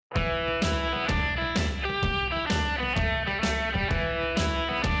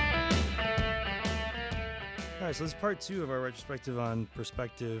right, so this is part 2 of our retrospective on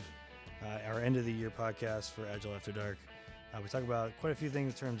Perspective, our end of the year podcast for Agile After Dark. We talk about quite a few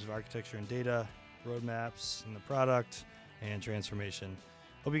things in terms of architecture and data, roadmaps and the product, and transformation.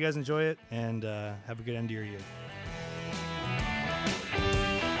 Hope you guys enjoy it and have a good end of your year.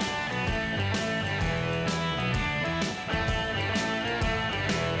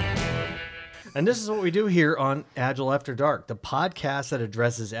 And this is what we do here on Agile After Dark, the podcast that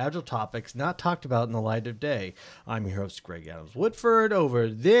addresses Agile topics not talked about in the light of day. I'm your host, Greg Adams-Woodford. Over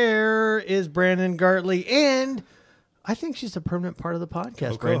there is Brandon Gartley, and I think she's a permanent part of the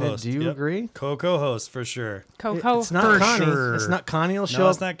podcast. Brandon, do you agree? Co-host for sure. It's not for Connie. sure. It's not Connie. Will show No,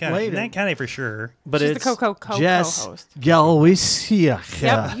 up it's not Connie. later. Not Connie for sure. But She's it's the Jess co-host. Galwisia.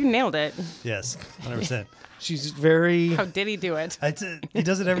 Yep, you nailed it. Yes, 100%. She's very How did he do it? He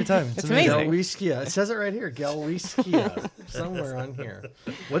does it every time. It's amazing. Galwiskia. It says it right here, Galwiskia, somewhere on here.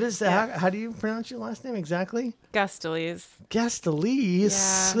 What is that? How do you pronounce your last name exactly? Gustales.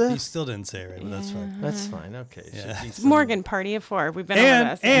 Gastelise. Yeah. You still didn't say it right, but that's fine. That's fine. Okay. Yeah. It's Morgan, party of 4. We've been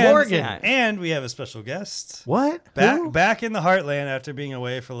over this. Morgan. Yeah. And we have a special guest. What? Who? Back in the heartland after being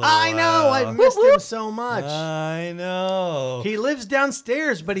away for a little I know. while. I missed him so much. I know. He lives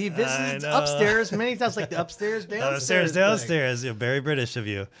downstairs, but he I visits know. upstairs many times, like the upstairs, downstairs. Downstairs. Yeah, very British of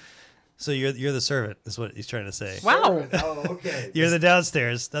you. So you're the servant, is what he's trying to say. Wow. Oh, okay. You're the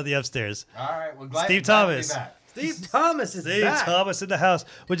downstairs, not the upstairs. All right. Well, Steve glad to be Thomas. back. Steve Thomas is Steve back. Thomas in the house,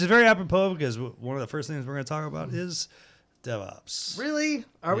 which is very apropos because one of the first things we're going to talk about is DevOps. Really?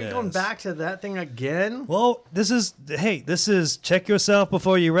 Are we going Yes. back to that thing again? Well, this is check yourself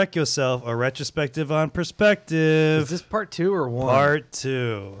before you wreck yourself, a retrospective on perspective. Is this part 2 or 1? Part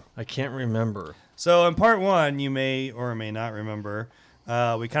 2. I can't remember. So in part 1, you may or may not remember,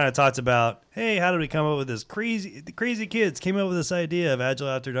 we kind of talked about, hey, how did we come up with this the crazy kids came up with this idea of Agile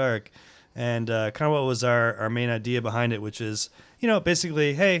After Dark, and kind of what was our main idea behind it, which is,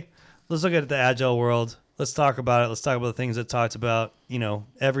 basically, hey, let's look at the Agile world. Let's talk about it. Let's talk about the things that talked about,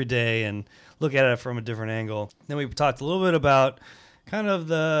 every day and look at it from a different angle. Then we talked a little bit about kind of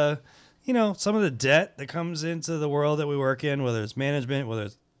the, some of the debt that comes into the world that we work in, whether it's management, whether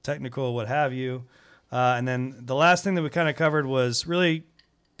it's technical, what have you. And then the last thing that we kind of covered was really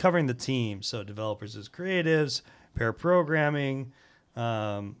covering the team. So developers as creatives, pair programming,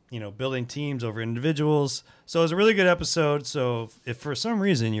 building teams over individuals. So it was a really good episode. So if for some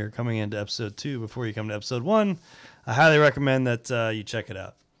reason you're coming into episode 2 before you come to episode 1, I highly recommend that you check it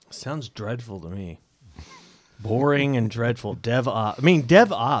out. Sounds dreadful to me. Boring and dreadful. DevOps. I mean,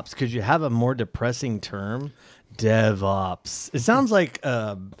 DevOps. Could you have a more depressing term? DevOps. It sounds like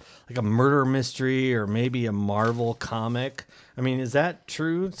a murder mystery or maybe a Marvel comic. I mean, is that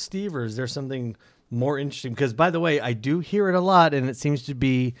true, Steve, or is there something more interesting? Because, by the way, I do hear it a lot, and it seems to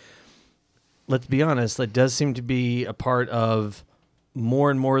be, let's be honest, it does seem to be a part of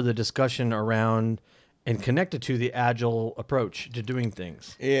more and more of the discussion around and connected to the Agile approach to doing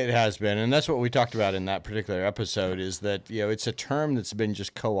things. It has been, and that's what we talked about in that particular episode, is that, it's a term that's been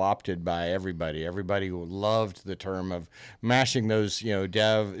just co-opted by everybody. Everybody loved the term of mashing those,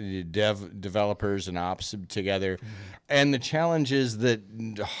 developers and ops together. Mm-hmm. And the challenge is that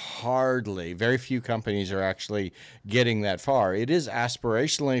very few companies are actually getting that far. It is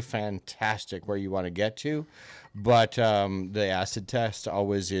aspirationally fantastic where you want to get to. But the acid test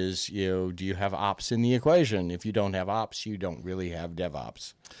always is, do you have ops in the equation? If you don't have ops, you don't really have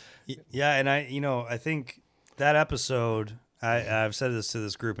DevOps. Yeah, and I think that episode, I've said this to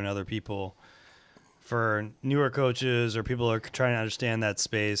this group and other people, for newer coaches or people who are trying to understand that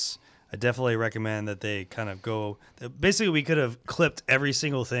space, I definitely recommend that they kind of go. Basically, we could have clipped every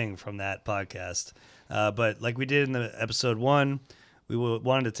single thing from that podcast, but like we did in the episode 1. We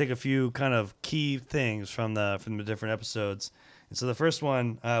wanted to take a few kind of key things from the different episodes. And so the first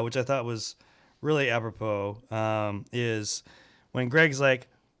one, which I thought was really apropos, is when Greg's like,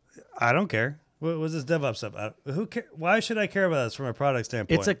 I don't care. What was this DevOps stuff? Why should I care about this from a product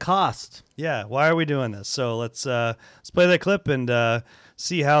standpoint? It's a cost. Yeah. Why are we doing this? So let's play that clip and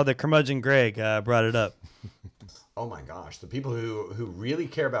see how the curmudgeon Greg brought it up. Oh my gosh, the people who really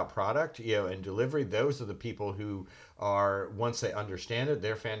care about product, and delivery, those are the people who are, once they understand it,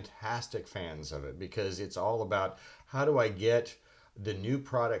 they're fantastic fans of it, because it's all about how do I get the new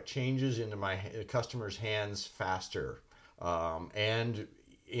product changes into my customers' hands faster, and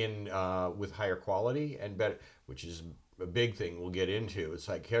with higher quality and better, which is a big thing we'll get into. It's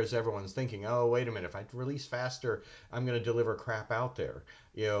like, here's everyone's thinking, oh, wait a minute, if I release faster, I'm going to deliver crap out there.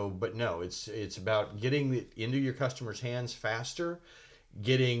 But no, it's about getting it into your customers' hands faster,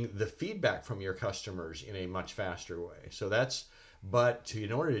 getting the feedback from your customers in a much faster way. So that's But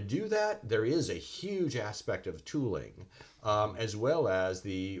in order to do that, there is a huge aspect of tooling, as well as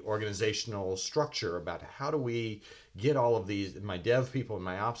the organizational structure about how do we get all of these, my dev people and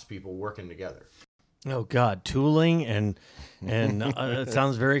my ops people working together. Oh God, tooling and it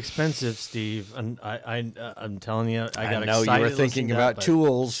sounds very expensive, Steve. And I'm telling you, I got know excited you were listening thinking to about that,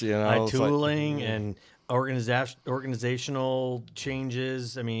 tools, you know, it's like- tooling and organizational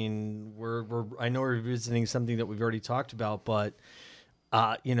changes. I mean, I know we're revisiting something that we've already talked about, but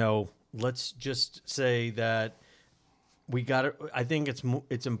let's just say that we got it. I think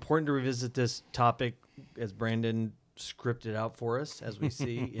it's important to revisit this topic as Brandon scripted out for us, as we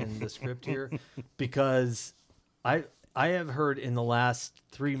see in the script here, because I have heard in the last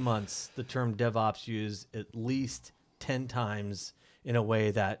 3 months the term DevOps used at least 10 times in a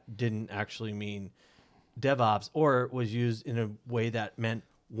way that didn't actually mean DevOps, or was used in a way that meant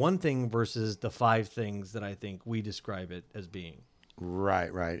one thing versus the 5 things that I think we describe it as being.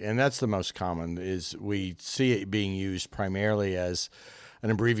 Right. And that's the most common, is we see it being used primarily as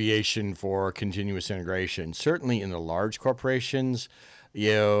an abbreviation for continuous integration. Certainly in the large corporations,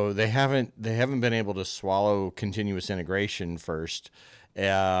 they haven't been able to swallow continuous integration first.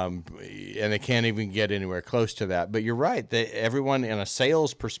 And they can't even get anywhere close to that. But you're right. Everyone, in a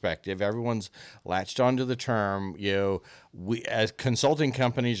sales perspective, everyone's latched onto the term. We as consulting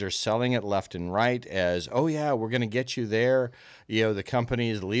companies are selling it left and right as, oh yeah, we're going to get you there. The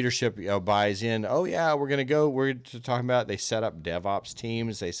company's leadership buys in. Oh yeah, we're going to go. We're talking about. They set up DevOps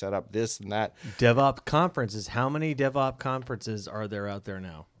teams. They set up this and that. DevOps conferences. How many DevOps conferences are there out there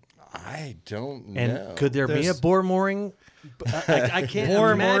now? I don't know. And could there be a bore mooring? I can't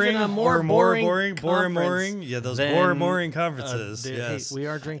imagine a more boring conference. Yeah, those than, mooring conferences. Hey, Yes. we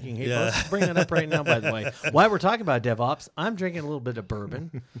are drinking. Hey, Yeah. let's bring it up right now, by the way. While we're talking about DevOps, I'm drinking a little bit of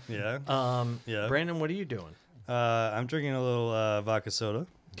bourbon. Yeah. Yeah. Brandon, what are you doing? I'm drinking a little vodka soda.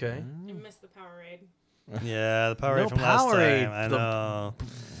 Okay. I missed the Powerade. Yeah, the Powerade No from last Powerade, time. I the know.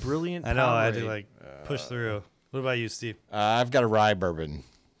 Brilliant. I know. I had to Powerade. push through. What about you, Steve? I've got a rye bourbon.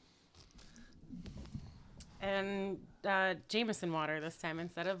 And Jameson water this time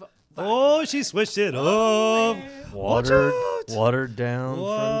instead of vodka. Oh, she switched it up. Watered down from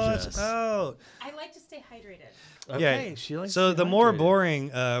Watch Jess. out. I like to stay hydrated. Okay, Yeah. she likes So to the be more hydrated.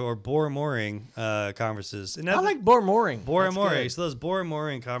 boring or bore mooring conferences. And I like bore mooring. bore That's mooring. good. So those bore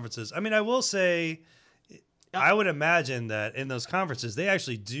mooring conferences. I mean, I will say, I would imagine that in those conferences they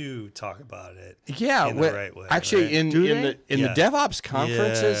actually do talk about it. Yeah, in the right way. actually, right? in they? the Yeah. DevOps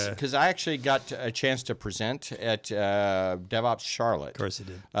conferences, Yeah. because I actually got a chance to present at DevOps Charlotte. Of course he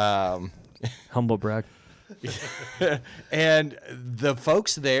did. Humble brag. And the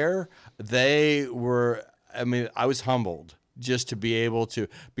folks there, they were, I mean, I was humbled just to be able to,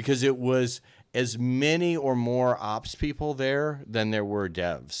 because it was as many or more ops people there than there were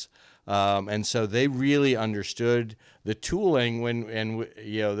devs. And so they really understood the tooling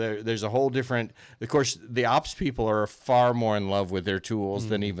there's a whole different, of course, the ops people are far more in love with their tools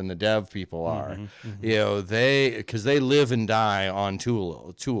than even the dev people are. Because they live and die on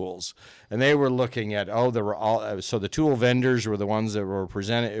tools. And they were looking at, there were all, so the tool vendors were the ones that were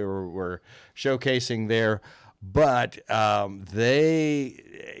presented or were showcasing there. But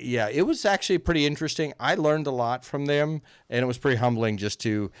it was actually pretty interesting. I learned a lot from them, and it was pretty humbling just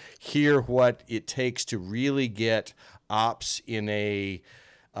to hear what it takes to really get ops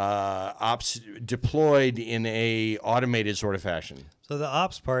deployed in a automated sort of fashion. So the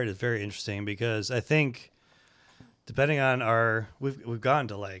ops part is very interesting because I think, depending on we've gotten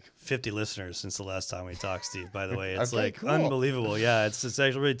to like 50 listeners since the last time we talked, Steve. By the way, it's Okay, cool. unbelievable. Yeah, it's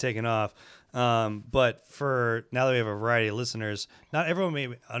actually really taken off. But for now that we have a variety of listeners, not everyone may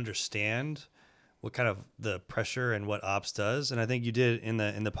understand what kind of the pressure and what ops does. And I think you did in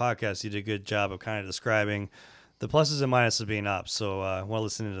the podcast, you did a good job of kind of describing the pluses and minuses of being ops. So I want to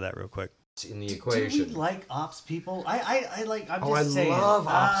listen into that real quick. In the Do equation. we like ops people? I like. I'm just I saying. love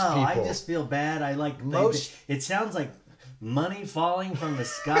ops I people. just feel bad. I like. Most- It sounds like money falling from the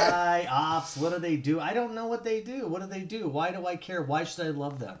sky. Ops. What do they do? I don't know what they do. What do they do? Why do I care? Why should I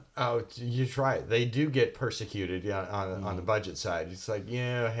love them? Oh, you're right. They do get persecuted on the budget side. It's like,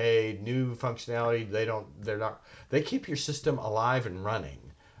 hey, new functionality. They keep your system alive and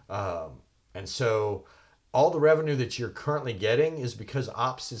running. And so all the revenue that you're currently getting is because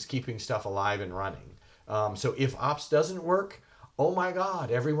ops is keeping stuff alive and running. So if ops doesn't work, oh my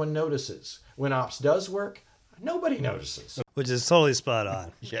God, everyone notices. When ops does work, nobody notices. Which is totally spot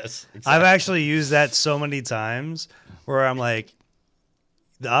on. Yes. I've actually used that so many times where I'm like,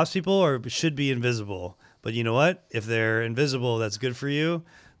 the ops people should be invisible. But you know what? If they're invisible, that's good for you.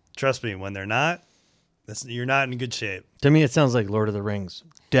 Trust me, when they're not, You're not in good shape. To me, it sounds like Lord of the Rings.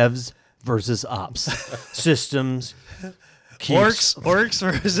 Devs versus ops. Systems keeps Orcs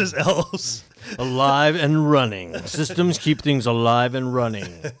versus elves. alive and running. Systems keep things alive and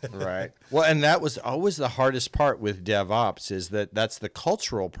running. Right. Well, and that was always the hardest part with DevOps is that's the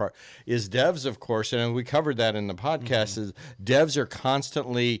cultural part. Is devs, of course, and we covered that in the podcast. Is devs are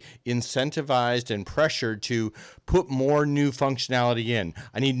constantly incentivized and pressured to put more new functionality in.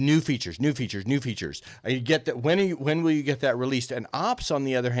 I need new features, new features, new features. I get that. When will you get that released? And ops, on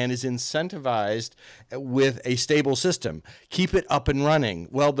the other hand, is incentivized with a stable system. Keep it up and running.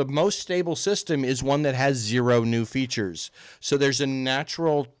 Well, the most stable system is one that has 0 new features. So there's a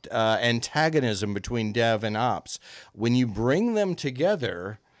natural antagonism between dev and ops. When you bring them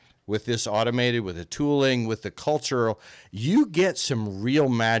together with this automated, with the tooling, with the cultural, you get some real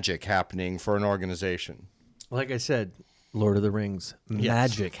magic happening for an organization. Like I said, Lord of the Rings,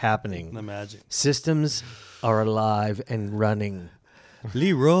 magic happening. The magic. Systems are alive and running.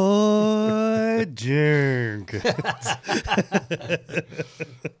 Leroy Jenkins.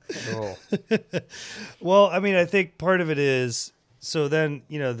 Well, I mean, I think part of it is, so then,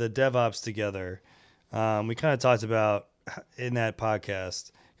 the DevOps together, we kind of talked about in that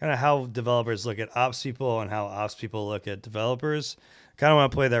podcast, kind of how developers look at ops people and how ops people look at developers. Kind of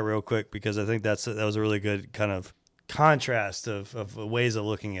want to play that real quick because I think that was a really good kind of contrast of ways of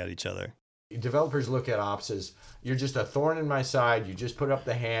looking at each other. Developers look at ops as, you're just a thorn in my side. You just put up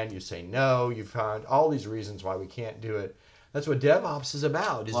the hand. You say no. You found all these reasons why we can't do it. That's what DevOps is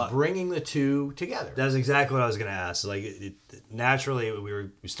about, is bringing the two together. That's exactly what I was going to ask. Like, naturally,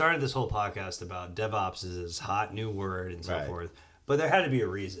 we started this whole podcast about DevOps is this hot new word and so forth, but there had to be a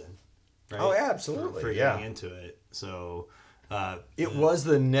reason, right? Oh, absolutely, for getting into it. So it was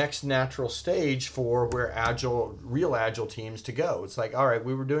the next natural stage for where real agile teams to go. It's like, all right,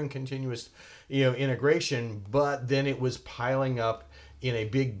 we were doing continuous, integration, but then it was piling up in a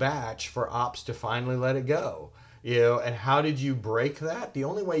big batch for ops to finally let it go. And how did you break that? The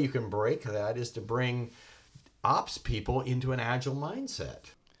only way you can break that is to bring ops people into an agile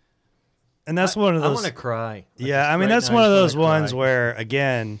mindset. And that's one of those. I want to cry. Yeah, I mean, that's one of those ones where,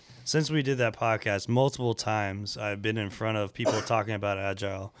 again, since we did that podcast multiple times, I've been in front of people talking about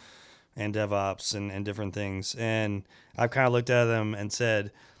agile and DevOps and different things. And I've kind of looked at them and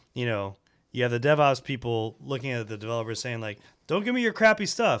said, you have the DevOps people looking at the developers saying, like, don't give me your crappy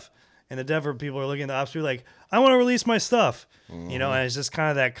stuff. And the dev people are looking at the ops people like, I want to release my stuff. And it's just kind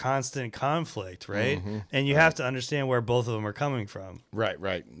of that constant conflict, right? And you have to understand where both of them are coming from.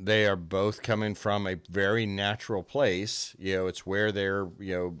 Right. They are both coming from a very natural place. It's where they're,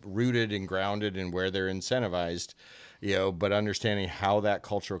 rooted and grounded and where they're incentivized, but understanding how that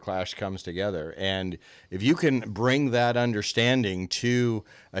cultural clash comes together. And if you can bring that understanding to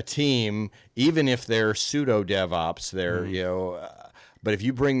a team, even if they're pseudo DevOps, they're, but if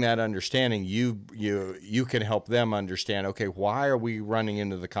you bring that understanding, you can help them understand, okay, why are we running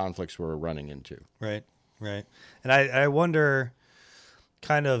into the conflicts we're running into? Right. And I wonder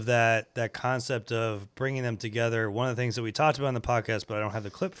kind of that concept of bringing them together. One of the things that we talked about in the podcast, but I don't have the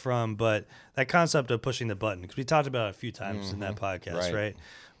clip from, but that concept of pushing the button, because we talked about it a few times in that podcast, right?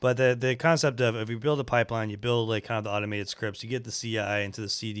 But the concept of, if you build a pipeline, you build like kind of the automated scripts, you get the CI into the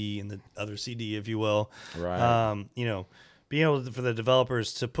CD and the other CD, if you will. Right. Being able for the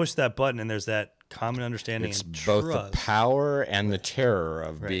developers to push that button, and there's that common understanding. It's and both trust. The power and the terror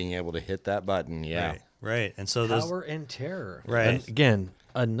of being able to hit that button. Yeah. Right. And so power and terror. Right. And again,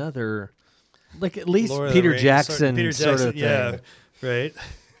 another, like at least Lord Peter Rings, Jackson, sort of thing. Yeah. Right.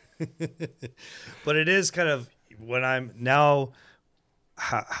 But it is kind of when I'm now.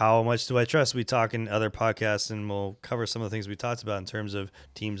 How much do I trust? We talk in other podcasts, and we'll cover some of the things we talked about in terms of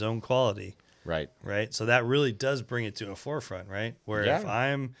team's own quality. Right. So that really does bring it to a forefront, right? Where if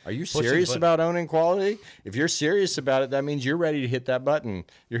I'm... Are you serious about owning quality? If you're serious about it, that means you're ready to hit that button.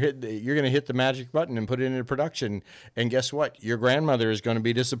 You're going to hit the magic button and put it into production. And guess what? Your grandmother is going to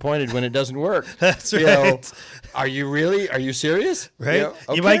be disappointed when it doesn't work. That's right. Are you serious? Right.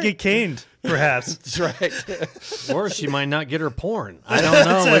 Okay. You might get caned, perhaps. That's right. Or she might not get her porn. I don't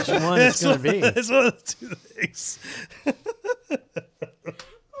know which one it's going to be. It's one of the two things.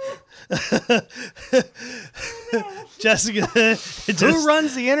 Jessica, who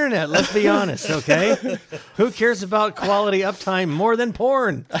runs the internet? Let's be honest, okay? Who cares about quality uptime more than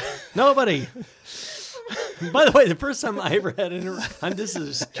porn? Nobody. By the way, the first time I ever had this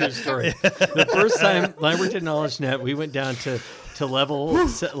is a true story. The first time I worked at KnowledgeNet, we went down to to level.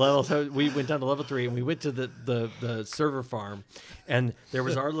 So we went down to level 3, and we went to the server farm, and there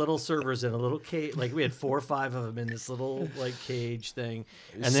was our little servers in a little cage. Like we had 4 or 5 of them in this little like cage thing,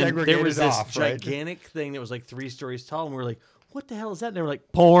 and then there Segregated was this off, right? gigantic thing that was like 3 stories tall, and we were like, what the hell is that? And they were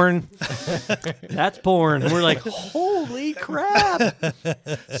like, porn. That's porn. And we're like, holy crap.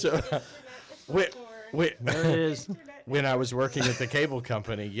 So, wait, There it is. when I was working at the cable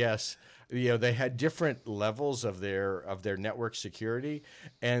company, yes, they had different levels of their network security,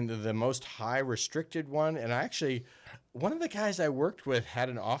 and the most high restricted one. And one of the guys I worked with had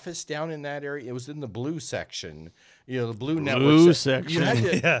an office down in that area. It was in the blue section, the blue network section.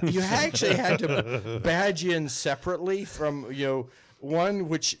 You actually had to badge in separately from one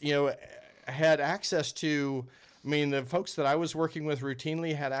which had access to. I mean, the folks that I was working with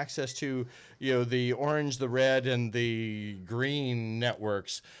routinely had access to, the orange, the red, and the green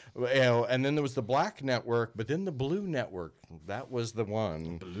networks, and then there was the black network, but then the blue network, that was the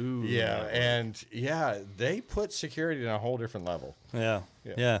one. Blue. Yeah, and they put security on a whole different level. Yeah.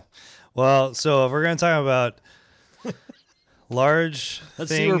 Well, so if we're going to talk about large Let's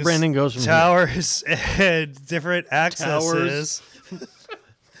things, see where Brandon goes from here. towers, and different accesses.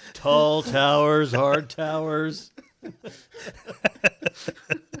 Tall towers, hard towers.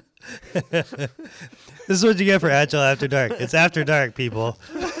 This is what you get for Agile After Dark. It's After Dark, people.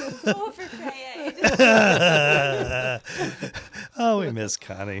 Oh, for crying. Oh, we miss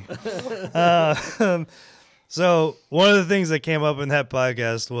Connie. So one of the things that came up in that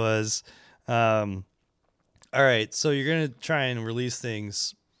podcast was, all right, so you're going to try and release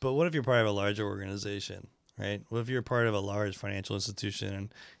things, but what if you're part of a larger organization, right? What if you're part of a large financial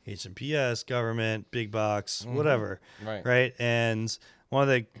institution, HMPS, government, big box, whatever, right? And one of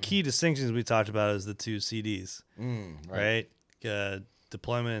the key distinctions we talked about is the 2 CDs, right?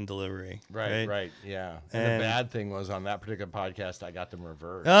 Deployment and delivery. Right, yeah. And the bad thing was on that particular podcast, I got them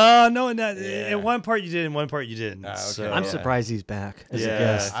reversed. Oh, no, in one part you did, in one part you didn't. Okay. So, I'm surprised he's back as a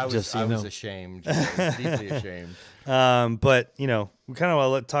guest. I was ashamed, deeply ashamed. But, we kind of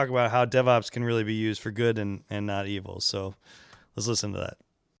want to talk about how DevOps can really be used for good and not evil. So let's listen to that.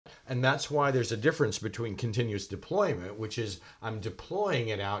 And that's why there's a difference between continuous deployment, which is I'm deploying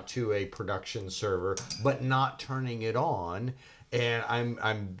it out to a production server, but not turning it on. And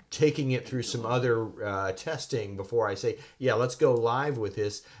I'm taking it through some other testing before I say, yeah, let's go live with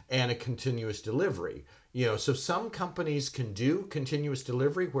this, and a continuous delivery. So some companies can do continuous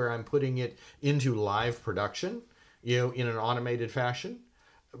delivery where I'm putting it into live production, in an automated fashion.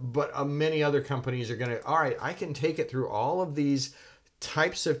 But many other companies are going to, all right, I can take it through all of these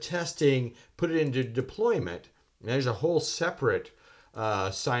types of testing, put it into deployment. And there's a whole separate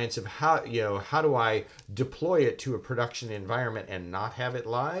science of how do I deploy it to a production environment and not have it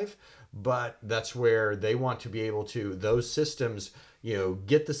live. But that's where they want to be able to, those systems,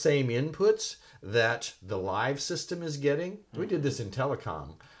 get the same inputs that the live system is getting. We did this in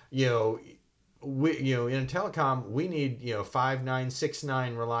telecom. In telecom, we need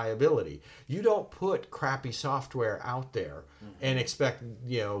 5969 reliability. You don't put crappy software out there and expect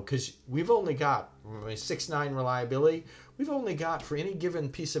because we've only got 69 reliability. We've only got, for any given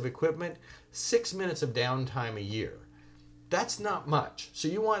piece of equipment, 6 minutes of downtime a year. That's not much. So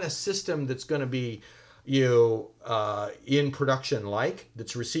you want a system that's going to be in production,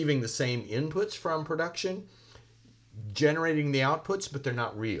 that's receiving the same inputs from production, generating the outputs, but they're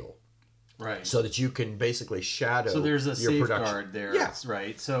not real. Right. So that you can basically shadow. So there's a your safeguard production. there. Yeah.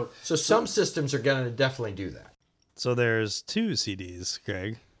 Right. So some systems are going to definitely do that. So there's 2 CDs,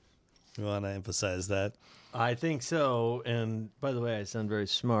 Greg. We want to emphasize that. I think so. And by the way, I sound very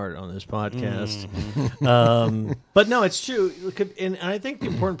smart on this podcast. But no, it's true. And I think the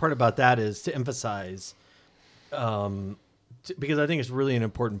important part about that is to emphasize, because I think it's really an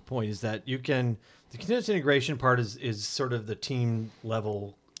important point, is that the continuous integration part is sort of the team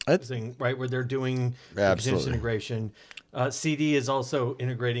level thing, right? Where they're doing continuous integration. CD is also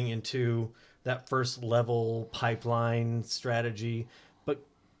integrating into that first level pipeline strategy. But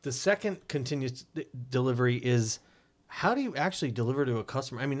the second continuous delivery is, how do you actually deliver to a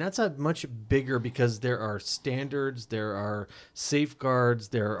customer? I mean, that's a much bigger, because there are standards, there are safeguards,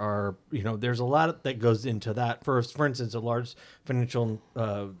 there are, there's a lot that goes into that. For instance, a large financial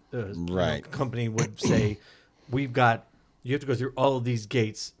company would say, you have to go through all of these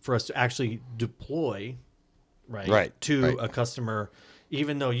gates for us to actually deploy, to a customer,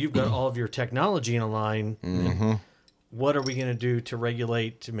 even though you've got all of your technology in a line. Mm-hmm. What are we going to do to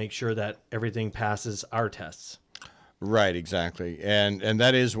regulate to make sure that everything passes our tests? Right, exactly, and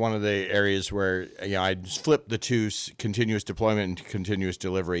that is one of the areas where I flip the two, continuous deployment and continuous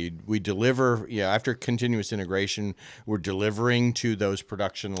delivery. We deliver, after continuous integration, we're delivering to those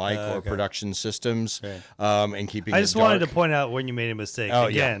production or production systems, and keeping. I just wanted to point out when you made a mistake. Oh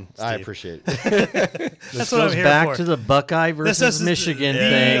again, yeah, I Steve. appreciate it. That's what I'm Goes here back for. to the Buckeye versus is Michigan the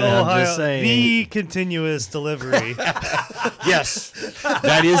thing. I'm Ohio- just saying. the continuous delivery. Yes,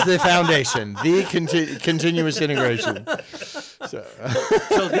 that is the foundation. The continuous integration. So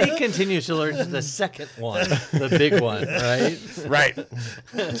the continues to learn the second one, the big one, right? right.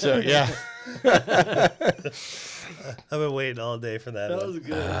 So yeah. I've been waiting all day for that. One.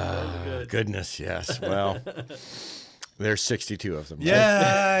 Good. Goodness, yes. Well, there's 62 of them. right?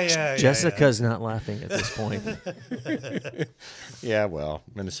 Yeah. Jessica's not laughing at this point. Yeah. Well,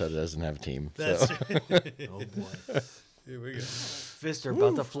 Minnesota doesn't have a team. That's So. Oh boy. Here we go. Fists are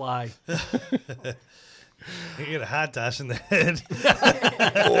about to fly. You get a hot toss in the head.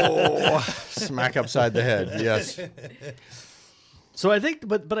 Smack upside the head. Yes. So I think,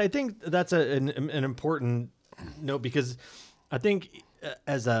 but I think that's an important note, because I think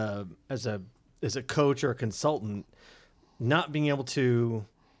as a coach or a consultant, not being able to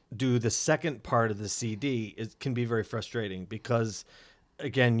do the second part of the CD can be very frustrating, because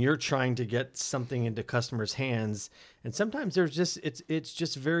again, you're trying to get something into customers' hands, and sometimes it's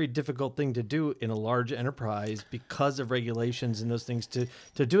just a very difficult thing to do in a large enterprise because of regulations and those things to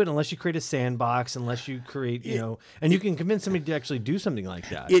do it, unless you create a sandbox, unless you create, and you can convince somebody to actually do something like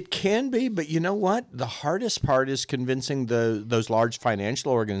that. It can be, but you know what? The hardest part is convincing those large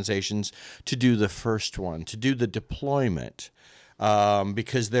financial organizations to do the first one, to do the deployment.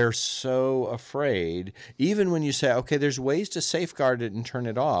 Because they're so afraid, even when you say, okay, there's ways to safeguard it and turn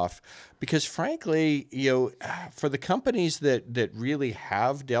it off. Because frankly, for the companies that really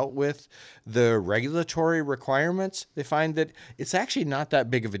have dealt with the regulatory requirements, they find that it's actually not that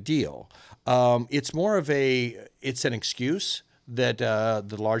big of a deal. It's more of it's an excuse that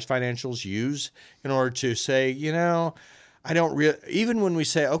the large financials use in order to say, I don't even when we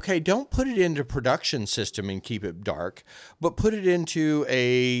say, okay, don't put it into production system and keep it dark, but put it into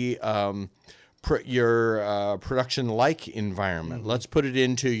your production-like environment. Let's put it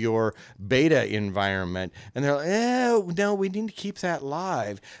into your beta environment. And they're like, no, we need to keep that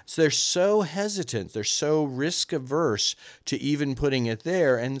live. So they're so hesitant. They're so risk-averse to even putting it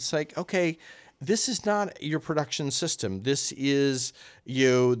there. And it's like, okay, this is not your production system. This is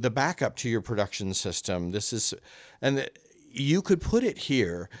the backup to your production system. You could put it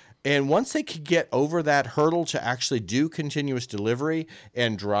here, and once they could get over that hurdle to actually do continuous delivery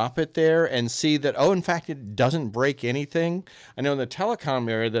and drop it there and see that, in fact, it doesn't break anything. I know in the telecom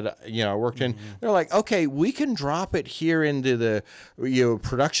area that I worked in, they're like, okay, we can drop it here into the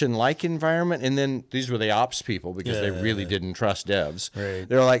production-like environment, and then these were the ops people because they really didn't trust devs. Right.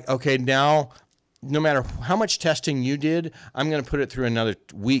 They're like, okay, now, no matter how much testing you did, I'm going to put it through another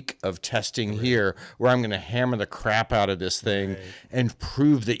week of testing here where I'm going to hammer the crap out of this thing and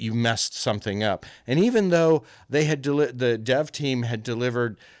prove that you messed something up. And even though they had the dev team had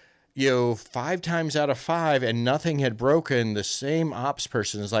delivered 5 times out of 5 and nothing had broken, the same ops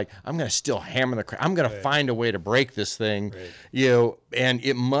person is like, I'm going to still hammer the crap. I'm going to find a way to break this thing, and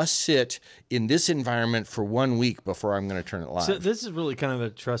it must sit in this environment for 1 week before I'm going to turn it live. So this is really kind of a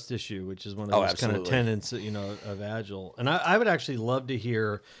trust issue, which is one of those kind of tenets, of Agile. And I would actually love to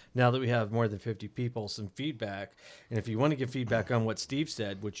hear, now that we have more than 50 people, some feedback. And if you want to give feedback on what Steve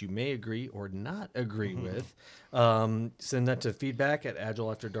said, which you may agree or not agree with, send that to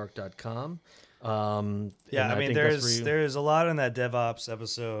feedback@agileafterdark.com. There's a lot in that DevOps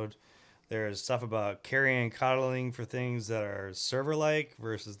episode. There's stuff about carrying and coddling for things that are server-like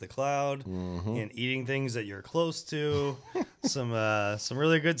versus the cloud, and eating things that you're close to. some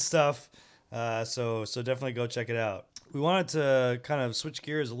really good stuff. So definitely go check it out. We wanted to kind of switch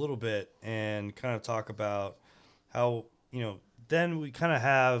gears a little bit and kind of talk about how then we kind of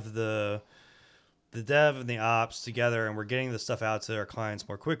have the dev and the ops together, and we're getting the stuff out to our clients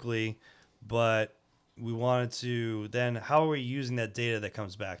more quickly, but we wanted to then, how are we using that data that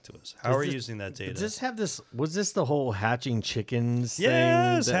comes back to us? How are we using that data? Was this the whole hatching chickens yes, thing?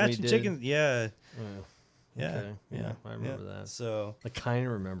 Yes, hatching chickens. Yeah. Okay. Yeah, I remember that. So I kind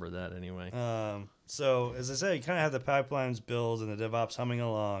of remember that anyway. So as I said, you kind of have the pipelines built and the DevOps humming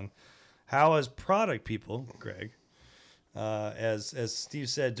along. How as product people, Greg, as Steve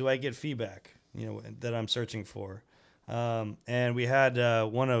said, do I get feedback, that I'm searching for? And we had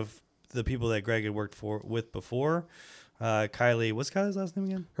one of the people that Greg had worked with before, Kylie. What's Kylie's last name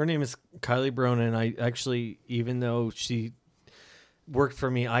again? Her name is Kylie Bronin. I actually, even though she worked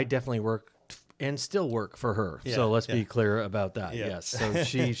for me, I definitely worked and still work for her. Yeah, So let's yeah. be clear about that. Yeah. Yes. So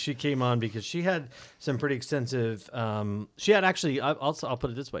she came on because she had some pretty extensive. She had actually. I'll put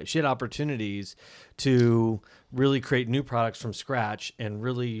it this way. She had opportunities to really create new products from scratch and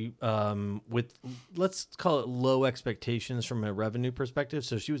really with, let's call it, low expectations from a revenue perspective.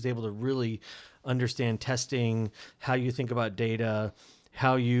 So she was able to really understand testing, how you think about data,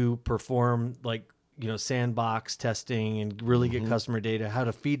 how you perform sandbox testing and really get customer data, how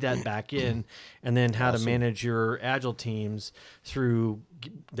to feed that back in, and then how to manage your agile teams through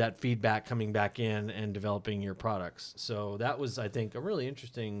that feedback coming back in and developing your products. So that was, I think, a really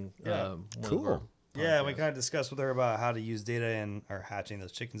interesting one of our Yeah, we podcasts. kind of discussed with her about how to use data in our Hatching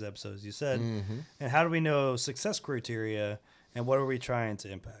Those Chickens episodes, you said. And how do we know success criteria and what are we trying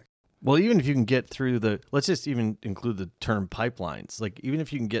to impact? Well, even if you can get through let's just even include the term pipelines. Like, even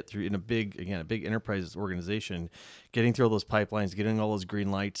if you can get through in a big enterprise organization, getting through all those pipelines, getting all those green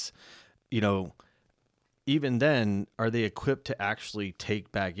lights, even then, are they equipped to actually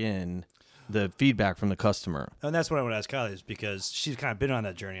take back in the feedback from the customer? And that's what I want to ask Kylie, is because she's kind of been on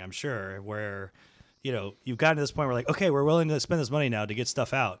that journey, I'm sure, where, you've gotten to this point where like, okay, we're willing to spend this money now to get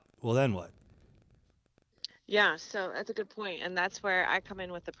stuff out. Well, then what? Yeah, so that's a good point. And that's where I come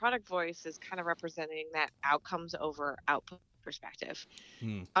in with the product voice, is kind of representing that outcomes over output perspective.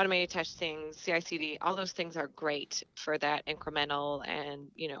 Automated testing, CI/CD, all those things are great for that incremental and,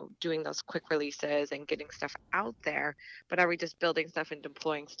 doing those quick releases and getting stuff out there. But are we just building stuff and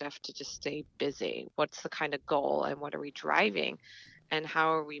deploying stuff to just stay busy? What's the kind of goal and what are we driving? And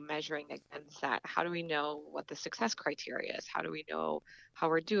how are we measuring against that? How do we know what the success criteria is? How do we know how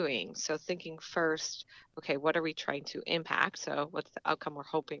we're doing? So thinking first, okay, what are we trying to impact? So what's the outcome we're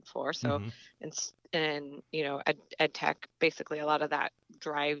hoping for? So ed tech, basically a lot of that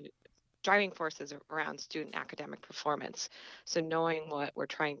driving forces around student academic performance. So knowing what we're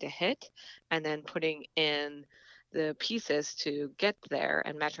trying to hit and then putting in the pieces to get there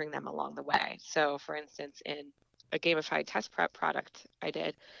and measuring them along the way. So for instance, in a gamified test prep product I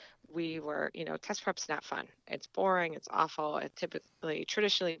did, we were, test prep's not fun. It's boring. It's awful. It's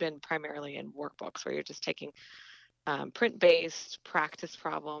traditionally been primarily in workbooks where you're just taking print-based practice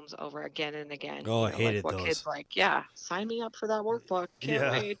problems over again and again. Oh, I hated what those. kids like, yeah, sign me up for that workbook. Can't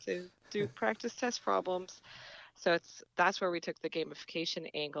Yeah. wait to do practice test problems. So that's where we took the gamification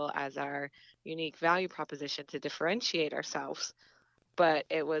angle as our unique value proposition to differentiate ourselves. But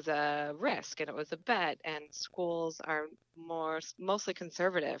it was a risk and it was a bet, and schools are mostly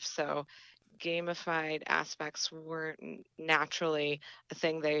conservative. So gamified aspects weren't naturally a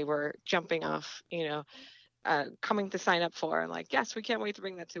thing they were jumping off, coming to sign up for, and like, yes, we can't wait to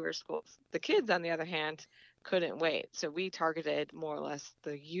bring that to our schools. The kids, on the other hand, couldn't wait. So we targeted more or less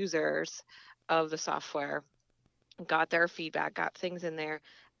the users of the software, got their feedback, got things in there,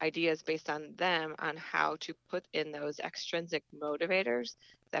 ideas based on them on how to put in those extrinsic motivators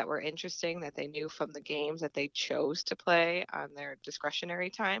that were interesting, that they knew from the games that they chose to play on their discretionary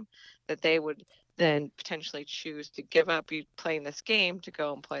time, that they would then potentially choose to give up playing this game to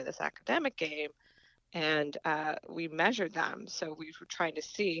go and play this academic game. And we measured them. So we were trying to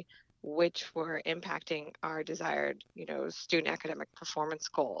see which were impacting our desired, student academic performance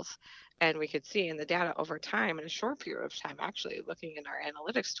goals. And we could see in the data over time, in a short period of time, actually looking in our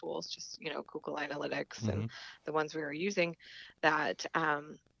analytics tools, just, Google Analytics and the ones we were using, that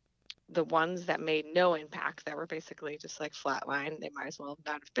the ones that made no impact, that were basically just like flatline, they might as well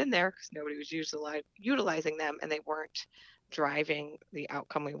not have been there because nobody was utilizing them and they weren't driving the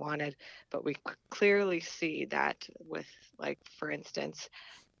outcome we wanted. But we clearly see that with, like, for instance,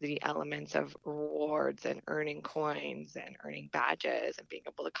 the elements of rewards and earning coins and earning badges and being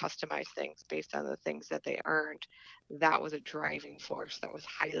able to customize things based on the things that they earned, that was a driving force that was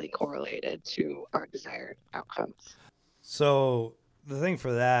highly correlated to our desired outcomes. So the thing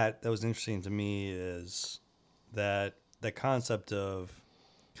for that was interesting to me is that the concept of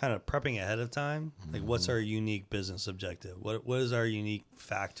kind of prepping ahead of time. Like, what's our unique business objective? What is our unique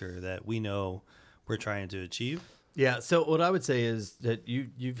factor that we know we're trying to achieve? Yeah. So what I would say is that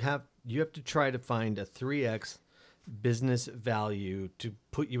you have to try to find a 3x business value to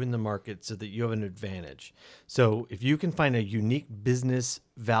put you in the market so that you have an advantage. So if you can find a unique business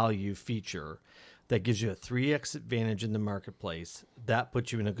value feature that gives you a 3x advantage in the marketplace, that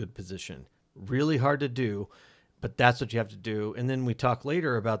puts you in a good position. Really hard to do, but that's what you have to do. And then we talk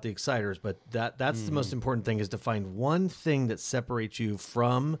later about the exciters, but that's the most important thing, is to find one thing that separates you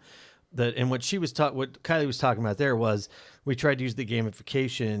from that. And what Kylie was talking about there was, we tried to use the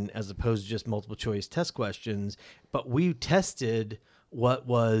gamification as opposed to just multiple choice test questions, but we tested what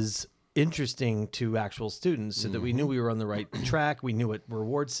was interesting to actual students so that we knew we were on the right track. We knew what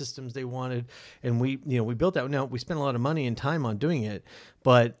reward systems they wanted. And we built that. Now we spent a lot of money and time on doing it,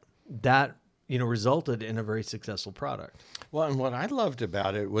 but that, resulted in a very successful product. Well, and what I loved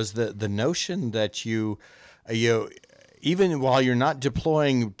about it was the notion that you even while you're not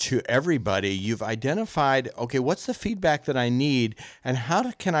deploying to everybody, you've identified, okay, what's the feedback that I need, and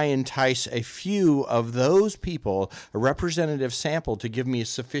can I entice a few of those people, a representative sample, to give me a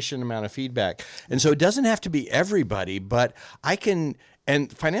sufficient amount of feedback? And so it doesn't have to be everybody, but I can.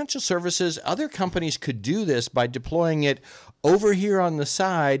 And financial services, other companies could do this by deploying it over here on the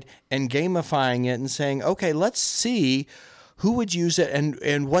side and gamifying it and saying, okay, let's see who would use it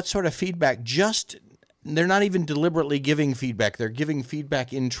and what sort of feedback. They're not even deliberately giving feedback. They're giving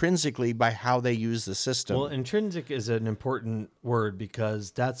feedback intrinsically by how they use the system. Well, intrinsic is an important word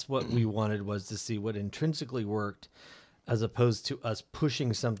because that's what we wanted, was to see what intrinsically worked as opposed to us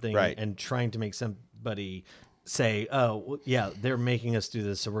pushing something and trying to make somebody say, oh, well, yeah, they're making us do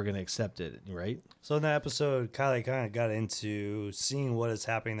this, so we're going to accept it, right? So in that episode, Kylie kind of got into seeing what is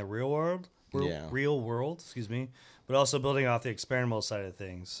happening in the real world, but also building off the experimental side of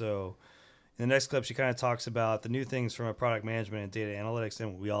things. So in the next clip, she kind of talks about the new things from a product management and data analytics,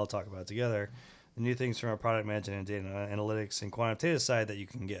 and we all talk about it together, the new things from a product management and data analytics and quantitative side that you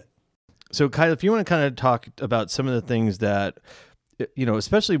can get. So Kylie, if you want to kind of talk about some of the things that,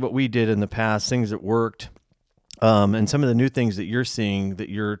 especially what we did in the past, things that worked, and some of the new things that you're seeing that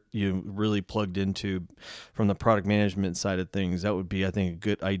you really plugged into from the product management side of things, that would be, I think, a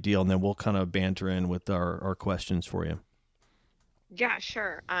good ideal. And then we'll kind of banter in with our questions for you. Yeah,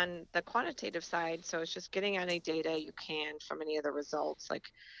 sure. On the quantitative side, so it's just getting any data you can from any of the results.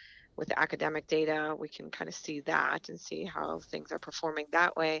 Like with the academic data, we can kind of see that and see how things are performing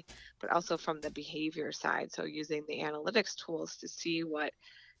that way, but also from the behavior side. So using the analytics tools to see what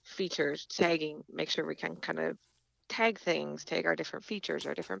features, tagging, make sure we can kind of tag our different features,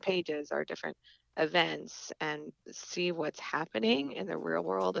 our different pages, our different events, and see what's happening in the real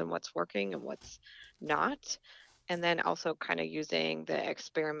world and what's working and what's not. And then also kind of using the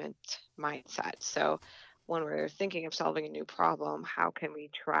experiment mindset. So when we're thinking of solving a new problem, how can we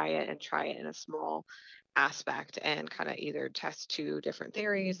try it in a small aspect and kind of either test two different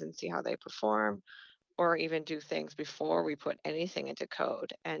theories and see how they perform, or even do things before we put anything into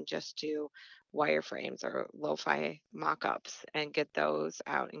code and just do wireframes or lo-fi mock-ups and get those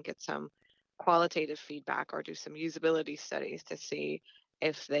out and get some qualitative feedback, or do some usability studies to see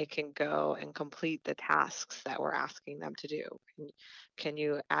if they can go and complete the tasks that we're asking them to do. Can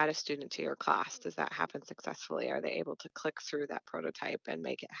you add a student to your class? Does that happen successfully? Are they able to click through that prototype and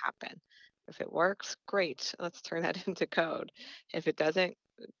make it happen? If it works, great, let's turn that into code. If it doesn't,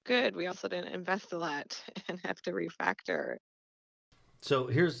 good, we also didn't invest a lot and have to refactor. So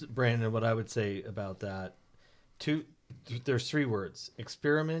here's, Brandon, what I would say about that. There's three words: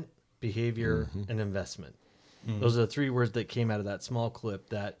 experiment, behavior, and investment. Those are the three words that came out of that small clip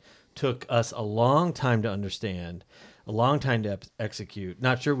that took us a long time to understand, a long time to execute.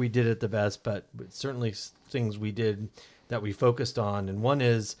 Not sure we did it the best, but certainly things we did that we focused on. And one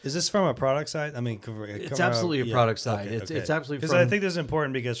is this from a product side? I mean, it's absolutely a product side. Okay, it's absolutely, because I think this is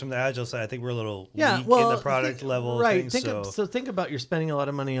important, because from the agile side, I think we're a little weak in the product level. Right. Things, Think about, you're spending a lot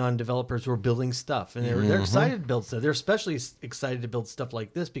of money on developers who are building stuff, and they're excited to build stuff. They're especially excited to build stuff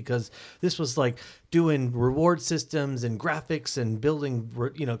like this, because this was like doing reward systems and graphics and building,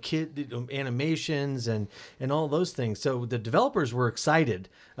 kid animations and all those things. So the developers were excited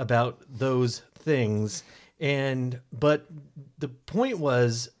about those things. But the point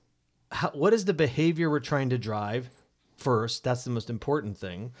was, what is the behavior we're trying to drive first? That's the most important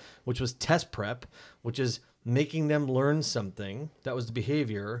thing, which was test prep, which is making them learn something. That was the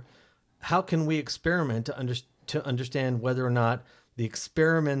behavior. How can we experiment to understand whether or not the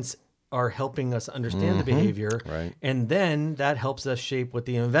experiments are helping us understand the behavior? Right. And then that helps us shape what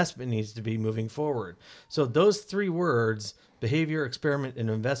the investment needs to be moving forward. So those three words, behavior, experiment, and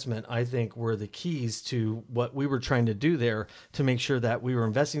investment, I think were the keys to what we were trying to do there, to make sure that we were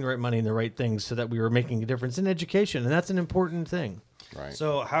investing the right money in the right things so that we were making a difference in education. And that's an important thing. Right.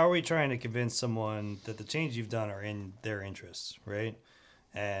 So how are we trying to convince someone that the change you've done are in their interests, right?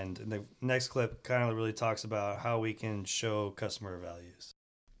 And the next clip kind of really talks about how we can show customer values.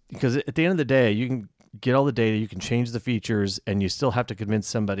 Because at the end of the day, you can get all the data, you can change the features, and you still have to convince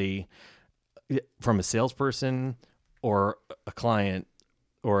somebody, from a salesperson or a client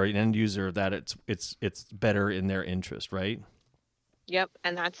or an end user, that it's better in their interest, right? Yep,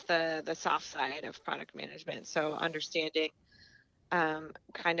 and that's the soft side of product management. So understanding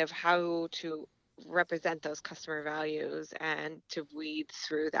kind of how to represent those customer values and to weed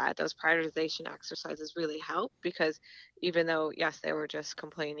through that. Those prioritization exercises really help, because even though, yes, they were just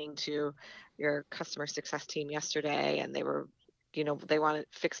complaining to your customer success team yesterday and they were, they want it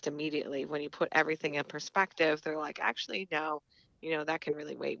fixed immediately. When you put everything in perspective, they're like, actually, no, that can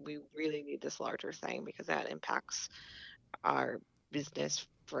really wait. We really need this larger thing because that impacts our business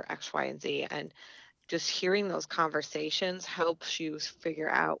for X, Y, and Z. And just hearing those conversations helps you figure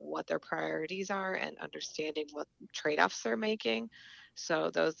out what their priorities are and understanding what trade-offs they're making. So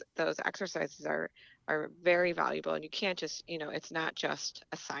those exercises are very valuable, and you can't just, it's not just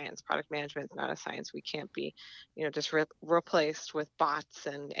a science. Product management is not a science. We can't be, just replaced with bots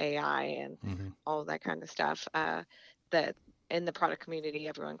and AI and all of that kind of stuff. That in the product community,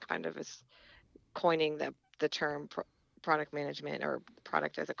 everyone kind of is coining the term product management or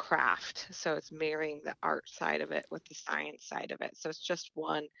product as a craft. So it's marrying the art side of it with the science side of it. So it's just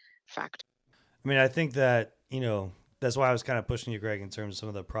one factor. I mean, I think that, that's why I was kind of pushing you, Greg, in terms of some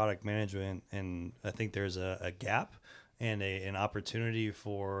of the product management. And I think there's a gap and an opportunity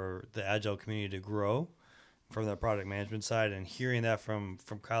for the Agile community to grow from the product management side. And hearing that from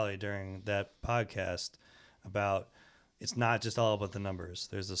Kylie during that podcast about it's not just all about the numbers.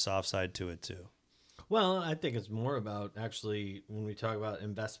 There's the soft side to it too. Well, I think it's more about actually when we talk about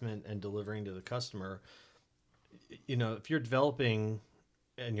investment and delivering to the customer, if you're developing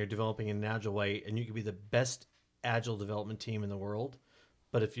and you're developing in an agile way, and you could be the best agile development team in the world,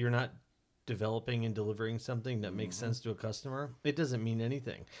 but if you're not developing and delivering something that makes sense to a customer, it doesn't mean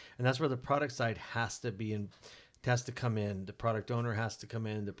anything. And that's where the product side has to come in. The product owner has to come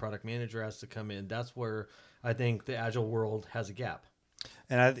in. The product manager has to come in. That's where I think the agile world has a gap.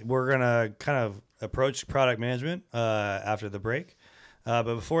 And we're going to kind of approach product management after the break. But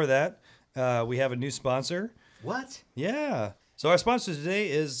before that, we have a new sponsor. What? Yeah. So our sponsor today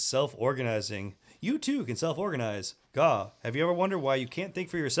is Self-Organizing. You too can self-organize. Have you ever wondered why you can't think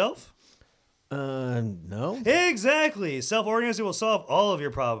for yourself? No. Exactly. Self-Organizing will solve all of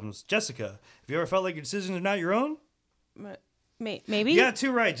your problems. Jessica, have you ever felt like your decisions are not your own? Maybe. You got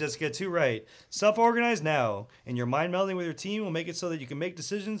two right, Jessica. Two right. Self-organize now, and your mind melding with your team will make it so that you can make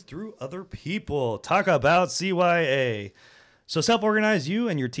decisions through other people. Talk about CYA. So self-organize you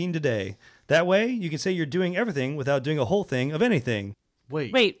and your team today. That way, you can say you're doing everything without doing a whole thing of anything.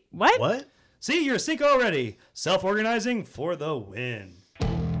 Wait, what? What? See, you're sync already. Self-organizing for the win.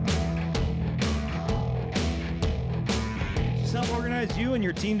 Self-organize you and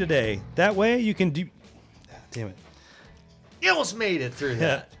your team today. That way, you can do... Damn it. You almost made it through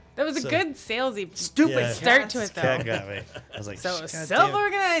that. That was a good salesy Stupid start to it, though. Cat got me. I was like, So "God damn."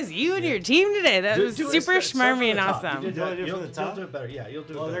 self-organize you and your team today. That was super schmarmy and awesome. Do it from the You'll top? do it better. Yeah, you'll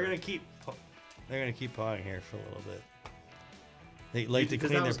do it Well, better. they're gonna keep pawing here for a little bit. They like to Because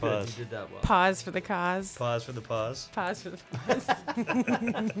clean that their was good. paws. You did that well. Pause for the cause. Pause for the pause. Pause for the pause. Write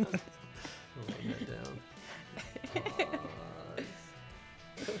that down.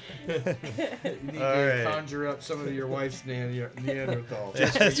 You need All to right. conjure up some of your wife's Neanderthals.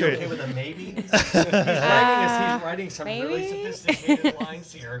 That's Are you right. okay with a maybe? He's writing some really maybe? sophisticated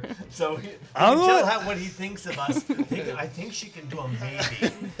lines here. So you I'm can tell not- what he thinks of us. I think she can do a maybe. I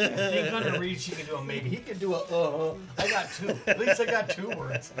think on a read she can do a maybe. He can do a I got two. At least I got two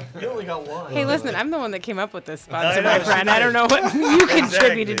words. You only got one. Hey, listen, I'm the one that came up with this I sponsor, know, my she friend. I did. don't know what you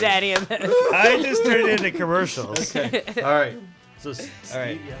contributed Exactly. to any of this. I just turned it into commercials. All right. So, All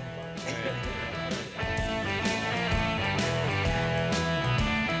right.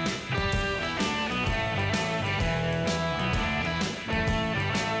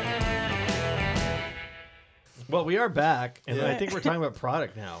 well, we are back, and Yeah. I think we're talking about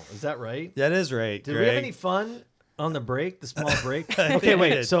product now. Is that right? That is right. Did Greg. we have any fun on the break, the small break? I Okay, think we wait.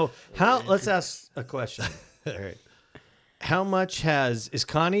 did. So, let's ask a question. All right. How much is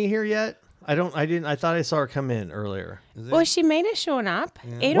Connie here yet? I thought I saw her come in earlier. Well, she might have shown up. I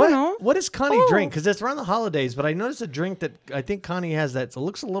What? don't know. What does Connie Oh. drink? Because it's around the holidays, but I noticed a drink that I think Connie has that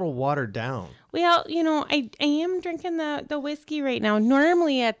looks a little watered down. Well, I am drinking the whiskey right now.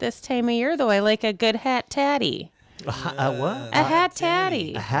 Normally at this time of year, though, I like a good hat tatty. What? A hat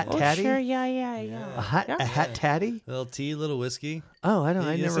tatty. A hat Oh, tatty? sure, yeah. A hat tatty? Little tea, little whiskey. Oh, I Yeah,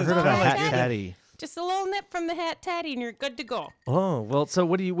 never this heard is of a kinda hat like- tatty. Just a little nip from the hat tatty, and you're good to go. Oh, well, so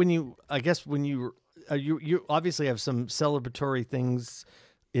what do you, when you you obviously have some celebratory things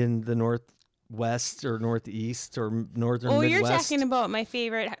in the Northwest or Northeast or Northern Oh, Midwest? you're talking about my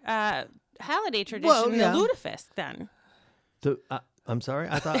favorite holiday tradition, Well, yeah. the lutefisk, then. I'm sorry.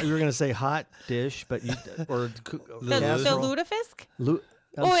 I thought you were going to say hot dish, but you The casserole? lutefisk? I'm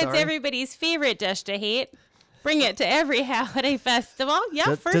Oh, it's sorry. everybody's favorite dish to hate. Bring it to every holiday festival.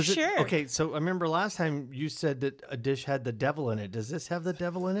 Yeah, for Does it- sure. Okay, so I remember last time you said that a dish had the devil in it. Does this have the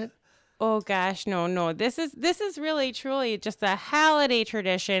devil in it? Oh gosh, no. This is really truly just a holiday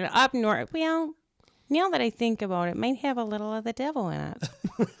tradition up north. Well, now that I think about it, might have a little of the devil in it.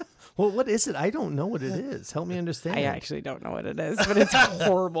 Well, what is it? I don't know what it is. Help me understand. I actually don't know what it is, but it's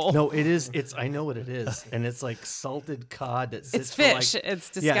horrible. No, it is. I know what it is, and it's like salted cod that sits It's for fish. like, It's yeah, it's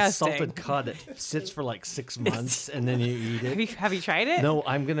disgusting. salted cod that sits for like 6 months, and then you eat it. Have you tried it? No,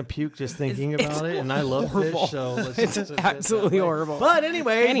 I'm gonna puke just thinking about it, and I love horrible. fish, so let's It's just put it absolutely that way. horrible. But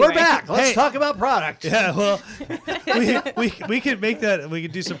anyway, Anyway. we're back. Let's Hey. talk about product. Yeah, well, we could make that. We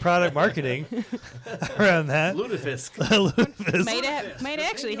could do some product marketing around that. Lutefisk, Lutefisk. Might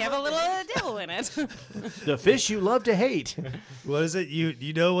actually have a little of the devil in it. the fish you love to hate. What is it?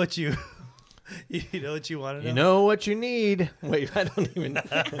 You know what you you know what you want to know? You know what you need. Wait, I don't even.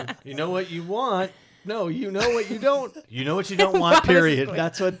 You know what you want. No, you know what you don't. You know what you don't want, period.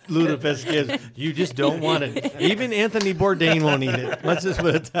 That's what lutefisk is. You just don't want it. Even Anthony Bourdain won't eat it. Let's just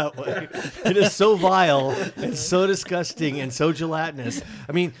put it that way. It is so vile and so disgusting and so gelatinous.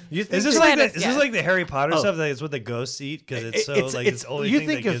 I mean, you think Is this that- like Gladys, is this yeah. like the Harry Potter Oh. stuff? Like it's what the ghosts eat because it's so like it's the only you thing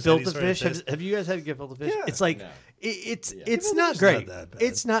think that of gives any gefilte sort of fish? taste. Have you guys had gefilte fish? Yeah. It's like No. it's Gefilte not fish is great. not that bad.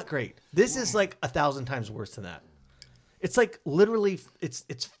 It's not great. This is like 1,000 times worse than that. It's like literally it's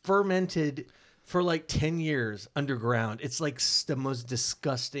fermented for like 10 years underground. It's like the most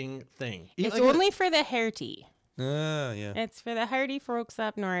disgusting thing. It's Like, only for the hearty. Yeah. It's for the hardy folks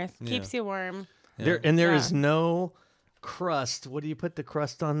up north. Keeps you warm. there is Yeah. no crust. What do you put the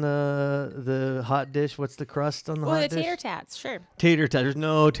crust on the hot dish? What's the crust on the Well, hot the dish? tater tots, sure. Tater tot. There's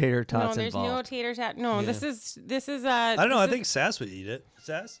no tater tots No, there's involved. no tater tot. No, this is I don't know. I think Sass would eat it.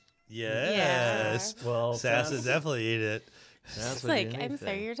 Sass? Yes. Well, Sass would definitely eat it. That's it's what like you I'm need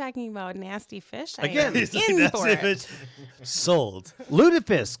sorry, to- you're talking about nasty fish. Again, I am it's like in that's for if it. it's sold.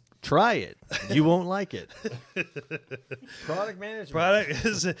 Lutefisk. Try it. You won't like it. Product management. Product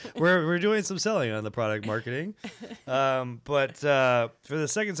is we're doing some selling on the product marketing, but for the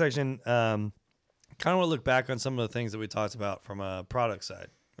second section, kind of want to look back on some of the things that we talked about from a product side,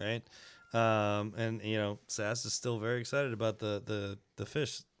 right? And you know, Sass is still very excited about the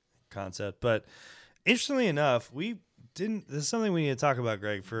fish concept, but interestingly enough, we didn't. This is something we need to talk about,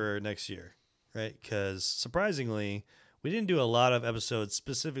 Greg, for next year, right? Because surprisingly, we didn't do a lot of episodes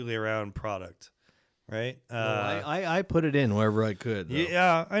specifically around product, right? I put it in wherever I could. Though.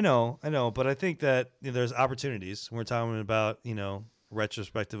 Yeah, I know, but I think that there's opportunities. We're talking about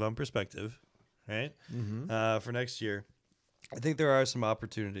retrospective on perspective, right? For next year, I think there are some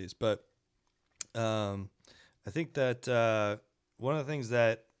opportunities, but I think that one of the things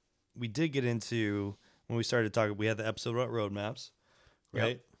that we did get into when we started talking, we had the episode about roadmaps,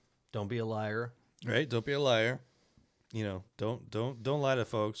 right? Don't be a liar. Right? Don't be a liar. Don't lie to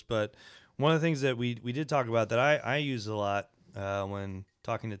folks. But one of the things that we did talk about that I use a lot when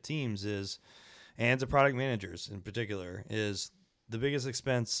talking to teams and to product managers in particular, is the biggest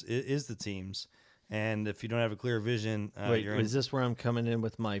expense is the teams. And if you don't have a clear vision, Wait, you're is this where I'm coming in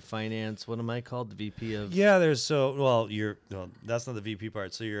with my finance? What am I called? The VP of. yeah. That's not the VP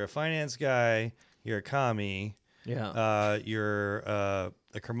part. So you're a finance guy. You're a commie. Yeah. You're a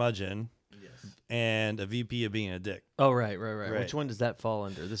curmudgeon. And a VP of being a dick. Oh, right. Right. Which one does that fall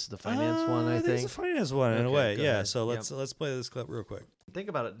under? This is the finance one, I It's think. a finance one in a Okay, way. go Yeah. ahead. So Yep. let's play this clip real quick. Think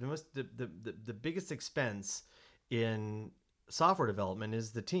about it. The biggest expense in software development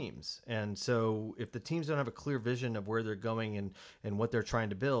is the teams. And so if the teams don't have a clear vision of where they're going and what they're trying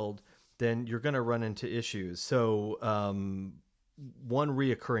to build, then you're going to run into issues. So one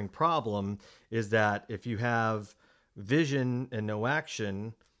reoccurring problem is that if you have vision and no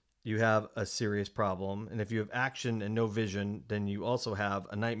action, you have a serious problem. And if you have action and no vision, then you also have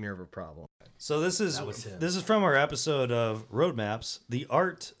a nightmare of a problem. So this is from our episode of Roadmaps, the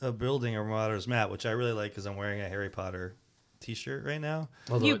art of building a Marauder's map, which I really like because I'm wearing a Harry Potter T-shirt right now.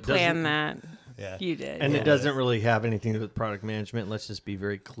 Although You it doesn't- planned that. Yeah. You did. And yeah. it doesn't really have anything to do with product management. Let's just be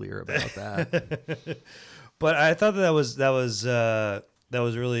very clear about that. But I thought that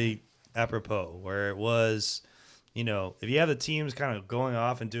was really apropos, where it was, if you have the teams kind of going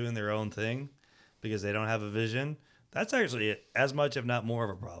off and doing their own thing because they don't have a vision, that's actually as much, if not more, of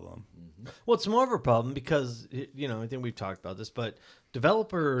a problem. Well, it's more of a problem because, I think we've talked about this, but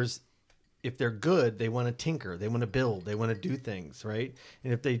developers, if they're good, they want to tinker, they want to build, they want to do things, right?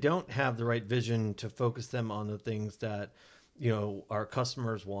 And if they don't have the right vision to focus them on the things that, our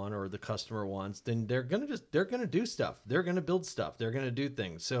customers want or the customer wants, then they're going to do stuff. They're going to build stuff. They're going to do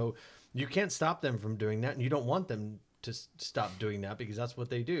things. So you can't stop them from doing that, and you don't want them to stop doing that because that's what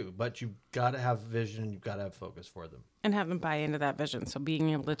they do. But you've got to have vision. You've got to have focus for them. And have them buy into that vision. So being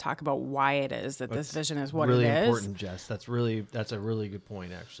able to talk about why it is that this vision is what really it is. important, Jess. That's a really good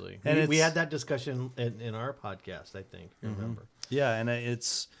point, actually. And we had that discussion in our podcast, I think. Remember? Yeah, and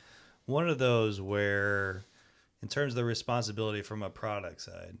it's one of those where, in terms of the responsibility from a product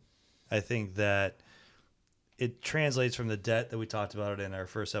side, I think that it translates from the debt that we talked about in our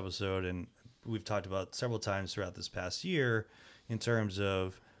first episode, and we've talked about several times throughout this past year, in terms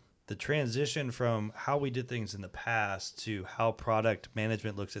of the transition from how we did things in the past to how product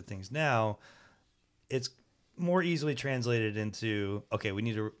management looks at things now. It's more easily translated into, okay,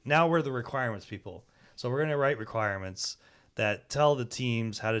 now we're the requirements people. So we're going to write requirements that tell the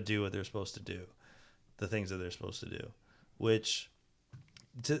teams how to do what they're supposed to do, the things that they're supposed to do, which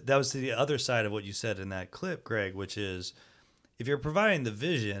that was to the other side of what you said in that clip, Greg, which is if you're providing the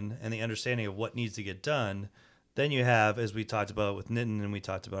vision and the understanding of what needs to get done, then you have, as we talked about with Nitin and we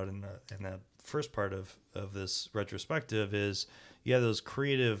talked about in the first part of this retrospective, is you have those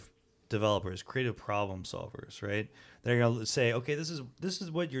creative developers, creative problem solvers, right? They're going to say, okay, this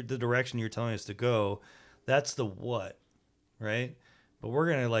is what the direction you're telling us to go. That's the what, right? But we're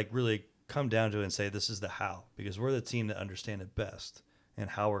going to really come down to it and say this is the how, because we're the team that understand it best and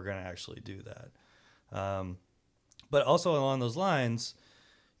how we're going to actually do that. But also along those lines,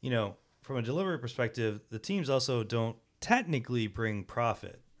 from a delivery perspective, the teams also don't technically bring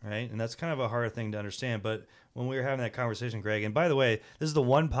profit, right? And that's kind of a hard thing to understand. But when we were having that conversation, Greg, and by the way, this is the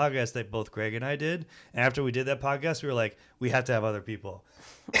one podcast that both Greg and I did. And after we did that podcast, we were like, we have to have other people.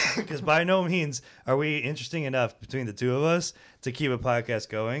 Because by no means are we interesting enough between the two of us to keep a podcast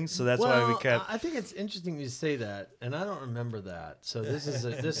going. So that's why we kept. I think it's interesting you say that, and I don't remember that. So this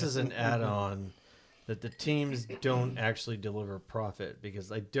is an add-on that the teams don't actually deliver profit,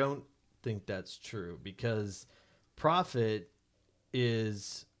 because I don't think that's true, because profit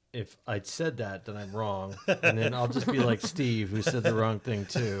is, if I'd said that, then I'm wrong, and then I'll just be like Steve, who said the wrong thing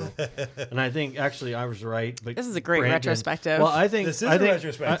too. And I think actually I was right. But This is a great Brandon, retrospective. Well, I think This is I a think,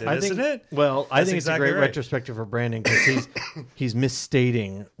 retrospective, I think, isn't it? Well, I That's think exactly it's a great right. retrospective for Brandon, because he's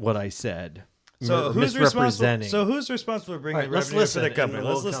misstating what I said. So who's responsible? Misrepresenting. So who's responsible for bringing All right, let's revenue listen, for the and company?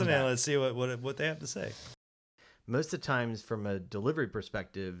 we'll Let's listen come in. back. Let's see what they have to say. Most of the times, from a delivery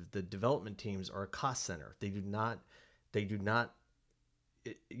perspective, the development teams are a cost center. They do not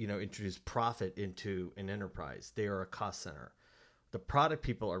introduce profit into an enterprise. They are a cost center. The product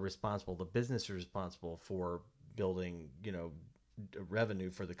people are responsible. The business is responsible for building,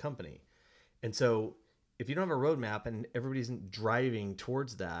 revenue for the company. And so if you don't have a roadmap and everybody's driving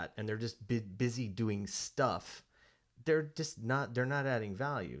towards that, and they're just busy doing stuff, they're not adding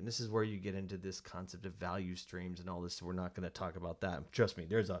value. And this is where you get into this concept of value streams and all this. So we're not going to talk about that. Trust me,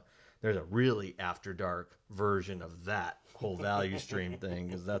 there's a really after dark version of that whole value stream thing,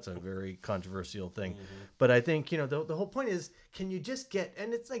 because that's a very controversial thing. Mm-hmm. But I think, the whole point is, can you just get,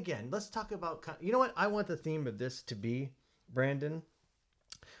 and it's, again, let's talk about, you know what I want the theme of this to be, Brandon,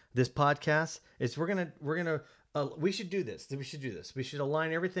 this podcast is we should do this. We should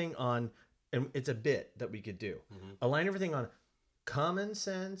align everything on, and it's a bit that we could do. Mm-hmm. Align everything on common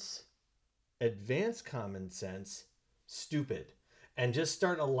sense, advanced common sense, stupid, and just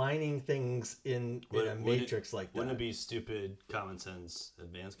start aligning things in a matrix like that. Wouldn't it be stupid common sense,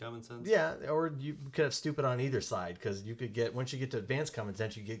 advanced common sense? Yeah, or you could have stupid on either side, because you could get, once you get to advanced common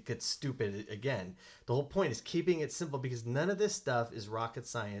sense, you get stupid again. The whole point is keeping it simple, because none of this stuff is rocket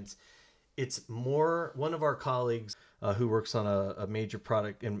science. It's more, one of our colleagues who works on a major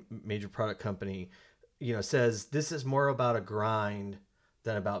product company, says this is more about a grind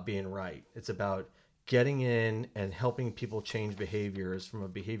than about being right. It's about getting in and helping people change behaviors from a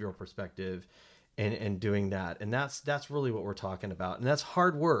behavioral perspective, and doing that. And that's really what we're talking about. And that's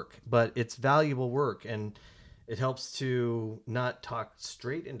hard work, but it's valuable work. And it helps to not talk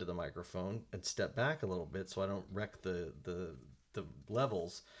straight into the microphone and step back a little bit so I don't wreck the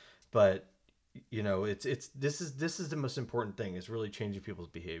levels. But this is the most important thing, is really changing people's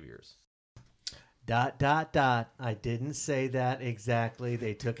behaviors. ... I didn't say that exactly.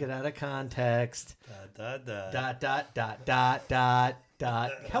 They took it out of context. ... Why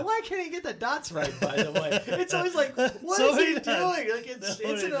can't he get the dots right, by the way? It's always like, what is he doing? Like, it's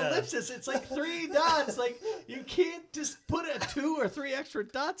an ellipsis. It's like 3 dots. Like, you can't just put 2 or 3 extra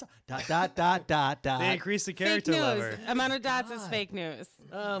dots. ... They increase the Fake character news. lever. Amount of dots is fake news.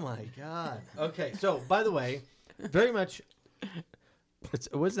 Oh my God. Okay, so by the way, very much,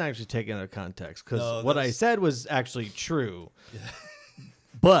 it wasn't actually taken out of context, because what I said was actually true.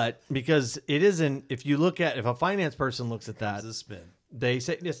 But because it isn't, if a finance person looks at that, It's a spin. they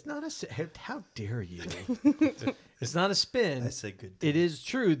say it's not how dare you? It's not a spin. I said good. It is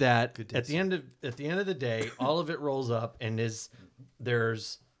true that Good at the end of the day, all of it rolls up, and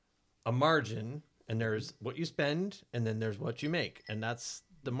there's a margin, and there's what you spend, and then there's what you make, and that's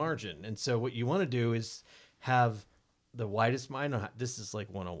the margin. And so what you want to do is have the widest margin. This is like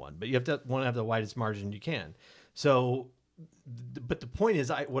 101, but you want to have the widest margin you can. So, but the point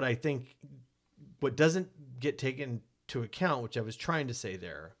is, what doesn't get taken to account, which I was trying to say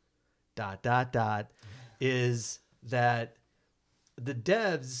there, ... is that the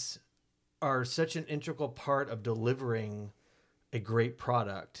devs are such an integral part of delivering a great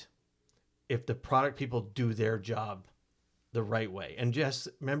product if the product people do their job the right way. And Jess,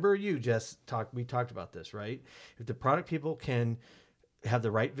 remember we talked about this, right? If the product people can have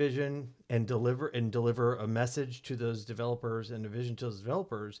the right vision and deliver a message to those developers and a vision to those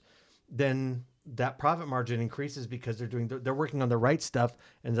developers, then that profit margin increases because they're working on the right stuff.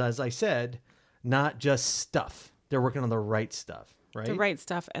 And as I said, not just stuff. They're working on the right stuff, right? The right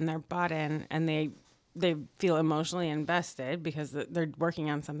stuff, and they're bought in, and they feel emotionally invested because they're working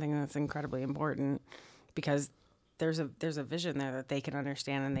on something that's incredibly important, because there's a vision there that they can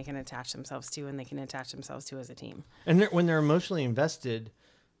understand and they can attach themselves to, and they can attach themselves to as a team. And when they're emotionally invested,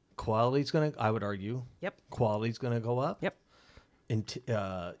 quality's I would argue. Yep. Quality's going to go up. Yep.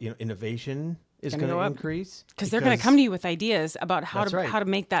 Innovation is Gonna going go to up. increase Because they're going to come to you with ideas about how That's right. to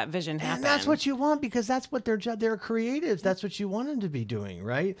make that vision happen. And that's what you want, because that's what they're creatives. That's what you want them to be doing,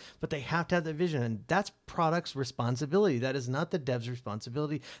 right? But they have to have the vision, and that's product's responsibility. That is not the dev's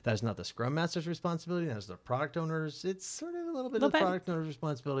responsibility. That is not the Scrum Master's responsibility. That is the product owner's. It's sort of a little bit of the product owner's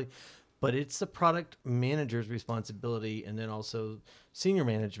responsibility, but it's the product manager's responsibility, and then also senior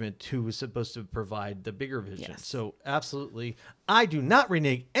management, who is supposed to provide the bigger vision. Yes. So absolutely, I do not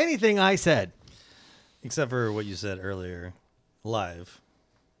renege anything I said. Except for what you said earlier, live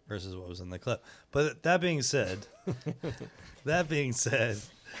versus what was in the clip. But that being said, I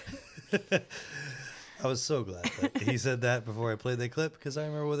was so glad that he said that before I played the clip, because I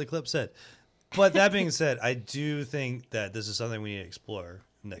remember what the clip said. But that being said, I do think that this is something we need to explore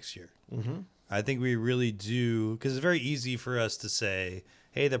next year. Mm-hmm. I think we really do, because it's very easy for us to say,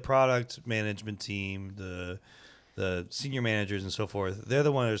 hey, the product management team, the senior managers and so forth, they're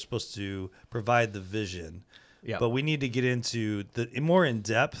the ones that are supposed to provide the vision. Yeah. But we need to get into the more in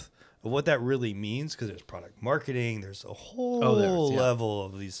depth of what that really means, because there's product marketing, there's a whole level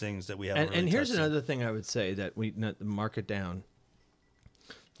of these things that we haven't really And here's touched on. another thing I would say that we mark it down.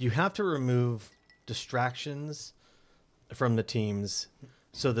 You have to remove distractions from the teams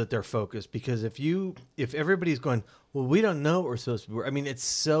so that they're focused. Because if everybody's going, well, we don't know what we're supposed to be. I mean, it's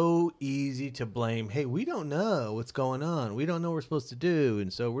so easy to blame. Hey, we don't know what's going on. We don't know what we're supposed to do,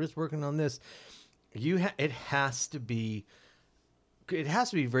 and so we're just working on this. It has to be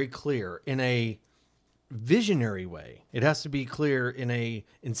very clear in a visionary way. It has to be clear in a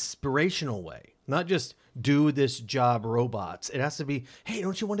inspirational way. Not just do this job, robots. It has to be, hey,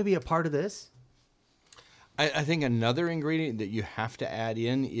 don't you want to be a part of this? I think another ingredient that you have to add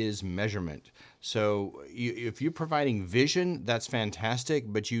in is measurement. So if you're providing vision, that's fantastic,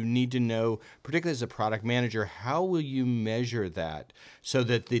 but you need to know, particularly as a product manager, how will you measure that so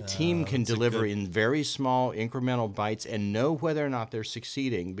that the team can deliver in very small incremental bites and know whether or not they're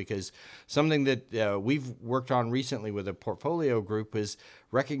succeeding? Because something that we've worked on recently with a portfolio group is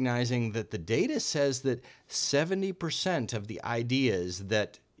recognizing that the data says that 70% of the ideas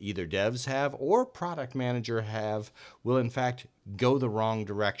that either devs have or product manager have will in fact go the wrong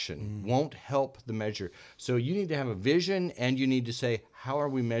direction, won't help the measure. So you need to have a vision, and you need to say, how are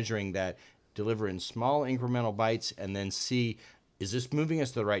we measuring that? Deliver in small incremental bites, and then see, is this moving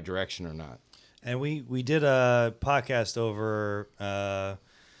us the right direction or not? And we did a podcast over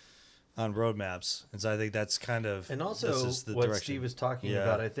on roadmaps, and so I think that's kind of, And also this is the what direction. Steve was talking Yeah.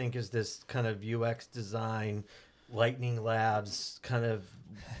 about, I think, is this kind of UX design, Lightning Labs kind of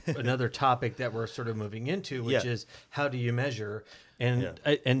another topic that we're sort of moving into, which is how do you measure? And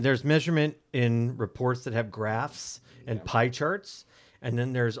and there's measurement in reports that have graphs and pie charts, and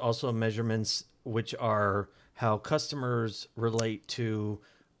then there's also measurements which are how customers relate to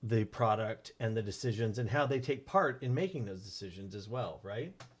the product and the decisions and how they take part in making those decisions as well,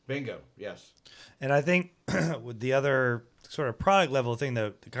 right? Bingo. Yes. And I think with the other sort of product level thing,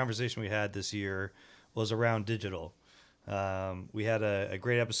 that the conversation we had this year was around digital. We had a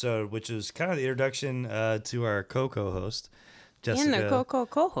great episode, which was kind of the introduction to our co-host, Jessica. And the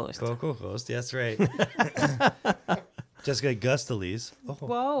co-host. Co-host, that's right. Jessica Gustales. Oh,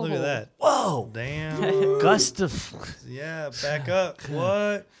 Whoa. look at that. Whoa! Damn. Gust of Yeah, back up.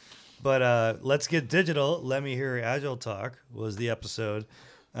 What? But let's get digital. Let me hear Agile talk was the episode.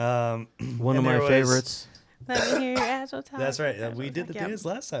 One and of my there was- favorites. Let me hear your Agile talk. That's right. Agile We did the talk. Yep. dance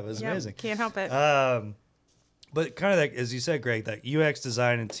last time. It was Yep. amazing. Can't help it. But kind of like, as you said, Greg, that UX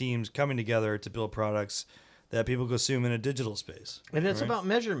design and teams coming together to build products that people consume in a digital space. And it's right? about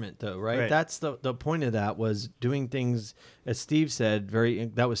measurement, though, right? Right. That's the point of that was doing things, as Steve said.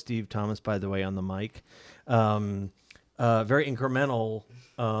 That was Steve Thomas, by the way, on the mic. Very incremental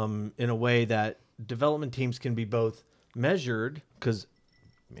in a way that development teams can be both measured, because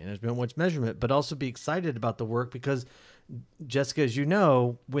management wants measurement, but also be excited about the work because, Jessica, as you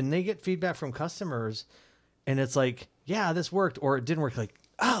know, when they get feedback from customers and it's like, yeah, this worked or it didn't work, like,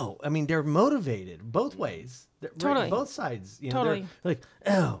 oh, I mean, they're motivated both ways. Totally. Both sides. You know, Totally. they're like,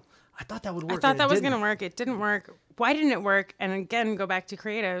 oh, I thought that would work. I thought and that it was didn't." going to work. It didn't work. Why didn't it work? And again, go back to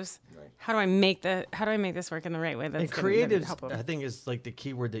creatives. How do I make this work in the right way? That's And gonna creatives, help 'em. I think, is like the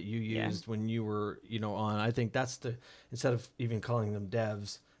key word that you used when you were, on. I think that's instead of even calling them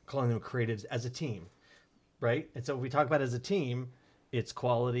devs, calling them creatives as a team, right? And so we talk about as a team, it's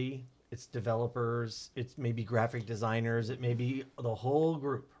quality, it's developers, it's maybe graphic designers, it may be the whole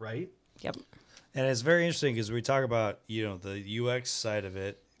group, right? Yep. And it's very interesting because we talk about, the UX side of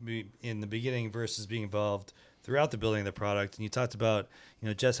it in the beginning versus being involved throughout the building of the product. And you talked about,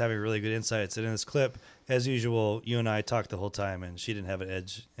 Jess having really good insights. And in this clip, as usual, you and I talked the whole time and she didn't have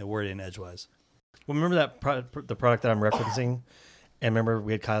a word in edgewise. Well, remember the product that I'm referencing? And remember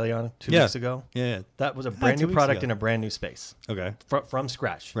we had Kylie on 2 Yeah. weeks ago? Yeah. That was a brand 2 new weeks product ago. in a brand new space Okay. from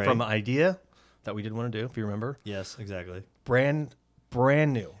scratch, Right. from an idea that we didn't want to do, if you remember. Yes, exactly. Brand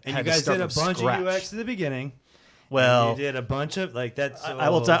new. And Had you to guys start did a from bunch scratch. of UX in the beginning. Well, And you did a bunch of that's. I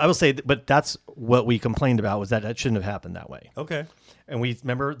will say, but that's what we complained about was that shouldn't have happened that way. Okay. And we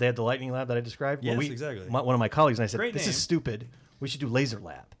remember they had the lightning lab that I described. Yes, Well, exactly. One of my colleagues and I said, Great "This name. is stupid. We should do laser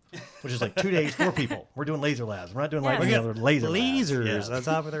lab," which is like 2 days, 4 people. We're doing laser labs. We're not doing lightning labs. We're laser labs. lasers Yeah. on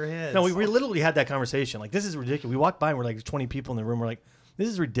top of their heads. No, we literally had that conversation. Like, this is ridiculous. We walked by and we're like 20 people in the room. We're like, this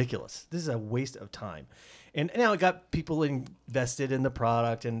is ridiculous. This is a waste of time. And now it got people invested in the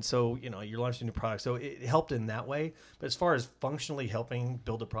product. And so, you're launching a new product. So it helped in that way. But as far as functionally helping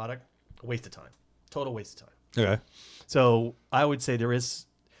build a product, a waste of time. Total waste of time. Okay. So I would say there is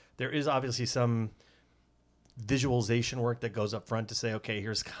obviously some visualization work that goes up front to say, okay,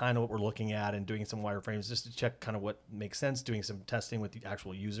 here's kind of what we're looking at, and doing some wireframes just to check kind of what makes sense, doing some testing with the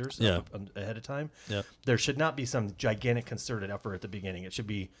actual users ahead of time. Yeah. There should not be some gigantic concerted effort at the beginning. It should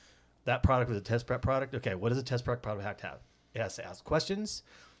be that product was a test prep product. Okay, what does a test prep product have to have? It has to ask questions.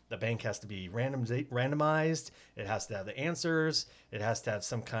 The bank has to be randomized. It has to have the answers. It has to have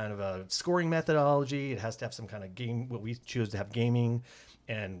some kind of a scoring methodology. It has to have some kind of game, what we choose to have gaming,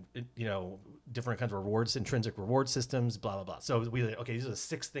 and different kinds of rewards, intrinsic reward systems, blah blah blah. So okay, these are the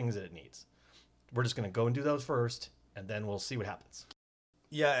 6 things that it needs. We're just going to go and do those first, and then we'll see what happens.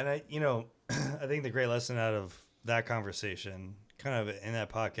 Yeah, and I think the great lesson out of that conversation, kind of in that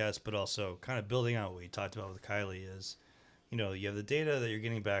podcast, but also kind of building on what we talked about with Kylie is, you have the data that you're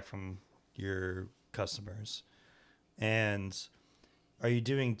getting back from your customers, and are you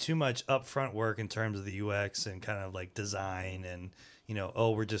doing too much upfront work in terms of the UX and kind of like design and,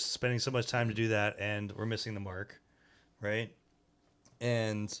 we're just spending so much time to do that and we're missing the mark, right?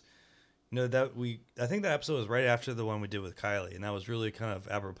 And I think that episode was right after the one we did with Kylie, and that was really kind of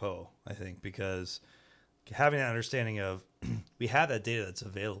apropos, I think, because having that understanding of we have that data that's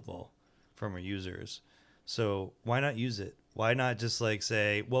available from our users, so why not use it? Why not just like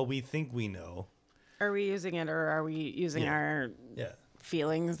say, well, we think we know. Are we using it, or are we using our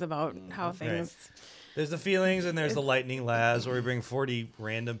feelings about how things? There's the feelings and there's the lightning labs where we bring 40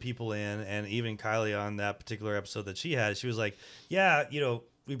 random people in, and even Kylie on that particular episode that she had, she was like, yeah,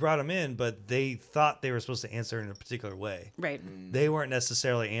 we brought them in, but they thought they were supposed to answer in a particular way. Right. They weren't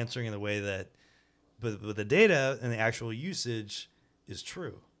necessarily answering in the way that, but the data and the actual usage is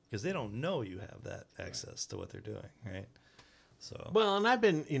true because they don't know you have that access to what they're doing, right? So Well, and I've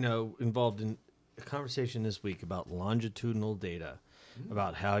been, involved in a conversation this week about longitudinal data,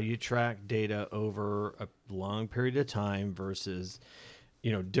 about how you track data over a long period of time versus,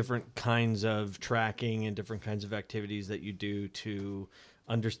 different kinds of tracking and different kinds of activities that you do to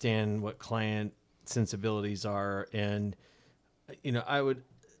understand what client sensibilities are. And,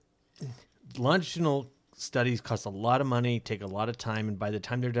 longitudinal studies cost a lot of money, take a lot of time, and by the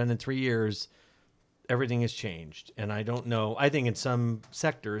time they're done in 3 years, everything has changed. And I don't know. I think in some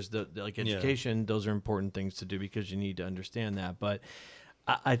sectors, like education, those are important things to do because you need to understand that. But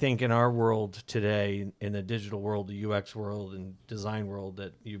I think in our world today, in the digital world, the UX world and design world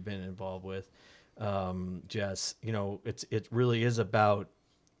that you've been involved with, Jess, it really is about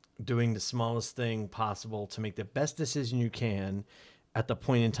doing the smallest thing possible to make the best decision you can at the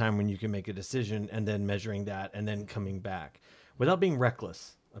point in time when you can make a decision, and then measuring that and then coming back without being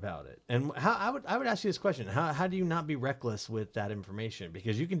reckless about it. And how I would ask you this question. How do you not be reckless with that information?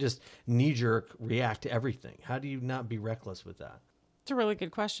 Because you can just knee jerk react to everything. How do you not be reckless with that? It's a really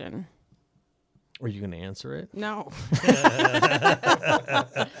good question. Are you going to answer it? No.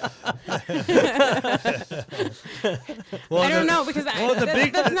 Well, I don't know because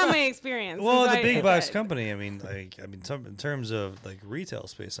that's not my experience. Well, So the big box I- company. I mean, in terms of like retail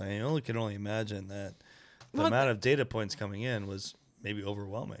space, I can only imagine that the Well, amount of data points coming in was maybe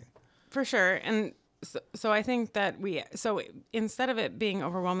overwhelming. For sure. And so I think that instead of it being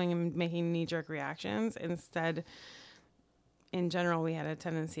overwhelming and making knee-jerk reactions, instead, in general, we had a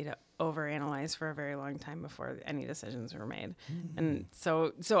tendency to overanalyze for a very long time before any decisions were made. And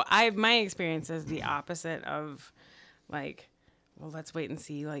so my experience is the opposite of like, well, let's wait and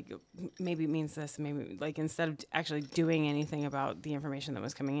see, like maybe it means this, maybe like instead of actually doing anything about the information that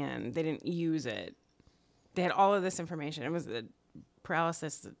was coming in, they didn't use it. They had all of this information. It was a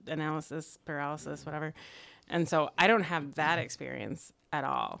analysis paralysis, whatever. And so I don't have that experience at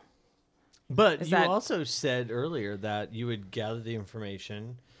all. But Is you that- also said earlier that you would gather the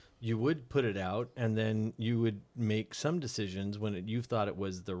information, you would put it out, and then you would make some decisions when you thought it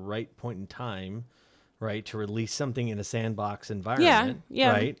was the right point in time, right, to release something in a sandbox environment,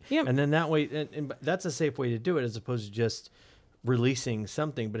 yeah, right? yep. And then that way, and that's a safe way to do it as opposed to just releasing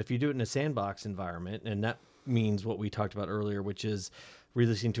something. But if you do it in a sandbox environment, and that means what we talked about earlier, which is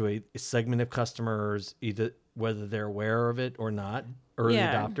releasing to a segment of customers, either whether they're aware of it or not, early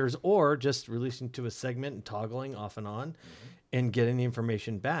Yeah. adopters, or just releasing to a segment and toggling off and on and getting the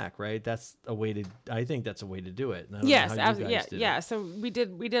information back, right? That's a way to, I think that's a way to do it. And I don't know Yes, how you absolutely. guys did Yeah. it. So we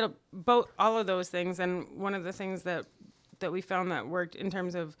did both all of those things, and one of the things that we found that worked in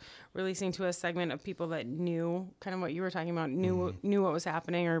terms of releasing to a segment of people that knew kind of what you were talking about, knew what was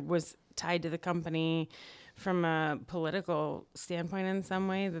happening or was tied to the company from a political standpoint in some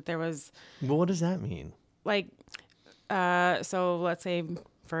way, that there was Well, what does that mean? like, so let's say,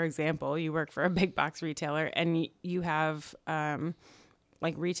 for example, you work for a big box retailer and you have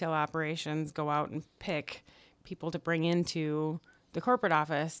like retail operations go out and pick people to bring into the corporate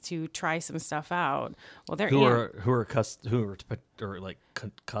office to try some stuff out. Well, they're Who are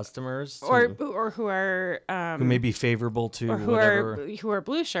customers or to- who are who may be favorable to or who are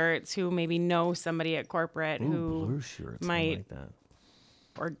blue shirts who maybe know somebody at corporate who blue shirts, I might like that.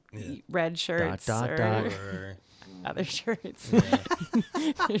 or red shirts dot, or dot. Or other shirts.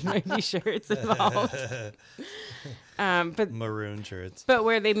 There might be shirts involved. But maroon shirts.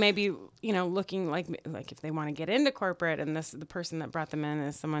 where they may be, looking like if they want to get into corporate, and the person that brought them in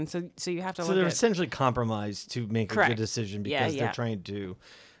is someone. So you have to So look they're at. essentially compromised to make a Correct. good decision Yeah, because yeah.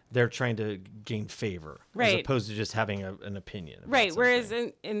 they're trying to gain favor, as Right. opposed to just having an opinion. about Right. Whereas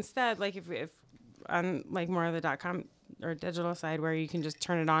something. instead, like if on like more of the .com or digital side, where you can just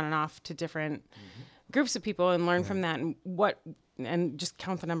turn it on and off to different groups of people and learn from that, and just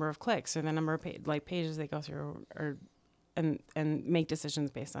count the number of clicks or the number of pages they go through, or and make decisions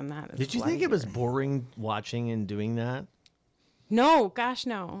based on that. It's Did a you lot think it was easier. boring watching and doing that? No, gosh,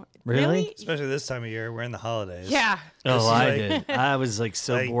 no. Really? Especially this time of year, we're in the holidays. Yeah. Oh, is I like- did. I was like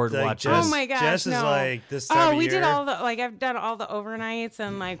so Like- bored like watching. Jess- Oh my gosh, Jess is no. like this time Oh, of we year. did all the I've done all the overnights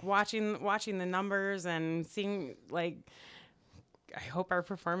and like watching the numbers and seeing like I hope our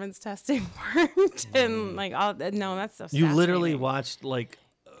performance testing worked and like all no that stuff's You literally fascinating. watched like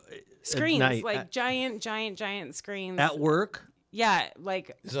screens night, like giant screens at work. Yeah,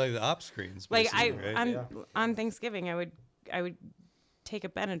 like It's like the op screens. like basically, right? on Thanksgiving I would take a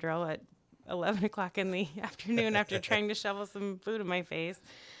Benadryl at 11 o'clock in the afternoon after trying to shovel some food in my face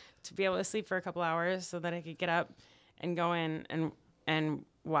to be able to sleep for a couple hours so that I could get up and go in and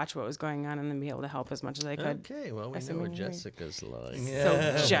watch what was going on and then be able to help as much as I could. Okay, well we know Assuming what we- Jessica's like.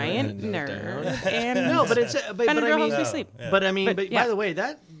 So giant Note nerd down. and No, but it's but I Benadryl mean, helps me sleep. but I mean, But, but yeah. by the way,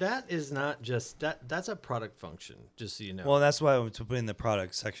 that is not just that's a product function. Just so you know. Well, that's why we put in the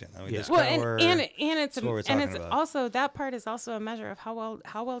product section. I mean, Yeah. that's Well, kinda where- and it's that's what we're and talking it's about. also that part is also a measure of how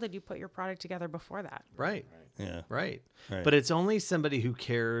well did you put your product together before that. right. yeah. Right. Right. But it's only somebody who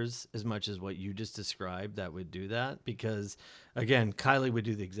cares as much as what you just described that would do that. Because, again, Kylie would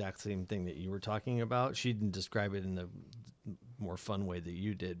do the exact same thing that you were talking about. She didn't describe it in the more fun way that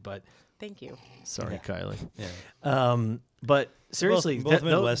you did. But Thank you. sorry, Kylie. Yeah. But seriously, both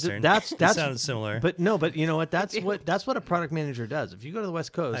Midwestern. that's It sounded similar. But no, but you know what? That's what a product manager does. If you go to the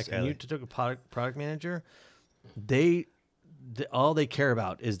West Coast Hi, and you Kylie. took a product manager, all they care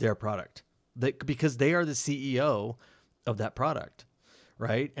about is their product. Because they are the CEO of that product,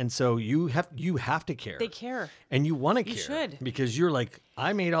 right? And so you have to care. They care. And you want to You care. should. Because you're like,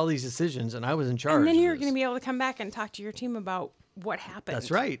 I made all these decisions and I was in charge. And then of you're this. going to be able to come back and talk to your team about what happened.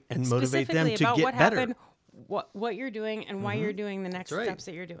 That's right. And motivate them Specifically to about get what better. happened, what you're doing, and why you're doing the next right. steps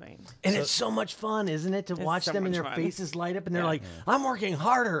that you're doing. And it's so much fun, isn't it, to watch so them and much their fun. faces light up and they're like, I'm working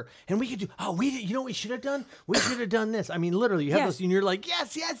harder and we could do, you know what we should have done? We should have done this. I mean, literally, you have Yes. this and you're like,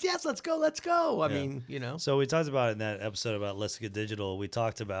 yes, let's go. I mean, you know. So we talked about in that episode about Let's Get Digital, we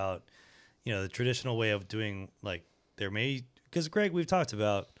talked about, the traditional way of doing, like, because Greg, we've talked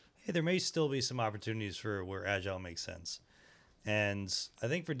about, hey, there may still be some opportunities for where Agile makes sense. And I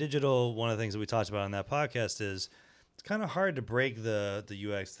think for digital, one of the things that we talked about on that podcast is it's kind of hard to break the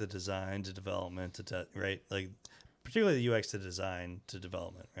UX to design to development right? Like particularly the UX to design to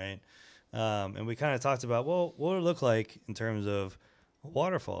development, right? And we kind of talked about, well, what would it look like in terms of a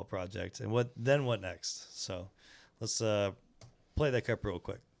waterfall project and what next? So let's play that clip real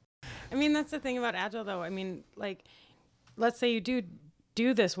quick. I mean, that's the thing about Agile, though. I mean, like, let's say you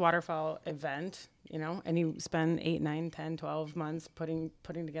do this waterfall event, and you spend 8, 9, 10, 12 months putting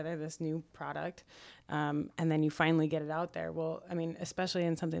together this new product, and then you finally get it out there. Well, I mean, especially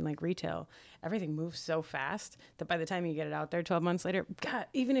in something like retail, everything moves so fast that by the time you get it out there 12 months later, God,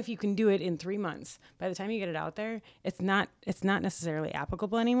 even if you can do it in 3 months, by the time you get it out there, it's not necessarily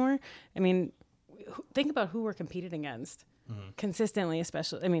applicable anymore. I mean, think about who we're competing against. Consistently,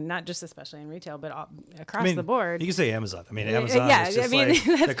 especially, not just especially in retail, but across the board. You can say Amazon. Amazon is just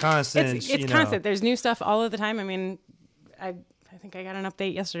like the constant. It's constant. There's new stuff all of the time. I think I got an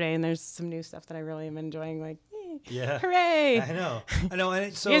update yesterday, and there's some new stuff that I really am enjoying. Like, yeah, hooray! I know.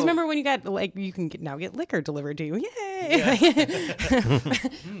 And so you guys remember when you got you can now get liquor delivered to you? Yay! Yeah.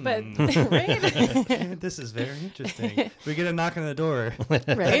 But right. This is very interesting. We get a knock on the door. Right?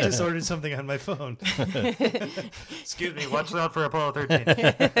 I just ordered something on my phone. Excuse me, watch out for Apollo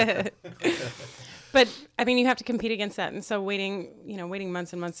 13. But you have to compete against that, and so waiting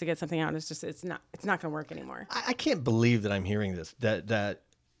months and months to get something out is just it's not going to work anymore. I can't believe that I'm hearing this, that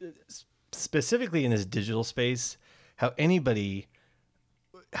specifically in this digital space, how anybody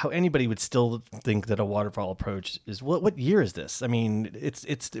would still think that a waterfall approach is what year is this? I mean,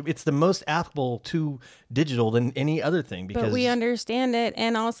 it's the most applicable to digital than any other thing because But we understand it,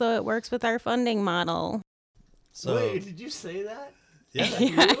 and also it works with our funding model. So, wait, did you say that? Yeah.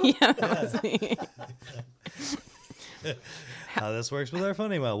 Yeah, that was me. How this works with our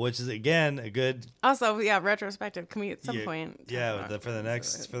funding model, which is again a good Also, retrospective. Can we at some point? talk Yeah, about for the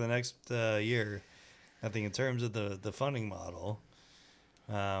next year, I think in terms of the funding model,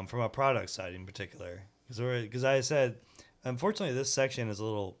 from a product side in particular, because I said, unfortunately, this section is a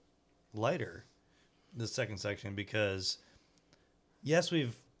little lighter, this second section, because yes,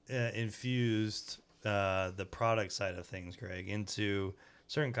 we've infused the product side of things, Greg, into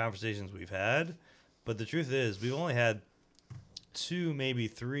certain conversations we've had, but the truth is we've only had 2, maybe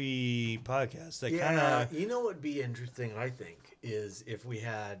 3 podcasts that kind of. You know what would be interesting, I think, is if we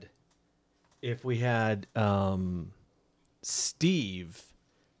had Steve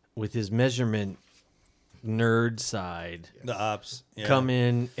with his measurement nerd side The ops come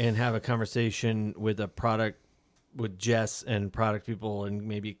in and have a conversation with Jess and product people and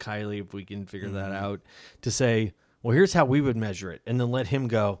maybe Kylie, if we can figure that out, to say, well, here's how we would measure it. And then let him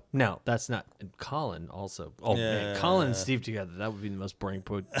go, no, that's not. And Colin also. Oh, man, Colin and Steve together. That would be the most boring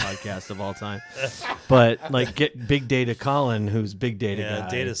podcast of all time. But like get big data Colin, who's big data guy.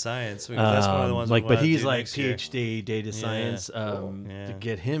 data science. That's one of the ones. But he's like PhD data science. Yeah. To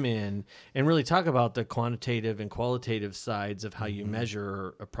get him in and really talk about the quantitative and qualitative sides of how you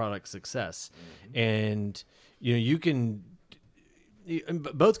measure a product success. And you can.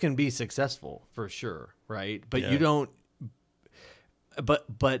 Both can be successful for sure, right? But you don't. But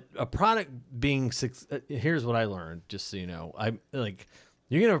a product being here's what I learned, just so you know. I'm like,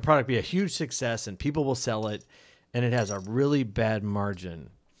 you're gonna have a product be a huge success and people will sell it, and it has a really bad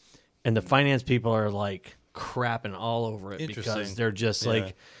margin, and the finance people are like crapping all over it because they're just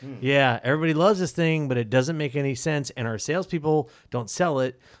like, everybody loves this thing, but it doesn't make any sense, and our salespeople don't sell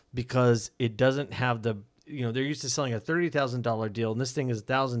it because it doesn't have the. They're used to selling a $30,000 deal, and this thing is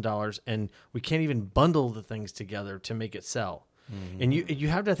 $1,000, and we can't even bundle the things together to make it sell. Mm-hmm. And you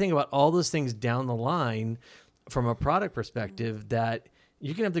have to think about all those things down the line from a product perspective that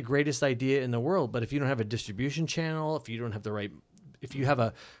you can have the greatest idea in the world, but if you don't have a distribution channel, if you don't have if you have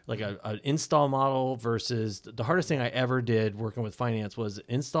an install model versus the hardest thing I ever did working with finance was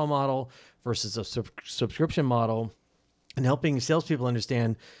install model versus a subscription model, and helping salespeople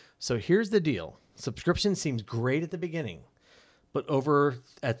understand. So here's the deal. Subscription seems great at the beginning, but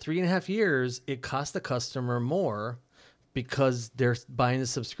at 3.5 years, it costs the customer more because they're buying the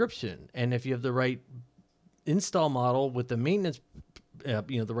subscription. And if you have the right install model with the maintenance,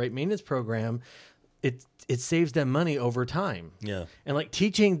 the right maintenance program, it saves them money over time. Yeah. And like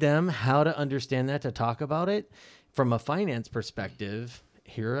teaching them how to understand that, to talk about it from a finance perspective.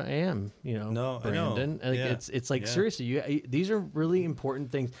 Here I am, No, I know. Brandon. Like, Yeah. it's like, Yeah. seriously, these are really important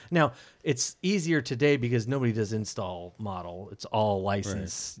things. Now, it's easier today because nobody does install model. It's all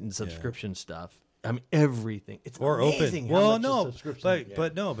license and subscription stuff. I mean, everything. It's Or amazing open. how Well, much a no, subscription.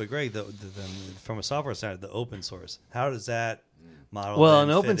 but Greg, from a software side, the open source. How does that model? Well, then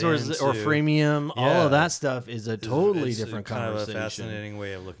an open fit source or into- freemium, all Yeah. of that stuff is a totally It's different kind conversation. of a fascinating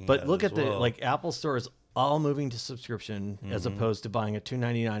way of looking. But at look it at as the well. like Apple Store is all moving to subscription as opposed to buying a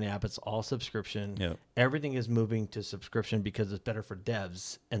 $2.99 app. It's all subscription. Yep. Everything is moving to subscription because it's better for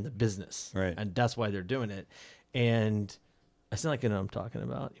devs and the business. Right. And that's why they're doing it. And I sound like I know what I'm talking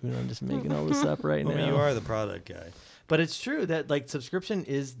about, even though I'm just making all this up right Well, now. you are the product guy. But it's true that like subscription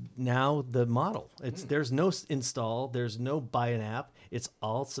is now the model. It's there's no install, there's no buy an app. It's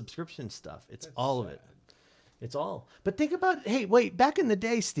all subscription stuff. It's all of it. It's all. But think about, hey, wait, back in the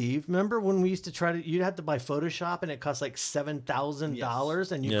day, Steve, remember when we used to you'd have to buy Photoshop and it cost like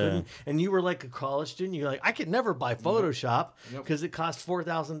 $7,000 and you Yeah. couldn't, and you were like a college student, you're like, I could never buy Photoshop because it cost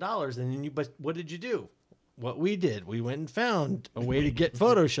 $4,000. And then but what did you do? What we did, we went and found a way to get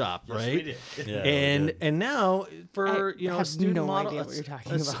Photoshop, right? we did. Yeah, we did. And now for I a have student no model, idea what you're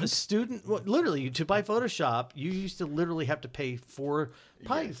talking a about. student, literally to buy Photoshop, you used to literally have to pay probably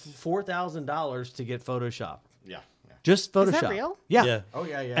 $4,000 to get Photoshop, Yeah. just Photoshop. that real? Yeah. Yeah. Oh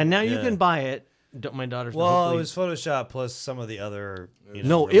yeah, yeah. And now you Yeah. can buy it. My daughter's Well, it hopefully- was Photoshop plus some of the other.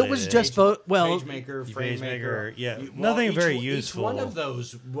 no, it was related- just well, PageMaker, PageMaker, FrameMaker. yeah. Nothing very Each useful. one of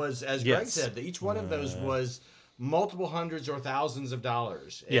those was, as Greg Yes. said, each one of those was multiple hundreds or thousands of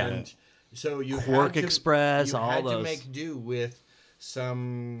dollars. Yeah. And so you Quark had to, Express, you all had those. to make do with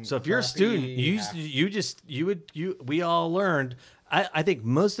some. So if you're a student, we all learned. I think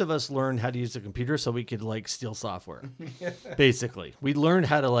most of us learned how to use a computer so we could like steal software. Basically, we learned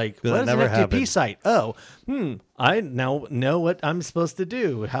how to like That what is an never FTP happened. site? Oh, I now know what I'm supposed to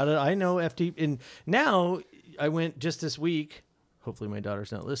do. How do I know FTP? And now I went just this week. Hopefully, my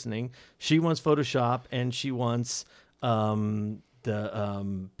daughter's not listening. She wants Photoshop and she wants not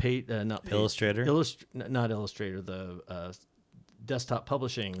Illustrator? not Illustrator, the desktop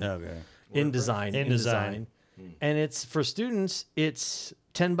publishing. Okay. InDesign. And it's for students, it's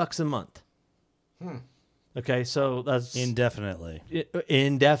 $10 a month. Okay, so that's Indefinitely.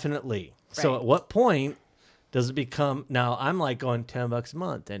 indefinitely. So Right. at what point does it become, now I'm like going $10 a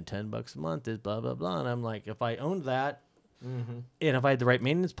month and $10 a month is blah, blah, blah. And I'm like, if I owned that and if I had the right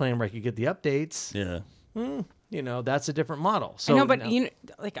maintenance plan where I could get the updates, Yeah. that's a different model. So I know, but now-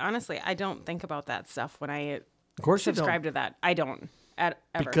 like honestly, I don't think about that stuff when I of course you don't. subscribe to that. I don't ever.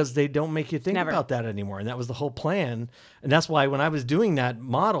 Because they don't make you think Never. about that anymore. And that was the whole plan. And that's why when I was doing that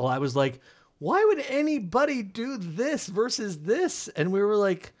model, I was like, why would anybody do this versus this? And we were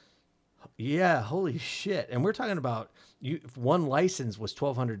like, yeah, holy shit. And we're talking about one license was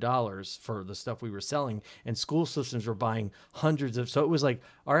 $1,200 for the stuff we were selling, and school systems were buying hundreds of. So it was like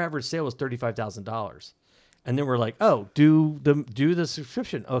our average sale was $35,000. And then we're like, oh, do the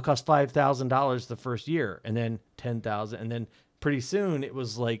subscription. Oh, it costs $5,000 the first year, and then $10,000, and then pretty soon it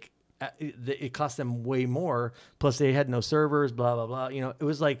was like it cost them way more. Plus they had no servers, blah blah blah. It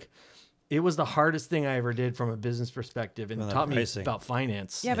was like it was the hardest thing I ever did from a business perspective, and Well, that taught me pricing. about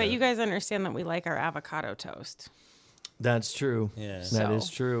finance. yeah, but you guys understand that we like our avocado toast. That's true. Yeah. That is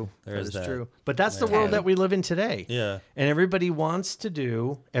So- true. There That is is that. true. But that's the Yeah. world that we live in today. Yeah. And everybody wants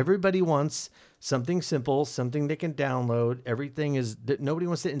something simple, something they can download. Everything is that nobody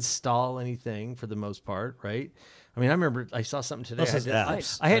wants to install anything for the most part, right? I mean, I remember I saw something today. Plus, it's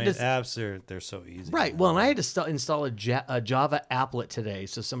apps. I had mean, to apps they're so easy. right. Well, and I had to install a Java applet today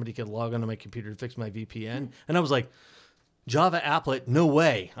so somebody could log onto my computer to fix my VPN. And I was like, Java applet? No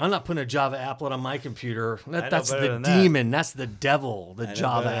way. I'm not putting a Java applet on my computer. That's better the than that. demon. That's the devil. The know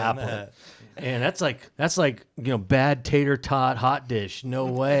Java better than applet. that. And that's like bad tater tot hot dish. No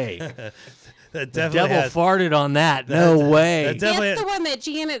way. That The definitely devil had, farted on that. No way. that definitely That's the one that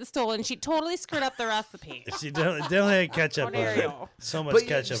Janet stole, and she totally screwed up the recipe. she definitely had ketchup on it. Oreo. So much But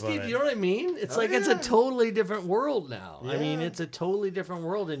ketchup Steve, on it. you know what I mean? It's like it's a totally different world now. I mean, it's a totally different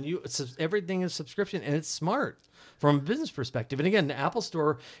world, and everything is subscription, and it's smart from a business perspective. And again, the Apple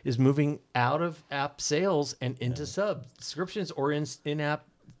Store is moving out of app sales and into subscriptions or in-app,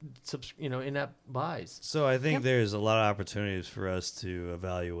 in-app buys. So I think there's a lot of opportunities for us to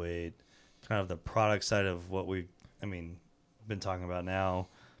evaluate kind of the product side of what been talking about now,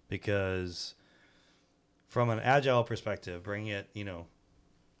 because from an agile perspective, bring it,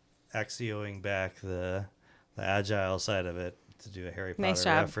 axioing back the agile side of it, to do a Harry Potter Nice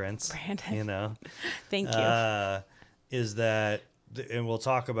job, reference, Brandon. Thank you. is that, and we'll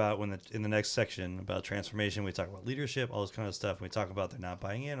talk about in the next section about transformation, we talk about leadership, all this kind of stuff. We talk about they're not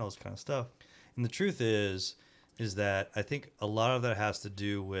buying in, all this kind of stuff. And the truth is that I think a lot of that has to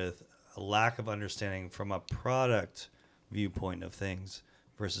do with a lack of understanding from a product viewpoint of things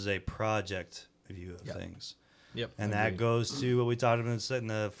versus a project view of things. Yep. And that goes to what we talked about in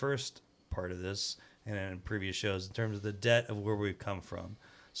the first part of this and in previous shows in terms of the debt of where we've come from.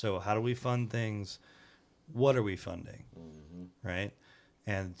 So how do we fund things? What are we funding? Right?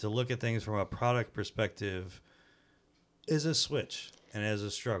 And to look at things from a product perspective is a switch and is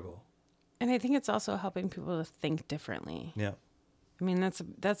a struggle. And I think it's also helping people to think differently. Yeah. I mean,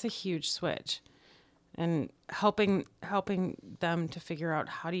 that's a huge switch. And helping them to figure out,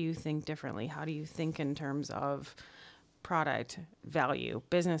 how do you think differently? How do you think in terms of product value,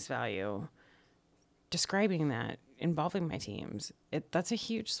 business value, describing that, involving my teams. That's a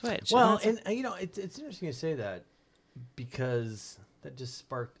huge switch. Well, and it's interesting to say that, because that just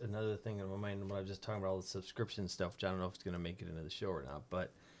sparked another thing in my mind when I was just talking about all the subscription stuff, which I don't know if it's going to make it into the show or not,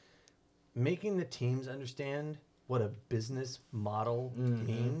 but making the teams understand what a business model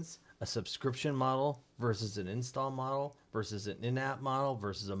means, a subscription model versus an install model versus an in-app model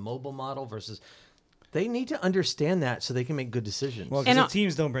versus a mobile model versus... They need to understand that so they can make good decisions. Well, because the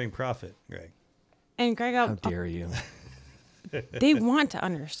teams don't bring profit, Greg. And Greg, how dare you? They want to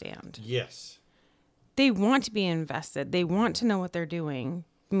understand. Yes. They want to be invested. They want to know what they're doing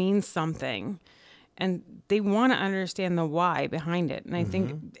means something. And they want to understand the why behind it. And I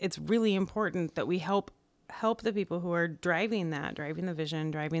think it's really important that we help the people who are driving the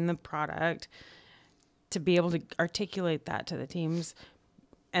vision, driving the product, to be able to articulate that to the teams.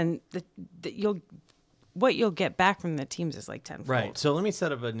 And what you'll get back from the teams is like tenfold. Right. So let me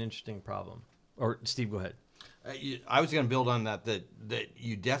set up an interesting problem. Or Steve, go ahead. I was going to build on that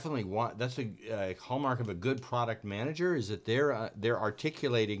you definitely want. That's a hallmark of a good product manager, is that they're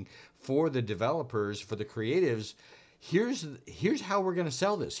articulating for the developers, for the creatives. Here's how we're going to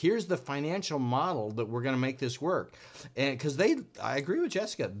sell this. Here's the financial model that we're going to make this work. And because I agree with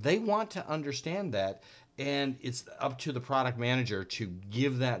Jessica, they want to understand that, and it's up to the product manager to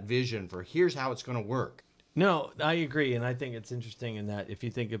give that vision for here's how it's going to work. No, I agree, and I think it's interesting in that if you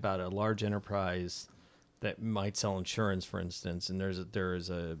think about a large enterprise that might sell insurance, for instance, and there is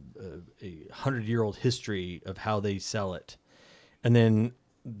a 100-year-old history of how they sell it, and then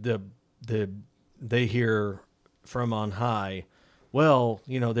they hear from on high, well,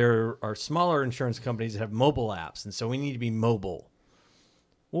 there are smaller insurance companies that have mobile apps, and so we need to be mobile.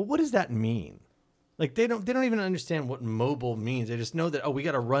 Well, what does that mean? Like they don't even understand what mobile means. They just know that we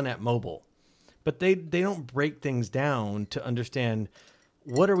got to run at mobile. But they don't break things down to understand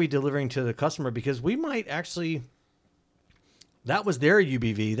what are we delivering to the customer, because we might actually, that was their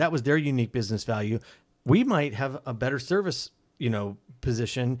UBV, that was their unique business value. We might have a better service,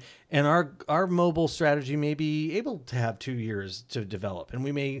 position, and our mobile strategy may be able to have 2 years to develop, and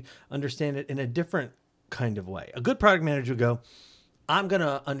we may understand it in a different kind of way. A good product manager would go, I'm going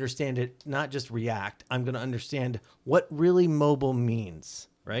to understand it, not just react. I'm going to understand what really mobile means,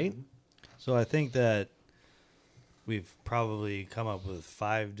 right? So I think that we've probably come up with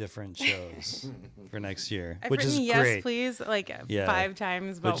 5 different shows for next year, which is yes, great. Please, 5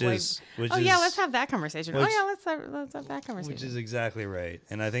 times. About let's have that conversation. Let's have that conversation. Which is exactly right.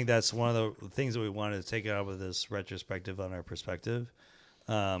 And I think that's one of the things that we wanted to take out of this retrospective on our perspective.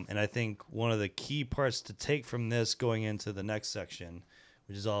 And I think one of the key parts to take from this going into the next section,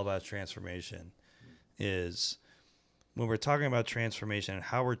 which is all about transformation, is when we're talking about transformation and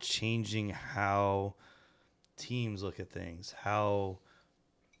how we're changing how teams look at things, how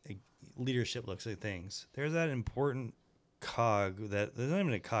leadership looks at things, there's that important there's not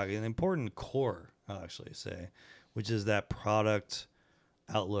even a cog, an important core, I'll actually say, which is that product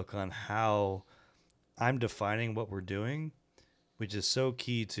outlook on how I'm defining what we're doing, which is so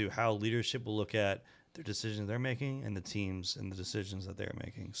key to how leadership will look at their decisions they're making and the teams and the decisions that they're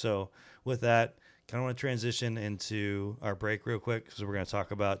making. So with that, kind of want to transition into our break real quick, because we're going to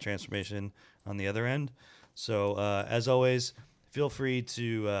talk about transformation on the other end. So as always, feel free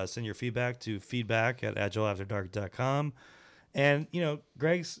to send your feedback to feedback@agileafterdark.com. And,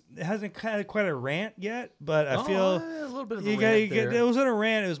 Greg hasn't had quite a rant yet, but I feel a little bit of a rant there. It wasn't a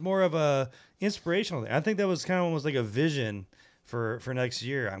rant. It was more of a inspirational thing. I think that was kind of almost like a vision for next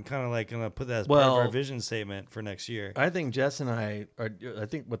year. I'm kind of going to put that as part of our vision statement for next year. I think Jess and I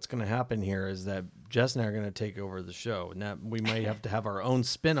think what's going to happen here is that Jess and I are going to take over the show, and that we might have to have our own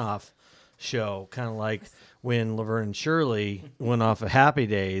spin-off show, kind of like when Laverne and Shirley went off of Happy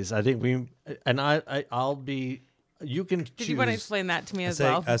Days. I think I'll be. You can. Did you want to explain that to me as say,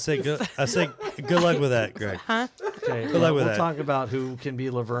 well? I say good luck with that, Greg. Huh? Okay, Good luck with we'll that. talk about who can be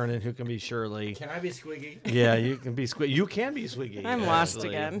Laverne and who can be Shirley. Can I be Squiggy? Yeah, you can be Squiggy. You can be Squiggy. I'm lost actually.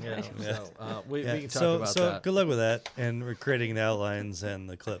 again. Yeah, so we Yeah. can talk So about so that. good luck with that, and we're creating the outlines and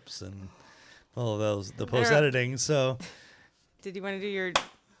the clips and all of those, the post editing. So Did you want to do your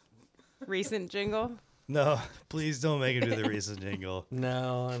recent jingle? no, please don't make him do the recent jingle.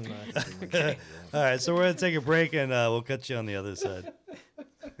 No, I'm not. Okay. All right, so we're gonna take a break, and we'll catch you on the other side.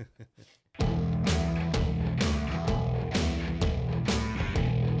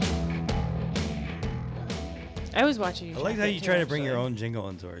 I was watching you. I like check how it you too, try to bring your actually. own jingle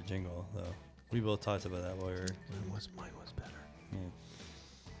into our jingle, though. We both talked about that while we were. Mine was better.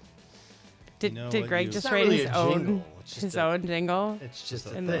 Did, You know did what Greg you- just It's not write really his a own jingle, it's just his a- own jingle? It's just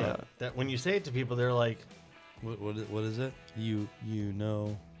a In thing the- that when you say it to people, they're like, What is it? You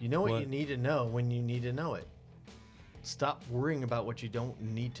know. you know what What? you need to know when you need to know it. Stop worrying about what you don't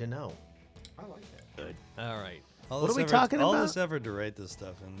need to know. I like that. All right. All What this are we effort- talking all about? this effort to write this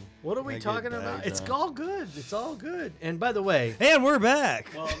stuff, and What are I we get talking about? bagged It's on. all good. It's all good. And by the way, And we're back.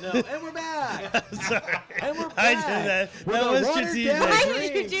 well, no, and we're back. Sorry. And we're back. I did that. With That our was watered strategic. down Why did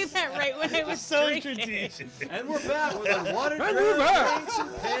you drinks. do that right when I was So drinking? strategic. And we're back with our watered down drinks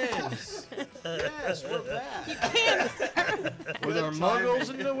and pens. Yes, we're back. With our Muggles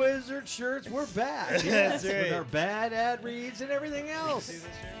and the Wizard shirts, we're back. Yes, That's right. with our bad ad reads and everything else.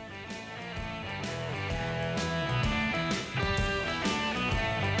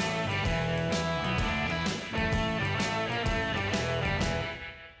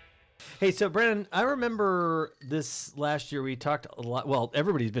 Hey, so Brandon, I remember this last year we talked a lot. Well,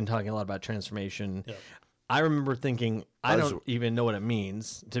 everybody's been talking a lot about transformation. Yep. I remember thinking, I don't even know what it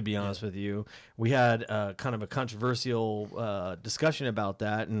means, to be honest with you. We had kind of a controversial discussion about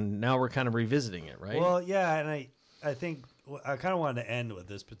that, and now we're kind of revisiting it, right? Well, yeah, and I think I kind of wanted to end with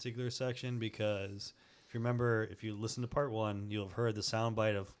this particular section because if you remember, if you listen to part one, you'll have heard the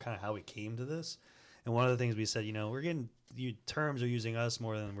soundbite of kind of how we came to this. And one of the things we said, we're getting terms are using us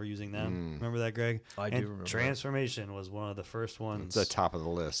more than we're using them. Remember that, Greg? I do remember that. Transformation was one of the first ones. It's the top of the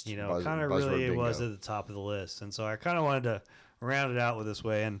list. Kind of really it was at the top of the list. And so I kind of wanted to round it out with this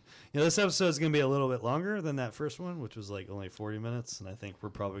way. And, this episode is going to be a little bit longer than that first one, which was like only 40 minutes. And I think we're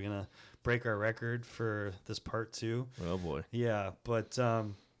probably going to break our record for this part two. Oh, boy. Yeah. But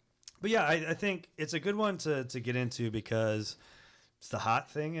yeah, I think it's a good one to get into because it's the hot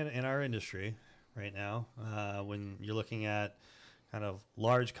thing in our industry right now. When you're looking at kind of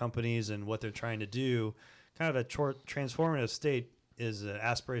large companies and what they're trying to do, kind of a transformative state is an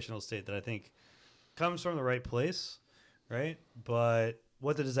aspirational state that I think comes from the right place, right? But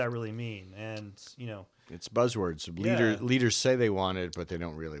what does that really mean? And, It's buzzwords. Yeah. Leaders say they want it, but they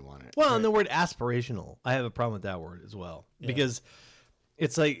don't really want it. Well, and the word aspirational, I have a problem with that word as well because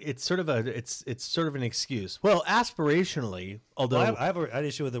it's like it's sort of an excuse. Well, aspirationally, although I have an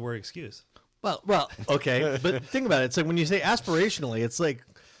issue with the word excuse. well, okay, but think about it. It's like when you say aspirationally, it's like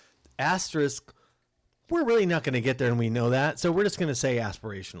asterisk. We're really not going to get there, and we know that, so we're just going to say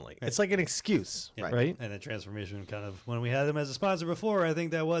aspirationally. It's like an excuse, right? And the transformation kind of, when we had them as a sponsor before, I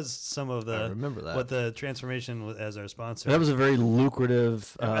think that was some of the, I remember that. what the transformation was as our sponsor. That was a very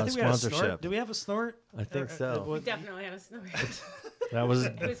lucrative I think we had a sponsorship. snort. Do we have a snort? I think so. We definitely had a snort. That was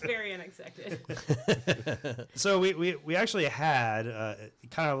It was very unexpected. So we actually had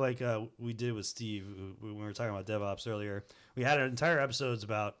kind of like we did with Steve when we were talking about DevOps earlier. We had an entire episodes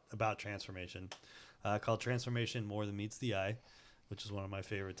about transformation called Transformation More Than Meets the Eye, which is one of my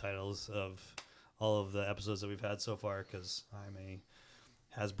favorite titles of all of the episodes that we've had so far because I'm a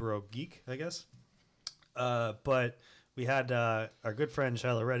Hasbro geek, I guess. But we had our good friend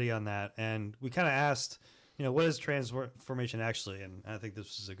Shiloh Reddy on that, and we kind of asked, what is transformation actually? And I think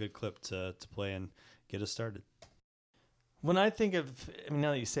this is a good clip to play and get us started. when I think of. I mean,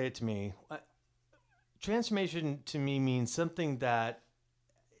 now that you say it to me, transformation to me means something that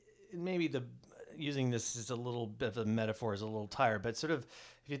maybe using this is a little bit of a metaphor is a little tired, but sort of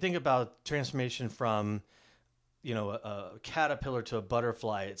if you think about transformation from a caterpillar to a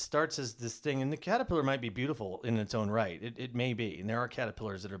butterfly, it starts as this thing, and the caterpillar might be beautiful in its own right. It may be, and there are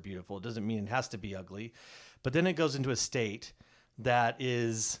caterpillars that are beautiful. It doesn't mean it has to be ugly, but then it goes into a state that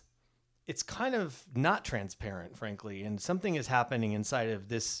is, it's kind of not transparent, frankly, and something is happening inside of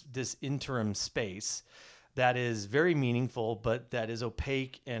this interim space that is very meaningful, but that is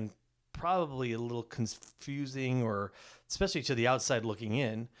opaque and probably a little confusing, or especially to the outside looking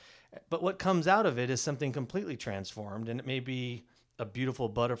in. But what comes out of it is something completely transformed, and it may be a beautiful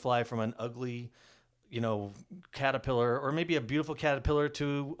butterfly from an ugly, caterpillar, or maybe a beautiful caterpillar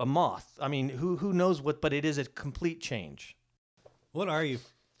to a moth. I mean, who knows what? But it is a complete change. What are you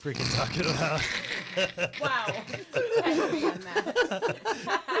freaking talking about? Wow. Heavy on that.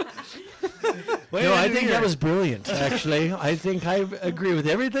 Wait No, a I minute think here. that was brilliant. Actually, I think I agree with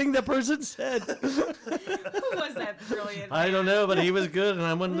everything the person said. Who was that brilliant? I don't know, but he was good, and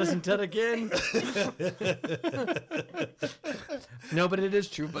I wouldn't listen to it again. No, but it is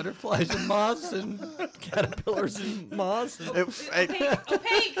true. Butterflies and moths and caterpillars and moths. Opaque.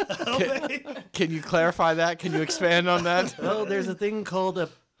 Can you clarify that? Can you expand on that? Oh, there's a thing called a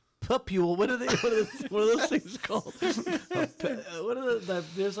pupule. What are those things called?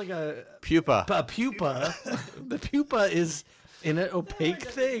 There's like a Pupa. pupa. The pupa is in an opaque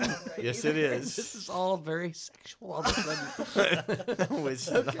thing. Yes, it is. This is all very sexual all of a sudden. No, it's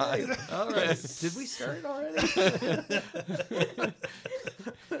not. All right. Did we start already?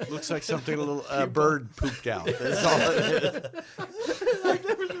 Looks like something a little bird pooped out. That's all it is. I've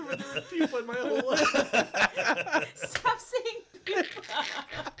never heard the word pupa in my whole life. Stop saying pupa.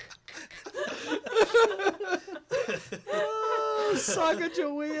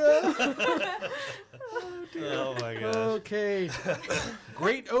 Sacagawea. Oh my gosh. Okay.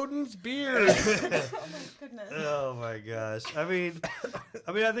 Great Odin's beard. Oh my goodness. Oh my gosh. I mean,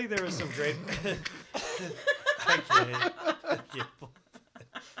 I think there was some great. I can't.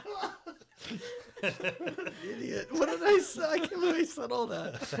 Idiot. What did I say? I can't believe I said all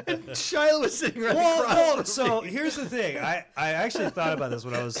that. And Shiloh was sitting right Well, across no, from so me. here's the thing. I actually thought about this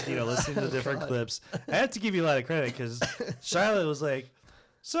when I was, listening to different clips. I have to give you a lot of credit because Charlotte was like,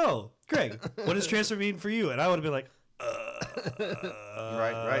 "So, Greg, what does transfer mean for you?" And I would have been like,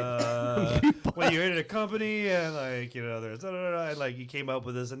 Right. when you're in a company and there's and like you came up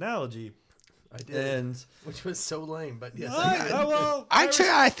with this analogy. I did. And Which was so lame, but yes. Actually,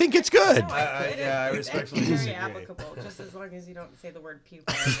 I think it's good. I respectfully It's very disagree. applicable, just as long as you don't say the word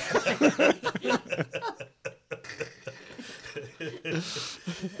pupa again.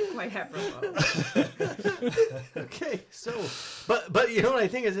 Quite apropos. Okay, so, but you know what I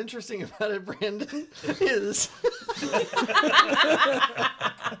think is interesting about it, Brandon, is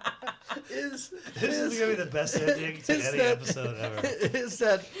This is gonna be the best ending to any episode ever. is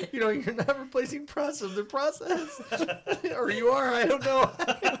that you're not replacing the process, or you are. I don't know.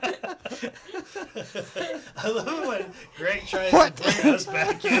 I love it when Greg tries to bring us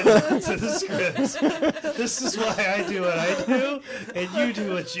back into the script. This is why I do what I do, and you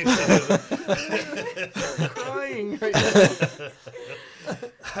do what you do. Crying right now.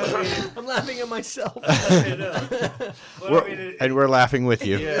 I'm laughing at myself. I know. And we're laughing with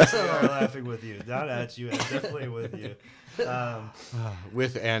you. Yes, we are laughing with you, not at you, and definitely with you.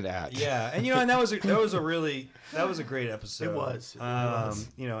 With and at. Yeah, and and that was a great episode. It was.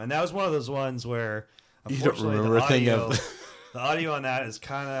 And that was one of those ones where You don't unfortunately remember a thing the audio on that is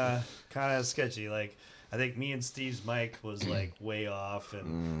kind of sketchy. Like I think me and Steve's mic was like way off,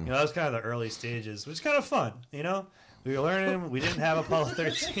 and that was kind of the early stages, which is kind of fun. We were learning. We didn't have Apollo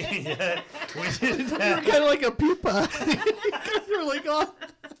 13 yet. We didn't have. Kind of like a pupa. You're like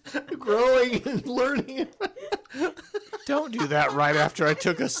growing and learning. Don't do that right after I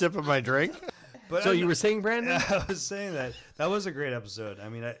took a sip of my drink. But So you were saying, Brandon? I was saying that was a great episode. I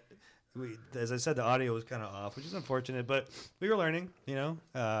mean, as I said, the audio was kind of off, which is unfortunate, but we were learning.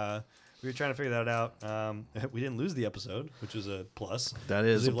 We were trying to figure that out. We didn't lose the episode, which was a plus. That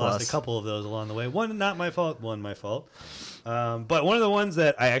is We've a lost plus. a couple of those along the way. One not my fault, one my fault. But one of the ones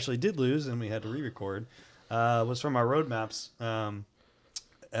that I actually did lose, and we had to re-record, was from our roadmaps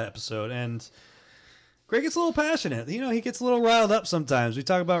episode. And Greg gets a little passionate. He gets a little riled up sometimes. We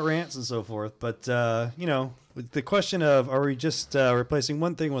talk about rants and so forth. But, with the question of, are we just replacing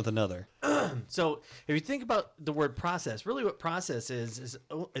one thing with another? So if you think about the word process, really what process is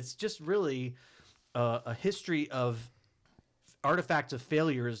it's just really a history of artifacts of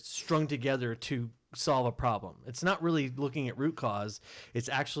failures strung together to solve a problem. It's not really looking at root cause. It's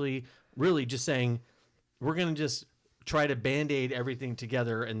actually really just saying we're going to just try to band-aid everything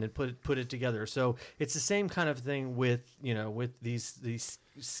together and then put it together. So it's the same kind of thing with these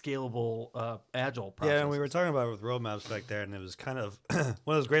scalable agile processes. Yeah, and we were talking about it with roadmaps back there, and it was kind of one of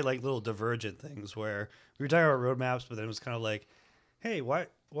those great like little divergent things where we were talking about roadmaps, but then it was kind of like, hey, why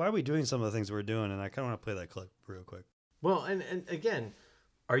are we doing some of the things we're doing? And I kind of want to play that clip real quick. Well, and again,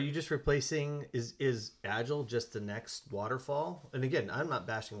 are you just replacing, is Agile just the next waterfall? And again, I'm not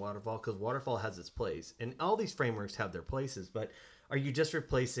bashing waterfall because waterfall has its place and all these frameworks have their places, but are you just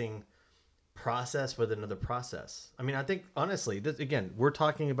replacing process with another process. I mean, I think honestly, this, again, we're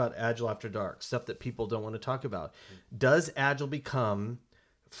talking about Agile after dark, stuff that people don't want to talk about. Does Agile become,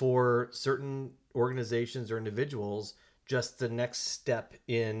 for certain organizations or individuals, just the next step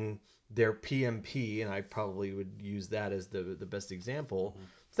in their PMP? And I probably would use that as the best example.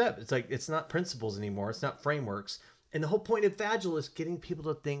 Step. It's like, it's not principles anymore. It's not frameworks. And the whole point of Agile is getting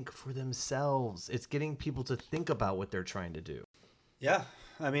people to think for themselves. It's getting people to think about what they're trying to do. Yeah.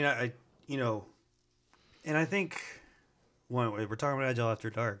 I mean, I you know, and I think when we're talking about Agile After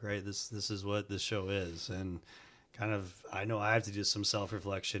Dark, right? This is what this show is. And kind of, I know I have to do some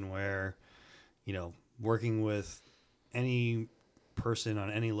self-reflection where, you know, working with any person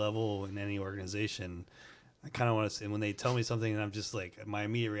on any level in any organization, I kind of want to say, when they tell me something and I'm just like, my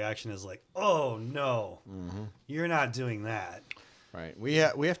immediate reaction is like, oh no, you're not doing that. Right. We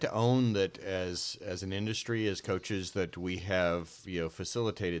have to own that as an industry, as coaches, that we have, you know,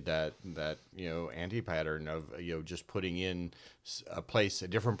 facilitated that you know, anti-pattern of, you know, just putting in a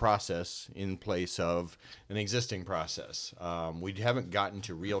different process in place of an existing process. We haven't gotten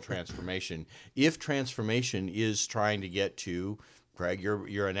to real transformation. If transformation is trying to get to, Greg,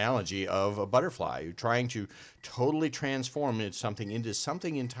 your analogy of a butterfly, you're trying to totally transform into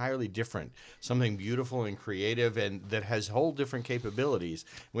something entirely different, something beautiful and creative, and that has whole different capabilities.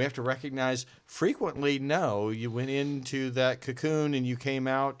 We have to recognize frequently, no, you went into that cocoon and you came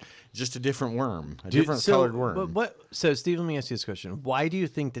out just a different worm, different colored worm. So, Steve, let me ask you this question. Why do you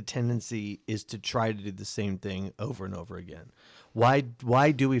think the tendency is to try to do the same thing over and over again? Why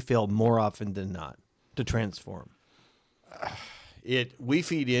do we fail more often than not to transform? We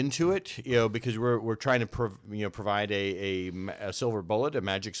feed into it, you know, because we're trying to provide a silver bullet, a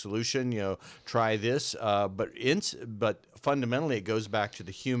magic solution. You know, try this, but fundamentally it goes back to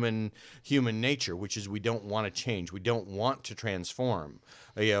the human nature, which is we don't want to change, we don't want to transform.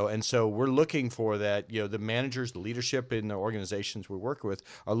 You know, and so we're looking for that. You know, the managers, the leadership in the organizations we work with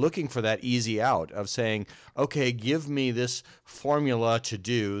are looking for that easy out of saying, okay, give me this formula to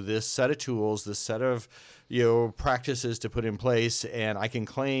do this set of tools, this set of, you know, practices to put in place, and I can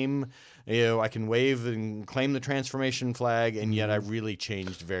claim, you know, I can wave and claim the transformation flag, and yet I really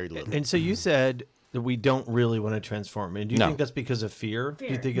changed very little. And so you said that we don't really want to transform. And do you think that's because of fear? Fear.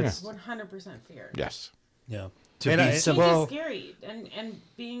 Do you think it's 100% fear. Yes. Yeah. to And be I- simple? Change is scary,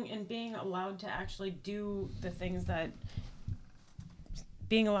 and being allowed to actually do the things that,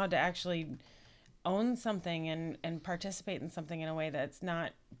 being allowed to actually own something and participate in something in a way that's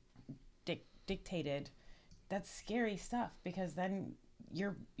not dictated, that's scary stuff, because then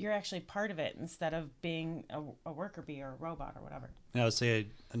you're actually part of it instead of being a worker bee or a robot or whatever. And I would say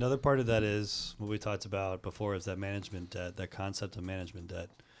another part of that is what we talked about before, is that management debt, that concept of management debt,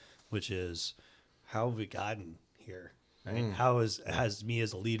 which is, how have we gotten here? Right? How has me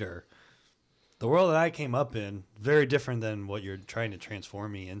as a leader, the world that I came up in, very different than what you're trying to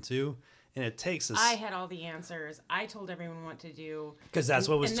transform me into. And it takes us. I had all the answers. I told everyone what to do. Because that's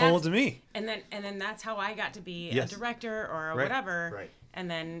what was and told that's- to me. And then that's how I got to be Yes. a director or a Right. whatever. Right.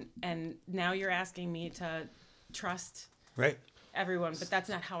 And now you're asking me to trust Right. everyone, but that's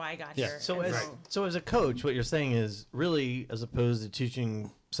not how I got Yeah. here. So And as a coach, what you're saying is really, as opposed to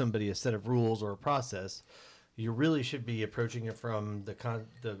teaching somebody a set of rules or a process, you really should be approaching it from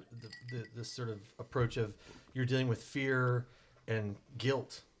the sort of approach of, you're dealing with fear and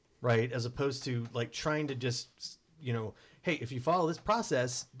guilt, right? As opposed to like trying to just, you know, hey, if you follow this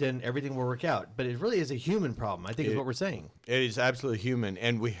process, then everything will work out. But it really is a human problem, I think, is what we're saying. It is absolutely human,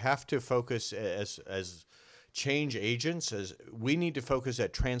 and we have to focus as change agents, as we need to focus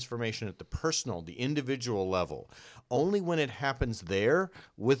at transformation at the personal, the individual level. Only when it happens there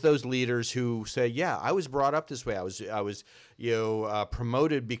with those leaders who say, yeah, I was brought up this way, I was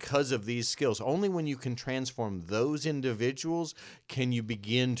promoted because of these skills. Only when you can transform those individuals can you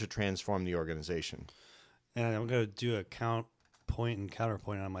begin to transform the organization. And I'm going to do a point and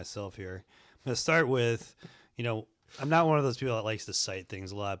counterpoint on myself here. I'm going to start with, you know, I'm not one of those people that likes to cite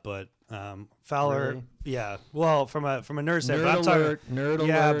things a lot, but Fowler, Really? yeah. Well, from a nerd standpoint, Nerd I'm talking, alert, nerd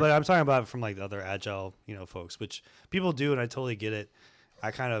yeah, alert. but I'm talking about from like the other agile, folks, which people do, and I totally get it.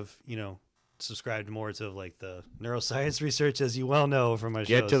 I kind of, subscribed more to like the neuroscience research, as you well know from my shows.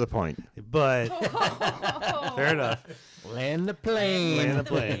 Get to the point. But fair enough. Land the plane. Land the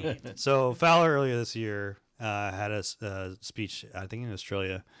plane. So Fowler earlier this year had a speech, I think in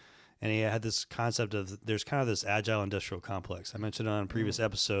Australia, and he had this concept of there's kind of this agile industrial complex. I mentioned it on previous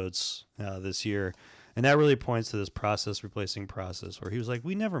episodes this year, and that really points to this process replacing process, where he was like,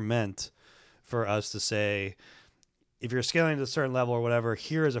 we never meant for us to say, if you're scaling to a certain level or whatever,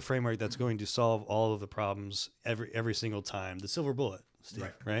 here is a framework that's going to solve all of the problems every single time. The silver bullet,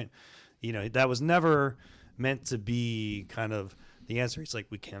 Steve, right? that was never meant to be kind of the answer. It's like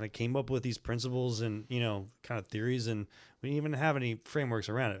we kind of came up with these principles and, kind of theories, and we didn't even have any frameworks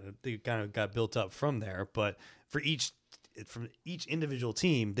around it. They kind of got built up from there. But from each individual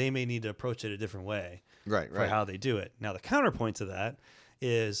team, they may need to approach it a different way for how they do it. Now, the counterpoint to that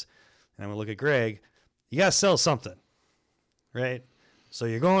is, and I'm going to look at Greg, you got to sell something, right? So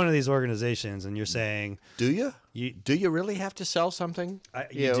you're going to these organizations and you're saying, Do you really have to sell something?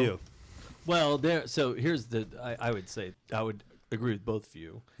 you do. Well, so here's I would say I would agree with both of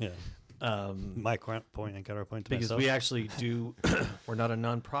you. Yeah. My point and counterpoint to Because myself. we actually do, we're not a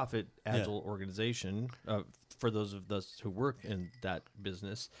nonprofit agile organization for those of us who work in that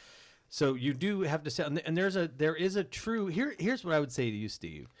business. So you do have to sell, and there is a true here's what I would say to you,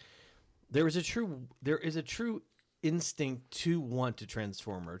 Steve. There is a true instinct to want to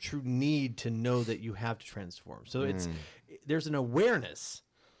transform, or a true need to know that you have to transform. So there's an awareness.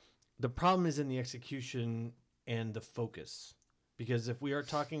 The problem is in the execution and the focus. Because if we are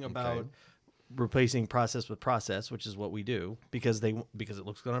talking about replacing process with process, which is what we do, because it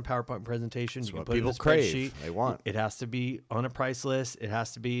looks good on a PowerPoint presentation, you can put it in a spreadsheet. They want. It has to be on a price list. It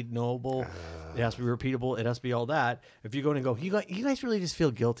has to be knowable. It has to be repeatable. It has to be all that. If you go in and go, you guys really just feel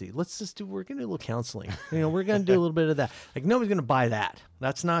guilty. We're going to do a little counseling. We're going to do a little bit of that. Like, nobody's going to buy that.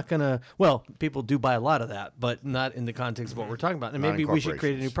 That's not going to, well, people do buy a lot of that, but not in the context of what we're talking about. And maybe we should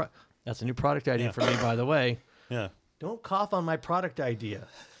create a new product. That's a new product idea for me, by the way. Yeah. Don't cough on my product idea.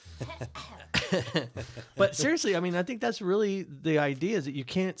 But seriously, I think that's really the idea, is that you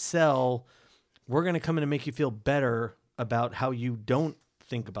can't sell, we're going to come in and make you feel better about how you don't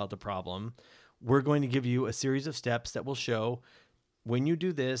think about the problem. We're going to give you a series of steps that will show when you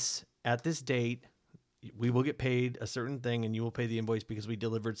do this at this date, we will get paid a certain thing and you will pay the invoice because we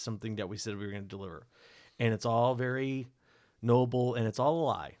delivered something that we said we were going to deliver. And it's all very noble and it's all a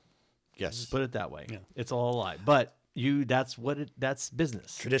lie. Yes. Just put it that way. Yeah. It's all a lie. But that's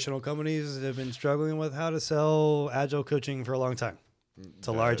business. Traditional companies have been struggling with how to sell agile coaching for a long time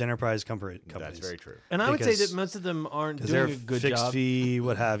to large enterprise companies. That's very true. And I would say that most of them aren't They're doing a good fixed job. fee,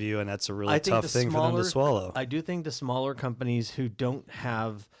 what have you, and that's a really I think tough the thing for them to swallow. I do think the smaller companies who don't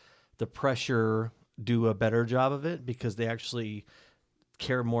have the pressure do a better job of it because they actually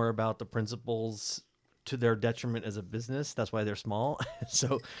care more about the principles to their detriment as a business. That's why they're small.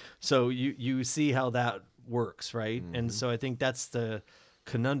 So you see how that works, right? Mm-hmm. And so I think that's the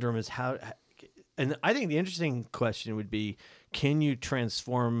conundrum, is how. And I think the interesting question would be, can you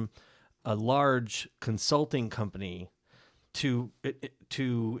transform a large consulting company to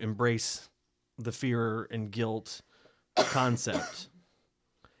embrace the fear and guilt concept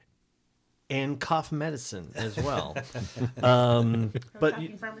and cough medicine as well? But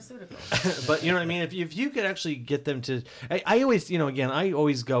pharmaceuticals. but you know what I mean? If you could actually get them to, I always, I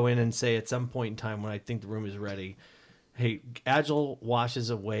always go in and say at some point in time when I think the room is ready, hey, Agile washes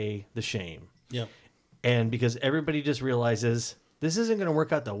away the shame. Yeah. And because everybody just realizes this isn't going to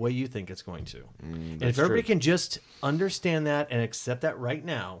work out the way you think it's going to. And if everybody can just understand that and accept that right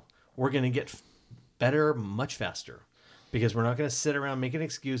now, we're going to get better much faster. Because we're not going to sit around making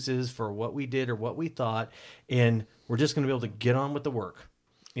excuses for what we did or what we thought. And we're just going to be able to get on with the work,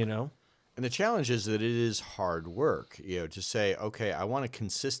 And the challenge is that it is hard work, to say, okay, I want to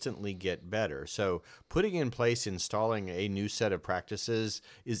consistently get better. So putting in place, installing a new set of practices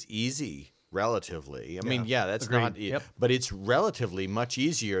is easy, relatively. I mean, that's Agreed. not, Yep. but it's relatively much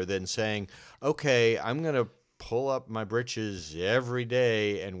easier than saying, okay, I'm going to pull up my britches every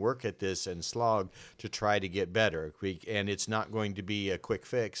day and work at this and slog to try to get better. And it's not going to be a quick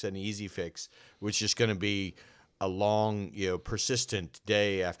fix, an easy fix, which is going to be a long, persistent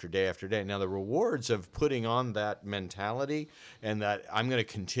day after day after day. Now, the rewards of putting on that mentality and that I'm going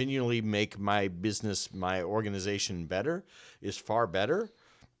to continually make my business, my organization better is far better.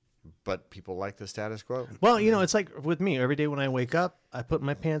 But people like the status quo. Well, it's like with me. Every day when I wake up, I put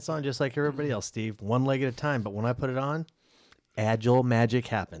my pants on just like everybody else, Steve, one leg at a time. But when I put it on, Agile magic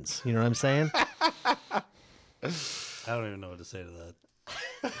happens. You know what I'm saying? I don't even know what to say to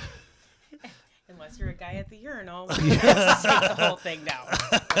that. Unless you're a guy at the urinal, you have to take the whole thing down.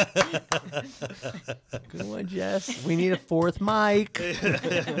 Good one, Jess. We need a fourth mic.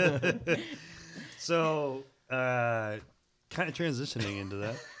 So, kind of transitioning into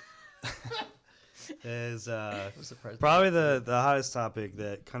that is probably the hottest topic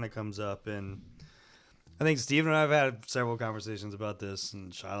that kind of comes up. And I think Steve and I have had several conversations about this,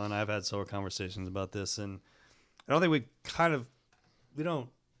 and Shiloh and I have had several conversations about this. And I don't think we don't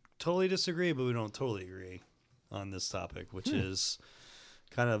totally disagree, but we don't totally agree on this topic, which is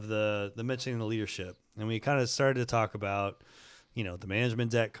kind of the mentioning the leadership. And we kind of started to talk about the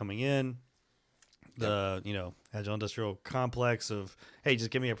management deck coming in, the, Agile Industrial Complex of, hey,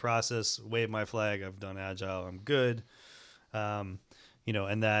 just give me a process, wave my flag, I've done Agile, I'm good. And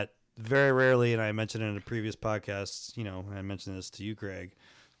that very rarely, and I mentioned it in a previous podcast, and I mentioned this to you, Greg,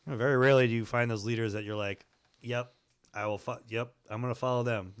 very rarely do you find those leaders that you're like, yep, I'm going to follow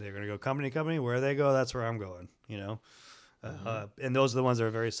them. They're going to go company, where they go, that's where I'm going, and those are the ones that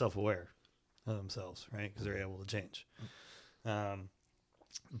are very self-aware of themselves, right? Because they're able to change.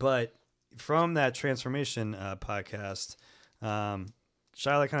 But from that transformation podcast,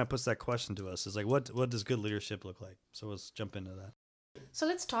 Shyla kind of puts that question to us. Is like, what does good leadership look like? So let's jump into that. So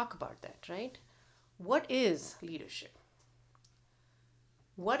let's talk about that, right? What is leadership?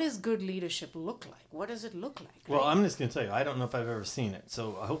 What does good leadership look like? What does it look like? Well, I'm just going to tell you, I don't know if I've ever seen it.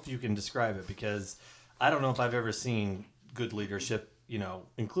 So I hope you can describe it, because I don't know if I've ever seen good leadership,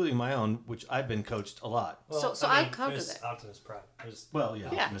 including my own, which I've been coached a lot. Well, so I counter that. Optimus Prime. Yeah.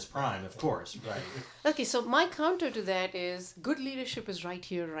 Optimus Prime, of course, right. Okay, so my counter to that is good leadership is right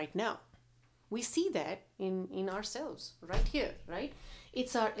here, right now. We see that in ourselves, right here, right?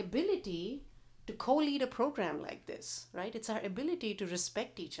 It's our ability to co-lead a program like this, right? It's our ability to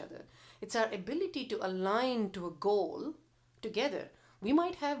respect each other. It's our ability to align to a goal together. We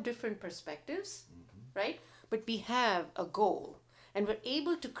might have different perspectives, right? But we have a goal. And we're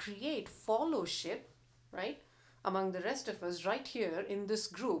able to create fellowship, right, among the rest of us right here in this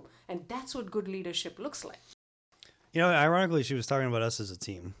group. And that's what good leadership looks like. Ironically, she was talking about us as a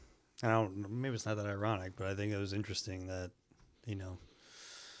team. Maybe it's not that ironic, but I think it was interesting that,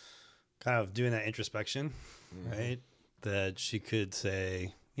 kind of doing that introspection, right? That she could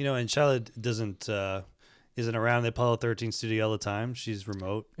say, and Charlotte isn't around the Apollo 13 studio all the time. She's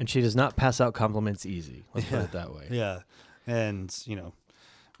remote. And she does not pass out compliments easy. Let's put it that way. Yeah. And,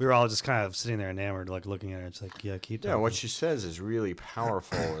 we were all just kind of sitting there enamored, like looking at her. It's like, yeah, keep talking. Yeah, what she says is really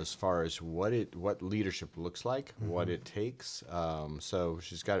powerful as far as what leadership looks like, what it takes. So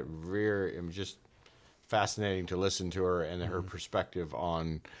she's got it just fascinating to listen to her and her perspective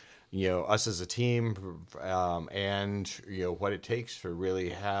on, us as a team, and what it takes to really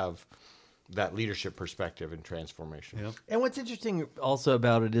have that leadership perspective and transformation. Yep. And what's interesting also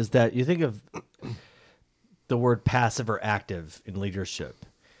about it is that you think of the word passive or active in leadership.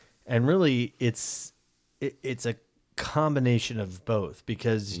 And really, it's a combination of both,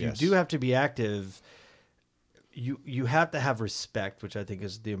 because you do have to be active. You have to have respect, which I think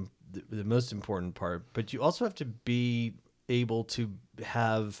is the most important part. But you also have to be able to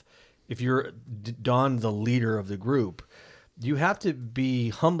have, if you're Don, the leader of the group, you have to be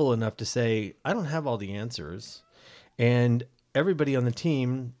humble enough to say, I don't have all the answers, and everybody on the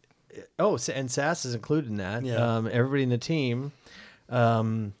team. Oh, and SAS is included in that. Yeah. Everybody in the team.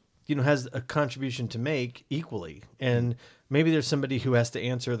 Has a contribution to make equally. And maybe there's somebody who has to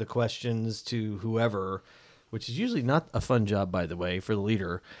answer the questions to whoever, which is usually not a fun job, by the way, for the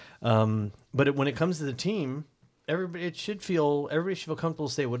leader. But when it comes to the team, everybody should feel comfortable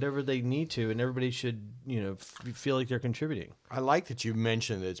to say whatever they need to, and everybody should, feel like they're contributing. I like that you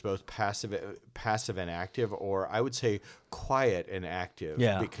mentioned that it's both passive and active, or I would say quiet and active.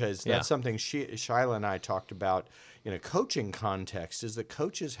 Yeah. Because that's something Shyla and I talked about in a coaching context, is that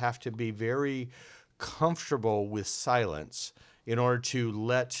coaches have to be very comfortable with silence in order to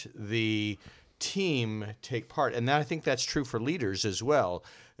let the team take part. And I think that's true for leaders as well.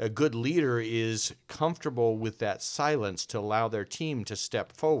 A good leader is comfortable with that silence to allow their team to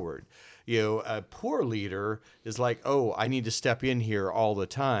step forward. A poor leader is like, oh, I need to step in here all the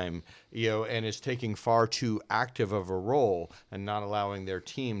time, and is taking far too active of a role and not allowing their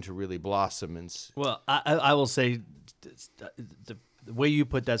team to really blossom. Well, I will say the way you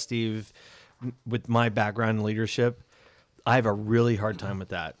put that, Steve, with my background in leadership, I have a really hard time with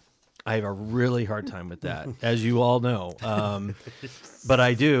that. As you all know. But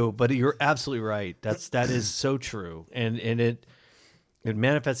I do. But you're absolutely right. That is so true, and it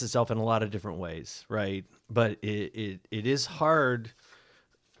manifests itself in a lot of different ways, right? But it is hard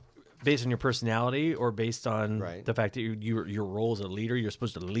based on your personality, or based on the fact that your role as a leader, you're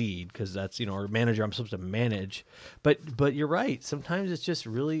supposed to lead, because that's, or manager, I'm supposed to manage. But you're right. Sometimes it's just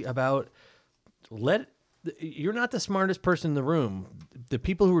really about you're not the smartest person in the room. The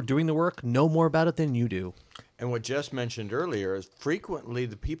people who are doing the work know more about it than you do. And what Jess mentioned earlier is frequently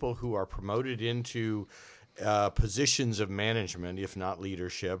the people who are promoted into positions of management, if not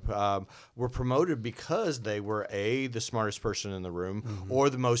leadership, were promoted because they were the smartest person in the room, or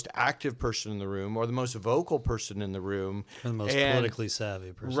the most active person in the room, or the most vocal person in the room, and the most politically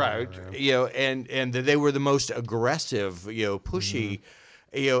savvy person, right? And they were the most aggressive, pushy.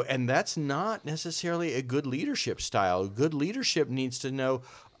 And that's not necessarily a good leadership style. Good leadership needs to know,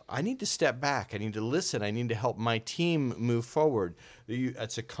 I need to step back. I need to listen. I need to help my team move forward.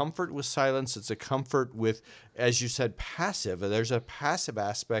 It's a comfort with silence. It's a comfort with, as you said, passive. There's a passive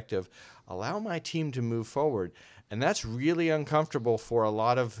aspect of allow my team to move forward. And that's really uncomfortable for a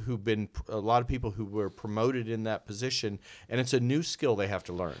lot of people who were promoted in that position. And it's a new skill they have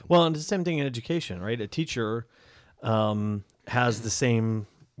to learn. Well, and it's the same thing in education, right? A teacher has the same,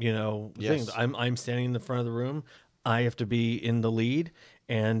 Yes. thing. I'm standing in the front of the room. I have to be in the lead,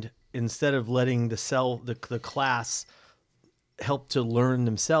 and instead of letting the class help to learn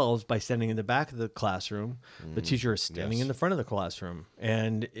themselves by standing in the back of the classroom, the teacher is standing in the front of the classroom,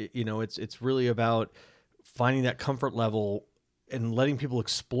 and it's really about finding that comfort level and letting people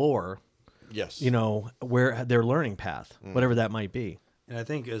explore, Yes. where their learning path, whatever that might be. And I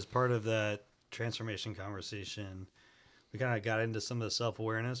think as part of that transformation conversation, we kind of got into some of the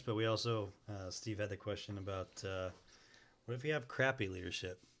self-awareness, but we also, Steve had the question about what if you have crappy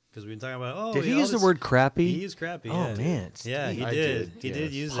leadership? Because we've been talking about, Did he use the word crappy? He used crappy. Oh, yeah. man, Yeah, he Steve. did. He yes.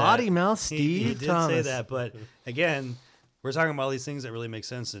 did use Potty that. mouth He Steve did Thomas. say that, but again, we're talking about all these things that really make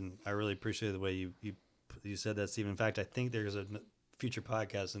sense, and I really appreciate the way you said that, Steve. In fact, I think there's a future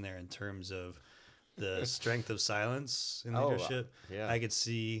podcast in there in terms of the strength of silence in leadership. yeah.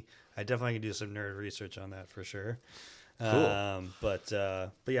 I definitely could do some nerd research on that for sure. Cool. But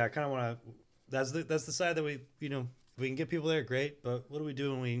yeah, I kind of want to. That's the side that we if we can get people there, great. But what do we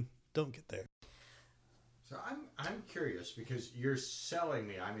do when we don't get there? So I'm curious because you're selling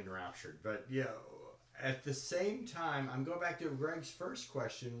me. I'm enraptured, but at the same time, I'm going back to Greg's first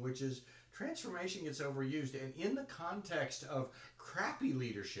question, which is transformation gets overused, and in the context of crappy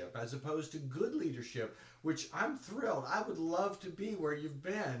leadership as opposed to good leadership, which I'm thrilled. I would love to be where you've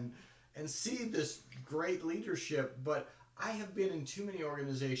been and see this great leadership, but I have been in too many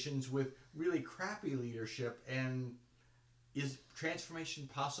organizations with really crappy leadership. And is transformation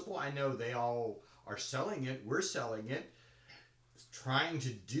possible? I know they all are selling it. We're selling it, trying to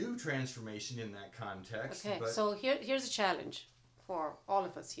do transformation in that context. Okay, but so here's a challenge for all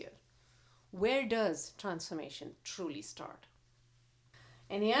of us here. Where does transformation truly start?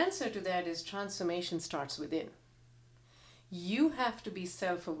 And the answer to that is transformation starts within. You have to be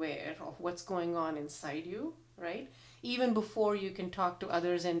self-aware of what's going on inside you, right? Even before you can talk to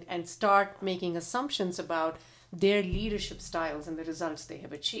others and start making assumptions about their leadership styles and the results they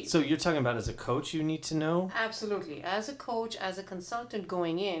have achieved. So you're talking about as a coach, you need to know? Absolutely. As a coach, as a consultant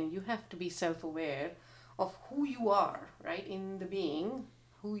going in, you have to be self-aware of who you are, right? In the being,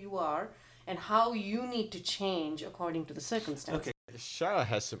 who you are, and how you need to change according to the circumstances. Okay. Shyla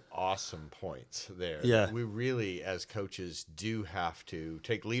has some awesome points there. Yeah. We really, as coaches, do have to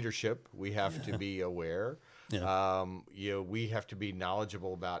take leadership. We have to be aware. Yeah. We have to be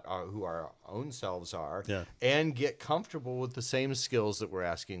knowledgeable about who our own selves are, Yeah. and get comfortable with the same skills that we're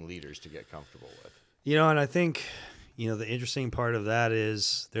asking leaders to get comfortable with. And I think, the interesting part of that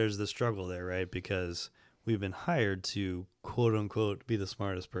is there's the struggle there, right? Because we've been hired to, quote unquote, be the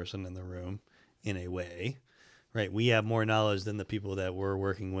smartest person in the room in a way, right? We have more knowledge than the people that we're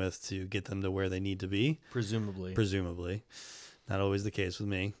working with to get them to where they need to be. Presumably. Not always the case with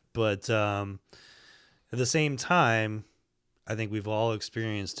me. But at the same time, I think we've all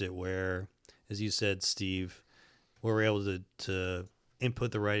experienced it where, as you said, Steve, we're able to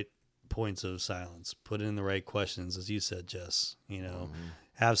input the right points of silence, put in the right questions, as you said, Jess,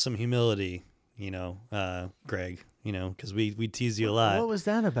 have some humility, Greg, because we tease you a lot. What was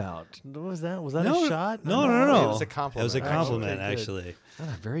that about? What was that? Was that No, a shot? No. It was a compliment. It was a compliment, Okay, good. actually.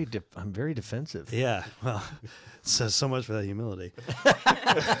 God, I'm very defensive. Yeah. Well, so much for that humility.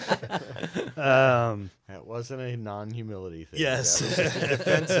 That wasn't a non-humility thing. Yes. That was just a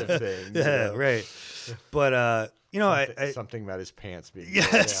defensive thing. Yeah, right. But I something about his pants being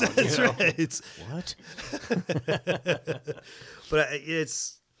yes, down, that's right. What? But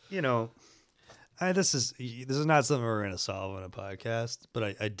it's this is not something we're going to solve on a podcast.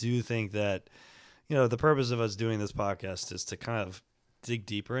 But I do think that the purpose of us doing this podcast is to kind of dig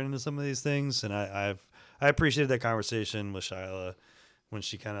deeper into some of these things, and I appreciated that conversation with Shyla when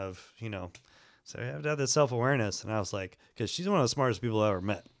she kind of said I have to have this self-awareness, and I was like, because she's one of the smartest people I ever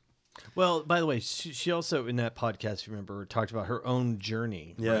met. Well, by the way, she also in that podcast, if you remember, talked about her own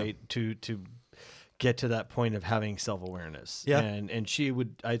journey, right, to get to that point of having self-awareness. Yeah. And she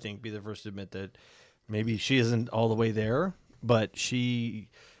would, I think, be the first to admit that maybe she isn't all the way there, but she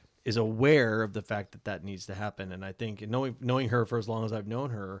is aware of the fact that needs to happen. And I think knowing her for as long as I've known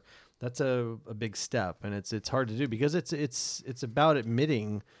her, that's a big step, and it's hard to do because it's about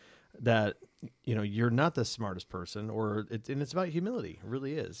admitting that you're not the smartest person, and it's about humility. It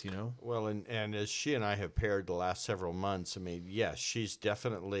really is. Well, and as she and I have paired the last several months, I mean, yes, she's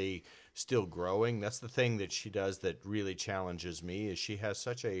definitely still growing. That's the thing that she does that really challenges me, is she has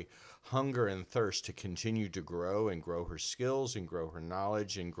such a hunger and thirst to continue to grow and grow her skills and grow her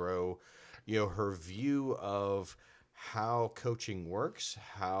knowledge and grow, her view of how coaching works,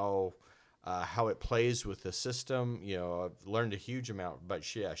 how it plays with the system. I've learned a huge amount, but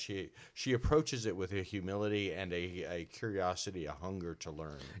she approaches it with a humility and a curiosity, a hunger to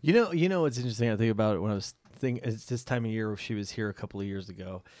learn. What's interesting, I think about it when I was thinking, it's this time of year. She was here a couple of years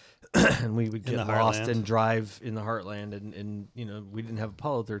ago, and we would get lost and drive in the heartland, and we didn't have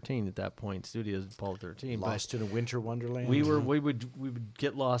Apollo 13 at that point. Studios Apollo 13, Lost in a winter wonderland. We would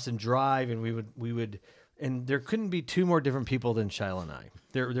get lost and drive, and we would. And there couldn't be two more different people than Shiloh and I.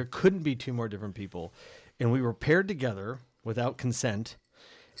 There couldn't be two more different people. And we were paired together without consent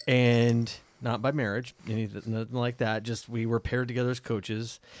and not by marriage, nothing like that. Just we were paired together as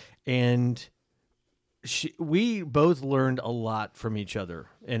coaches. And we both learned a lot from each other.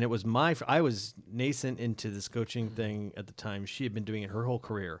 And it was I was nascent into this coaching thing at the time. She had been doing it her whole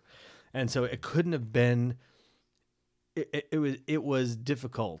career. And so it couldn't have been... It was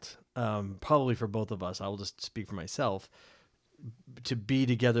difficult, probably for both of us. I will just speak for myself, to be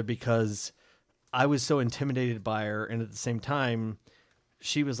together because I was so intimidated by her, and at the same time,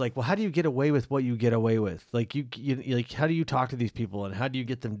 she was like, "Well, how do you get away with what you get away with? Like you like, how do you talk to these people, and how do you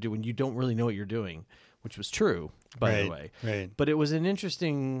get them to do when you don't really know what you're doing?" Which was true, by the way. Right. But it was an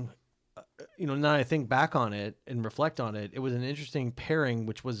interesting, now I think back on it and reflect on it. It was an interesting pairing,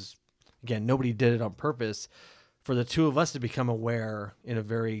 which was, again, nobody did it on purpose. For the two of us to become aware in a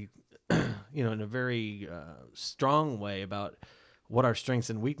very, strong way about what our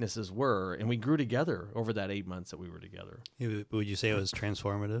strengths and weaknesses were, and we grew together over that 8 months that we were together. Would you say it was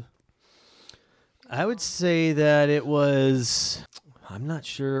transformative? I would say that it was. I'm not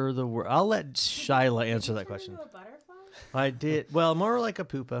sure the word. I'll let Shyla answer that question. Into a butterfly? I did well, more like a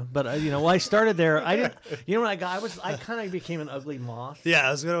pupa, but I started there. I didn't. What I got? I kind of became an ugly moth. Yeah,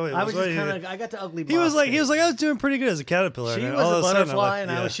 I was gonna. I got to ugly. He was like, I was doing pretty good as a caterpillar. She and was all a of sudden, butterfly,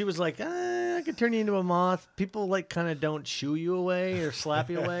 like, she was like, I could turn you into a moth. People kind of don't shoo you away or slap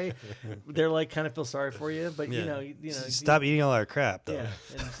you away. They're kind of feel sorry for you, but stop eating all our crap, though. Yeah,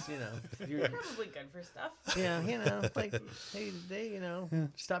 and you're Probably good for stuff. yeah, hey, they,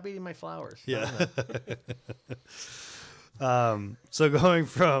 stop eating my flowers. Yeah. So going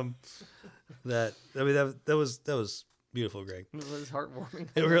from that, I mean, that was beautiful, Greg. It was heartwarming.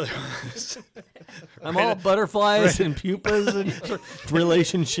 It really was. I'm all butterflies and pupas and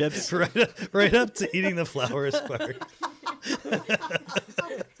relationships. Right up to eating the flowers part.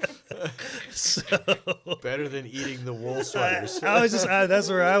 So better than eating the wool sweaters. I was just that's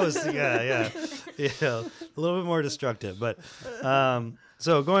where I was. Yeah. A little bit more destructive, but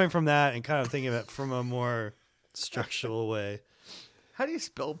so going from that and kind of thinking of it from a more structural way. How do you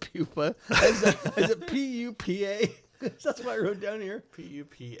spell pupa? Is it P-U-P-A? That's what I wrote down here.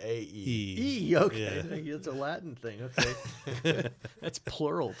 P-U-P-A-E. E, okay. Yeah. It's a Latin thing. Okay. That's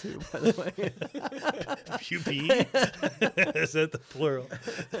plural, too, by the way. Pupae? Is that the plural?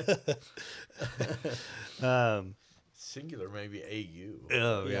 Singular, maybe A-U.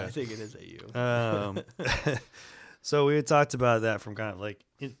 Oh, Yeah, yeah. I think it is A-U. So we had talked about that from kind of like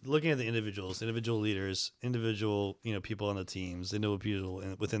looking at the individual leaders, individual, people on the teams,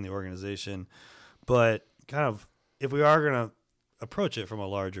 individual within the organization. But kind of, if we are going to approach it from a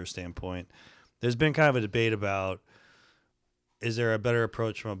larger standpoint, there's been kind of a debate about, is there a better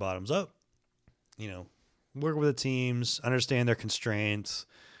approach from a bottoms up? Work with the teams, understand their constraints,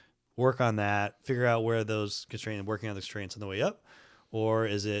 work on that, figure out where those constraints, working on the constraints on the way up, or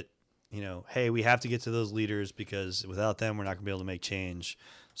is it, hey, we have to get to those leaders because without them, we're not going to be able to make change.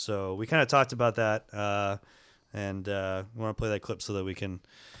 So we kind of talked about that, and we want to play that clip so that we can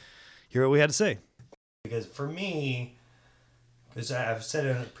hear what we had to say. Because for me, because I've said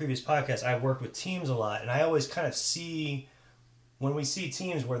it in a previous podcast, I work with teams a lot, and I always kind of see, when we see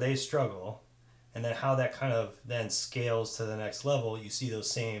teams where they struggle, and then how that kind of then scales to the next level, you see those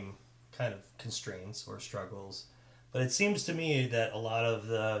same kind of constraints or struggles. But it seems to me that a lot of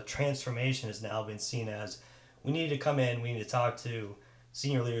the transformation has now been seen as, we need to come in, we need to talk to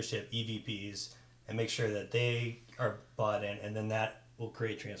senior leadership, EVPs, and make sure that they are bought in, and then that will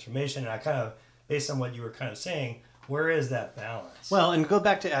create transformation. And I kind of, based on what you were kind of saying, where is that balance? Well, and go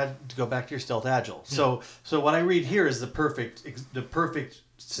back to your stealth agile. So what I read here is the perfect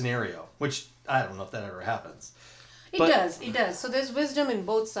scenario, which I don't know if that ever happens. It does. So there's wisdom in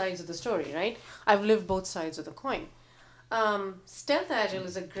both sides of the story, right? I've lived both sides of the coin. Stealth Agile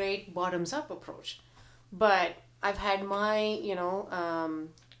is a great bottoms up approach, but I've had my,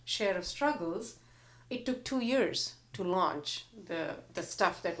 share of struggles. It took 2 years to launch the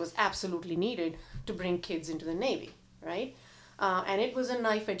stuff that was absolutely needed to bring kids into the Navy, right? And it was a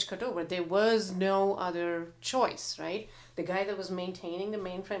knife edge cutover. There was no other choice, right? The guy that was maintaining the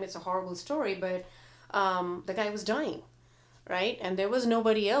mainframe, it's a horrible story, but the guy was dying, right? And there was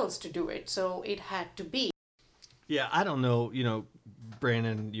nobody else to do it, so it had to be. Yeah, I don't know.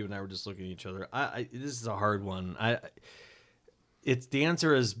 Brandon, you and I were just looking at each other. This is a hard one. It's the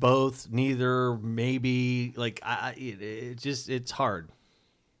answer is both, neither, maybe. Like it's hard.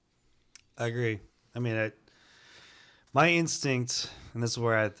 I agree. I mean, my instinct, and this is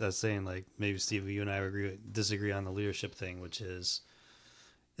where I was saying, like, maybe Steve, you and I disagree on the leadership thing, which is,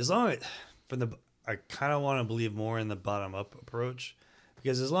 I kind of want to believe more in the bottom up approach,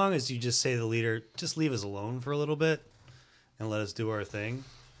 because as long as you just say to the leader, just leave us alone for a little bit and let us do our thing,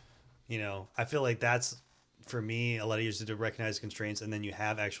 I feel like that's, for me, a lot of years to recognize constraints, and then you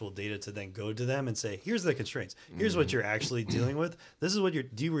have actual data to then go to them and say, here's the constraints. Here's what you're actually dealing with. This is what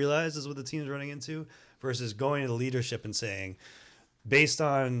do you realize this is what the team's running into? Versus going to the leadership and saying, based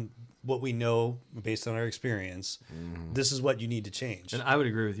on what we know, based on our experience, this is what you need to change. And I would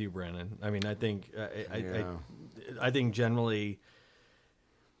agree with you, Brandon. I mean, I think I think generally,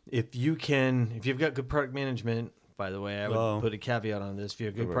 if you've got good product management, by the way, I would put a caveat on this. If you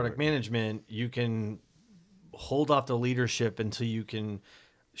have good product management, you can hold off the leadership until you can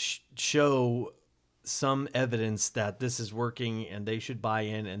show some evidence that this is working and they should buy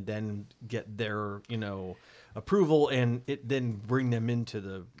in, and then get their approval, and then bring them into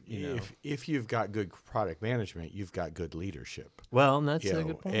the If you've got good product management, you've got good leadership. Well, that's a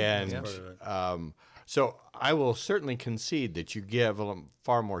good point. And so I will certainly concede that you give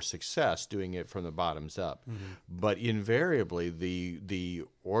far more success doing it from the bottoms up. But invariably, the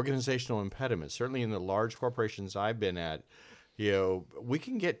organizational impediment, certainly in the large corporations I've been at, we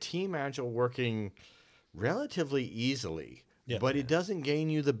can get Team Agile working relatively easily. Yeah. But it doesn't gain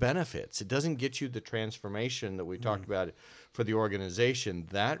you the benefits. It doesn't get you the transformation that we talked about for the organization.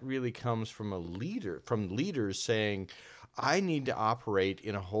 That really comes from from leaders saying, I need to operate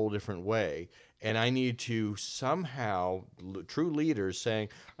in a whole different way. And I need to somehow, true leaders saying,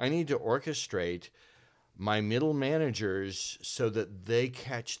 I need to orchestrate my middle managers so that they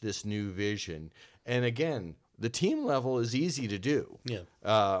catch this new vision. And again, the team level is easy to do.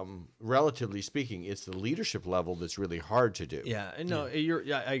 Yeah. Relatively speaking, it's the leadership level that's really hard to do. Yeah. No,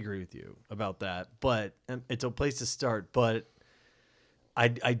 I agree with you about that. But it's a place to start. But I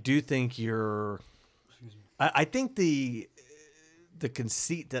do think I think the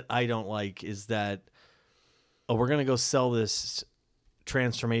conceit that I don't like is that, we're going to go sell this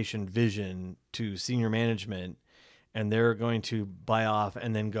transformation vision to senior management, and they're going to buy off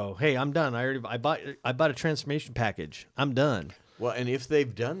and then go, hey, I'm done. I bought a transformation package. I'm done. Well, and if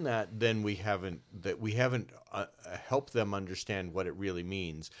they've done that, then we haven't helped them understand what it really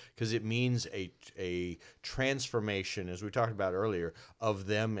means, because it means a transformation, as we talked about earlier, of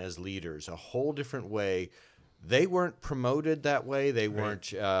them as leaders, a whole different way. They weren't promoted that way. They weren't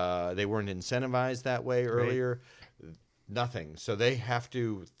incentivized that way earlier. Right. Nothing. So they have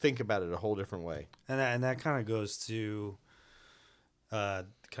to think about it a whole different way. And that kind of goes to kind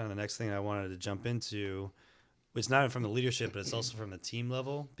of the next thing I wanted to jump into. It's not from the leadership, but it's also from the team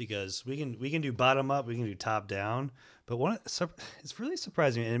level, because we can do bottom up, we can do top down. But it's really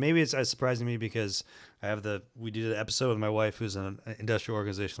surprising, and maybe it's surprising me because we did an episode with my wife, who's an industrial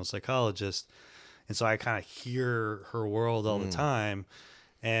organizational psychologist. And so I kind of hear her world all the time.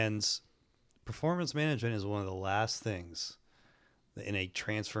 And performance management is one of the last things in a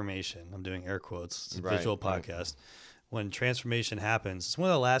transformation. I'm doing air quotes. It's a visual podcast. When transformation happens, it's one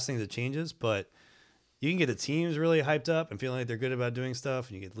of the last things that changes. But you can get the teams really hyped up and feeling like they're good about doing stuff,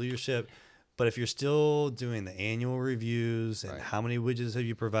 and you get leadership. But if you're still doing the annual reviews and how many widgets have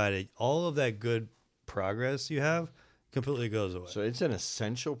you provided, all of that good progress you have completely goes away. So it's an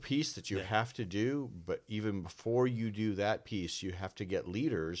essential piece that you have to do, but even before you do that piece, you have to get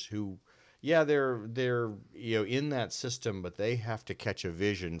leaders who, they're in that system, but they have to catch a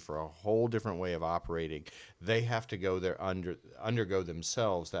vision for a whole different way of operating. They have to go there undergo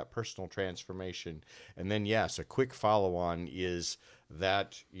themselves that personal transformation. And then a quick follow-on is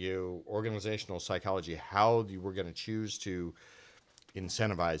that organizational psychology, how we're going to choose to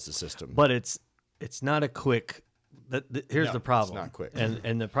incentivize the system. But it's not a quick. Here's the problem. It's not quick.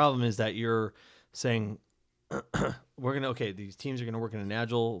 And the problem is that you're saying these teams are going to work in an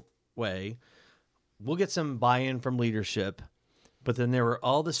agile way. We'll get some buy-in from leadership, but then there were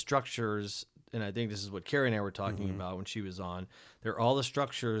all the structures and I think this is what Carrie and I were talking about when she was on. There are all the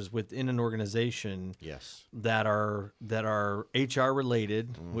structures within an organization Yes. that are HR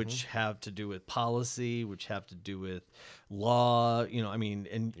related, which have to do with policy, which have to do with law.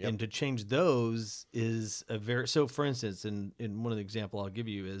 And to change those is a very so. For instance, in one of the example I'll give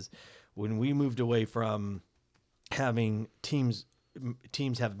you is when we moved away from having teams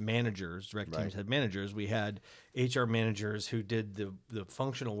have managers, direct teams had managers. We had HR managers who did the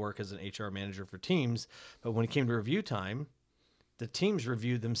functional work as an HR manager for teams. But when it came to review time, the teams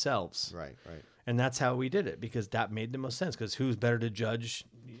reviewed themselves. Right. And that's how we did it, because that made the most sense, because who's better to judge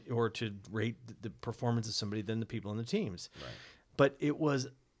or to rate the performance of somebody than the people in the teams. Right. But it was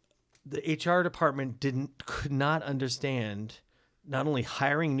the HR department could not understand not only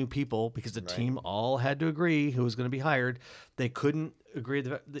hiring new people, because the team all had to agree who was going to be hired. They couldn't agree.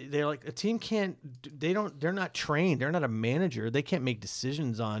 They're like, a team they're not trained. They're not a manager. They can't make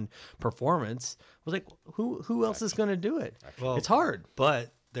decisions on performance. I was like, who else is going to do it? Well, it's hard.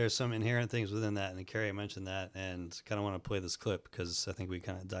 But there's some inherent things within that. And Carrie mentioned that, and kind of want to play this clip because I think we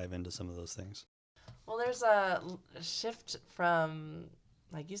kind of dive into some of those things. Well, there's a shift from,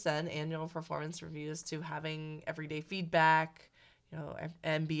 like you said, annual performance reviews to having everyday feedback.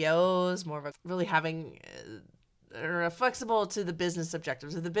 MBOs, more of a really having are flexible to the business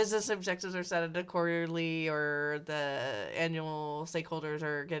objectives. If the business objectives are set at a quarterly, or the annual stakeholders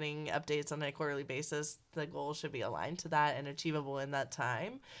are getting updates on a quarterly basis, the goal should be aligned to that and achievable in that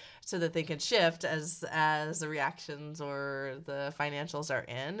time, so that they can shift as the reactions or the financials are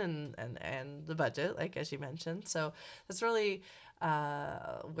in, and the budget, like as you mentioned. So that's really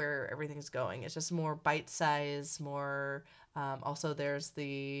where everything's going. It's just more bite size, more. Also, there's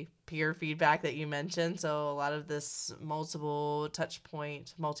the peer feedback that you mentioned. So a lot of this multiple touch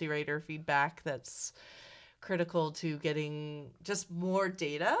point, multi-rater feedback that's critical to getting just more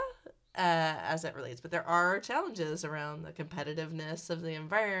data as it relates. But there are challenges around the competitiveness of the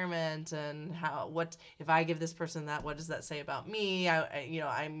environment, and what if I give this person that, what does that say about me?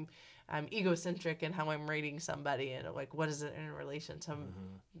 I'm egocentric in how I'm rating somebody, and like, what is it in relation to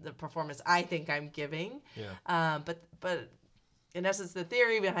the performance I think I'm giving? Yeah. But in essence, the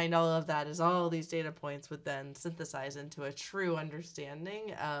theory behind all of that is all these data points would then synthesize into a true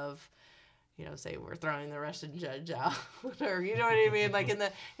understanding of, say we're throwing the Russian judge out, or you know what I mean, like in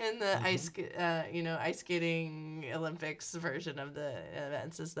the ice skating Olympics version of the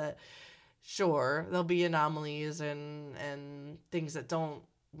events, is that sure there'll be anomalies and things that don't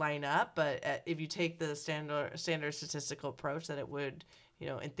line up, but if you take the standard statistical approach, that it would,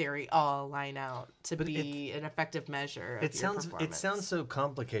 in theory, all line out to be an effective measure of your performance. It sounds so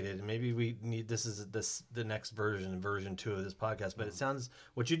complicated, and maybe we need the next version 2 of this podcast. But it sounds,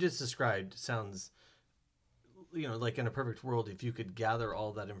 what you just described sounds, like in a perfect world, if you could gather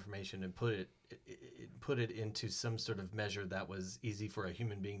all that information and put it into some sort of measure that was easy for a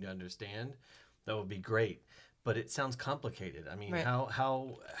human being to understand, that would be great. But it sounds complicated. I mean, right.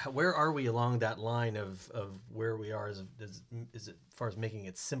 how where are we along that line of where we are is it far as making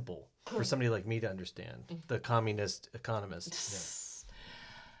it simple for somebody like me to understand, the communist economist?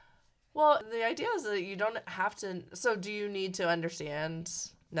 Yeah. Well, the idea is that you don't have to. So, do you need to understand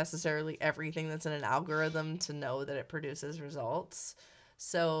necessarily everything that's in an algorithm to know that it produces results?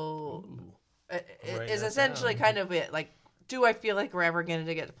 So, it is essentially kind of it, like. Do I feel like we're ever going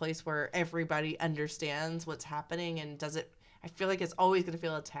to get to a place where everybody understands what's happening? And I feel like it's always going to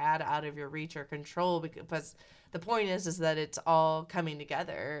feel a tad out of your reach or control, because the point is that it's all coming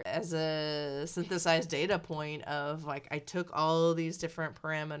together as a synthesized data point of, like, I took all these different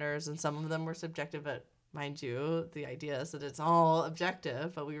parameters, and some of them were subjective, but mind you, the idea is that it's all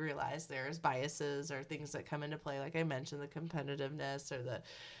objective, but we realize there's biases or things that come into play. Like I mentioned, the competitiveness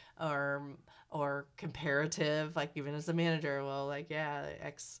or comparative, like even as a manager, well, like, yeah,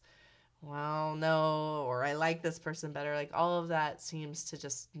 no, or I like this person better. Like all of that seems to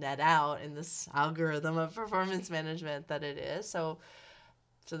just net out in this algorithm of performance management that it is. So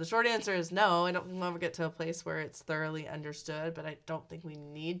the short answer is no, I don't want to get to a place where it's thoroughly understood, but I don't think we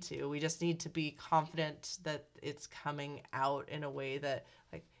need to. We just need to be confident that it's coming out in a way that,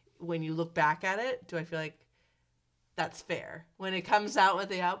 like, when you look back at it, do I feel like that's fair? When it comes out with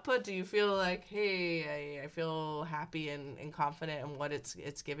the output, do you feel like, hey, I feel happy and confident in what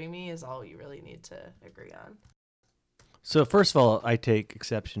it's giving me, is all you really need to agree on. So first of all, I take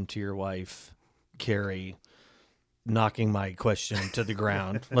exception to your wife, Carrie, knocking my question to the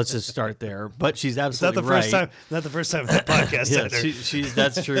ground. Let's just start there. But she's absolutely right. Not the first time in the podcast. Yeah,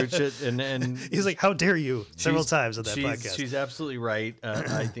 that's true. And he's like, "How dare you?" several times on that podcast. She's absolutely right.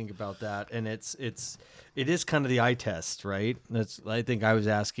 I think about that, and it is kind of the eye test, right? I think I was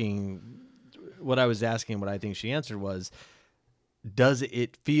asking what I was asking, what I think she answered was, does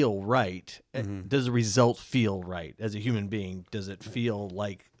it feel right? Does the result feel right as a human being? Does it feel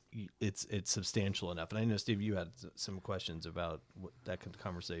like it's substantial enough? And I know, Steve, you had some questions about that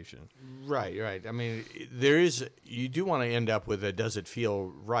conversation. Right. I mean, you do want to end up with a does it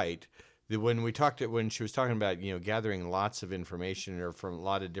feel right? When she was talking about, gathering lots of information or from a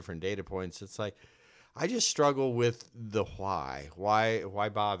lot of different data points, it's like, I just struggle with the why. Why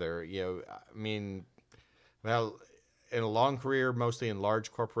bother? I mean, well, in a long career, mostly in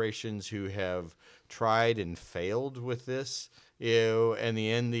large corporations who have tried and failed with this, and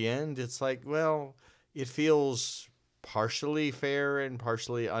in the end, it's like, well, it feels partially fair and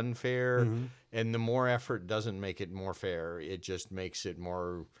partially unfair, and the more effort doesn't make it more fair. It just makes it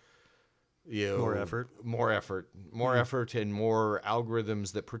more, More effort, and more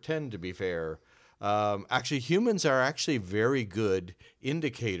algorithms that pretend to be fair. Actually, humans are actually very good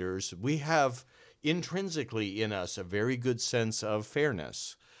indicators. We have intrinsically in us a very good sense of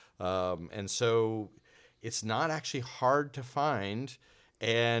fairness. And so it's not actually hard to find.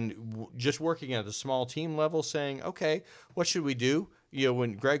 And just working at the small team level saying, okay, what should we do?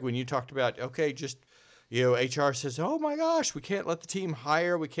 When you talked about, okay, just, HR says, oh my gosh, we can't let the team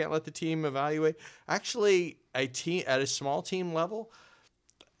hire. We can't let the team evaluate. Actually, at a small team level,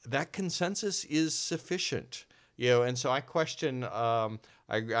 that consensus is sufficient. And so I question,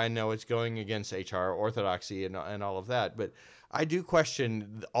 I know it's going against HR orthodoxy and all of that, but I do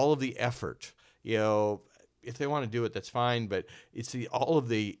question all of the effort. If they want to do it, that's fine, but it's all of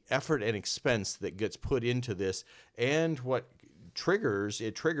the effort and expense that gets put into this, and what triggers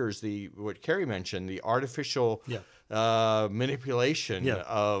what Carrie mentioned, the artificial manipulation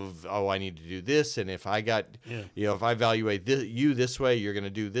of, I need to do this, and if I got, if I evaluate you this way, you're going to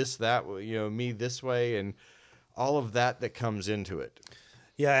do this, that, me this way, and all of that comes into it.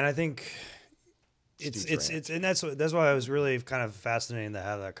 Yeah, and I think it's and that's why I was really kind of fascinating to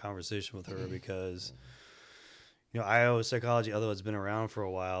have that conversation with her, because IO psychology, although it's been around for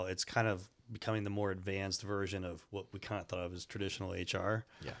a while, it's kind of becoming the more advanced version of what we kind of thought of as traditional HR.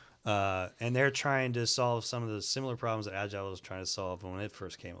 And they're trying to solve some of the similar problems that Agile was trying to solve when it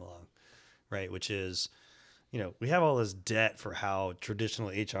first came along, right? Which is, we have all this debt for how traditional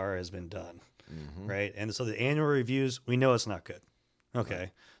HR has been done, right? And so the annual reviews, we know it's not good. Okay.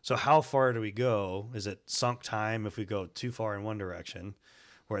 Right. So how far do we go? Is it sunk time if we go too far in one direction,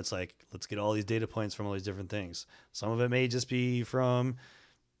 where it's like, let's get all these data points from all these different things? Some of it may just be from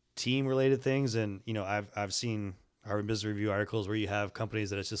team related things. And, I've seen Harvard Business Review articles where you have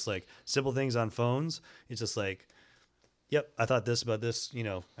companies that it's just like simple things on phones. It's just like, yep, I thought this about this,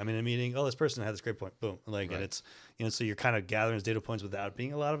 I'm in a meeting. Oh, this person had this great point. Boom. And it's, so you're kind of gathering those data points without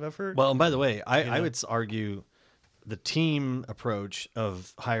being a lot of effort. Well, and by the way, I would argue the team approach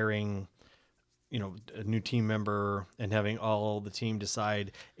of hiring, a new team member and having all the team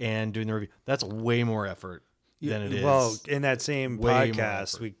decide and doing the review, that's way more effort than it is. Well, in that same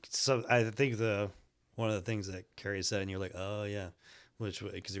podcast, I think one of the things that Carrie said, and you're like, oh yeah,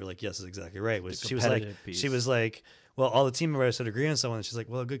 because you're like, yes, that's exactly right. She was like, well, all the team members should agree on someone. And she's like,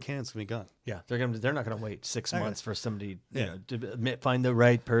 well, a good candidate's gonna be gone. Yeah, they're not gonna wait 6 months for somebody to find the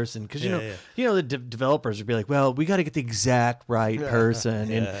right person, because the developers would be like, well, we got to get the exact right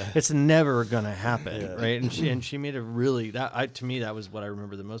person, and it's never gonna happen, right? And she made a really to me that was what I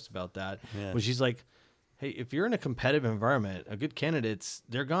remember the most about that was she's like, hey, if you're in a competitive environment, a good candidates,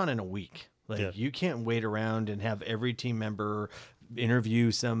 they're gone in a week. You can't wait around and have every team member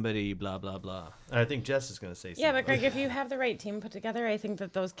interview somebody, blah, blah, blah. And I think Jess is going to say something. Yeah, but Greg, if you have the right team put together, I think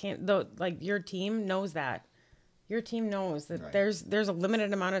that your team knows that. Your team knows that there's a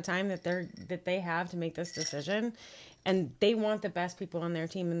limited amount of time that they have to make this decision, and they want the best people on their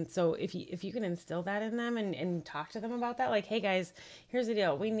team. And so if you can instill that in them and talk to them about that, like, hey guys, here's the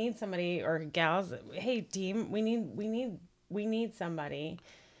deal. We need somebody, or gals, hey team, we need somebody.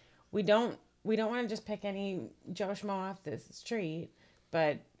 We don't want to just pick any Joe Schmo off this street,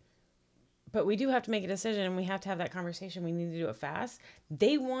 but we do have to make a decision, and we have to have that conversation. We need to do it fast.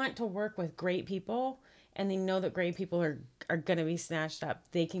 They want to work with great people, and they know that great people are going to be snatched up.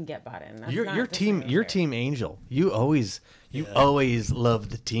 They can get bought in. Your team angel. You always love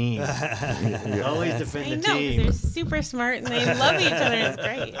the team. You always defend the team. They're super smart and they love each other. It's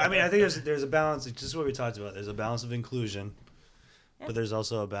great. I mean, I think there's a balance. It's just what we talked about. There's a balance of inclusion, but there's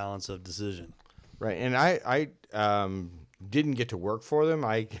also a balance of decision. Right, and I didn't get to work for them.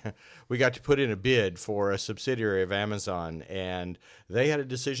 We got to put in a bid for a subsidiary of Amazon, and they had a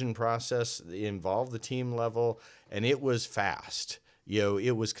decision process that involved the team level, and it was fast.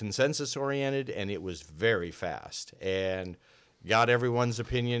 It was consensus oriented, and it was very fast. And got everyone's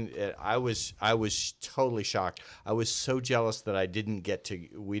opinion. I was totally shocked. I was so jealous that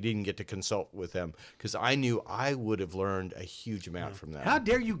we didn't get to consult with them, because I knew I would have learned a huge amount from them. How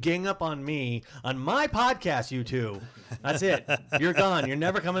dare you gang up on me on my podcast, you two? That's it. You're gone. You're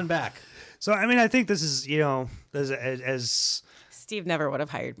never coming back. So, I mean, I think this is, as Steve never would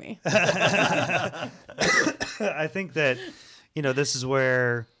have hired me. I think that, this is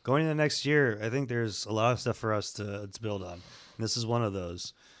where going into the next year, I think there's a lot of stuff for us to build on. And this is one of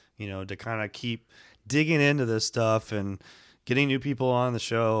those, to kind of keep digging into this stuff and getting new people on the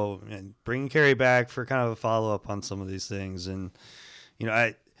show and bringing Carrie back for kind of a follow up on some of these things. And,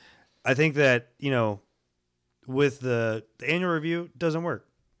 I think that, with the annual review, does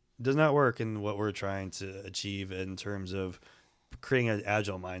not work in what we're trying to achieve in terms of creating an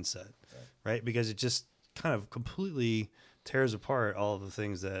agile mindset, right? Because it just kind of completely tears apart all of the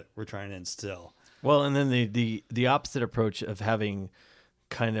things that we're trying to instill. Well, and then the opposite approach of having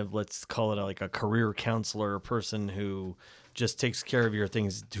kind of, let's call it like a career counselor, a person who just takes care of your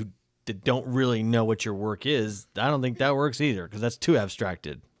things, that don't really know what your work is. I don't think that works either, because that's too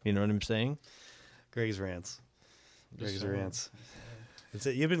abstracted. You know what I'm saying? Greg's rants. That's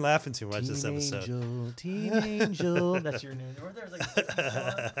it. You've been laughing too much this episode. Teen Angel. That's your new. Or there's like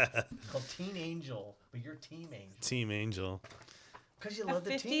a song called Teen Angel, but you're Team Angel. Team Angel. Because you love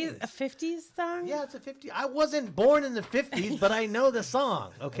the teens. A 50s song? Yeah, it's a 50s. I wasn't born in the 50s, but I know the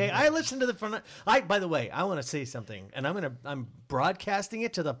song. Okay, I listened to the front. By the way, I want to say something, and I'm broadcasting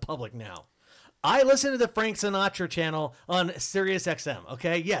it to the public now. I listen to the Frank Sinatra channel on Sirius XM.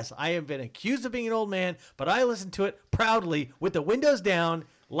 Okay, yes, I have been accused of being an old man, but I listen to it proudly with the windows down,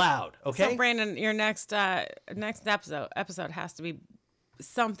 loud. Okay. So Brandon, your next episode has to be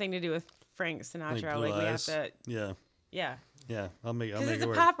something to do with Frank Sinatra. Like we have to. Yeah. Yeah, I'll make it work. Because it's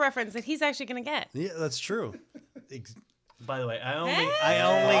a pop reference that he's actually going to get. Yeah, that's true. By the way,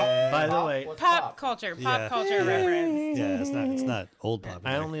 pop culture reference. Yeah, it's not old pop.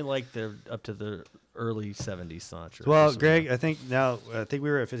 I only like up to the early 70s Sinatra. Well, Greg, I think we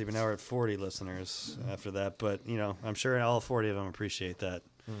were at 50, but now we're at 40 listeners after that. But I'm sure all 40 of them appreciate that.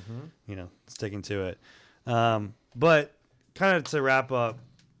 Mm-hmm. Sticking to it. But kind of to wrap up,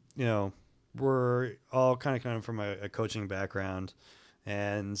 we're all kind of coming from a coaching background,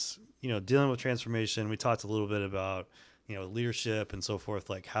 and dealing with transformation. We talked a little bit about leadership and so forth.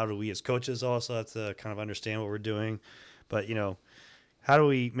 Like, how do we as coaches also have to kind of understand what we're doing, but how do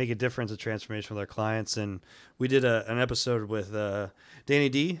we make a difference of transformation with our clients? And we did an episode with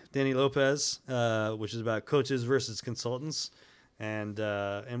Danny Lopez, which is about coaches versus consultants, and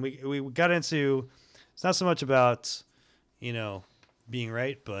we got into, it's not so much about being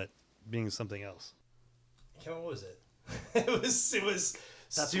right, but being something else. What was it? it was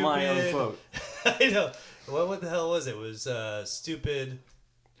That's stupid. my own quote. I know. What the hell was it? It was stupid.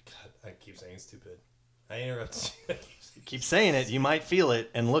 God, I keep saying stupid. I interrupted you. Keep saying it. You might feel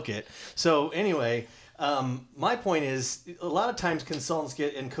it and look it. So anyway, my point is, a lot of times consultants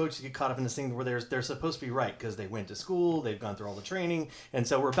and coaches get caught up in this thing where they're supposed to be right because they went to school, they've gone through all the training, and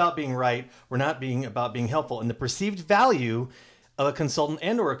so we're about being right. We're not being about being helpful. And the perceived value of a consultant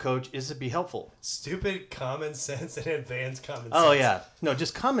and or a coach is to be helpful. Stupid common sense and advanced common sense. Oh yeah, no,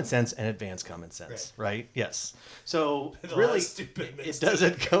 just common sense and advanced common sense, right? Yes. So really, it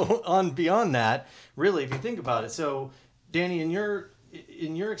doesn't go on beyond that. Really, if you think about it. So, Danny, in your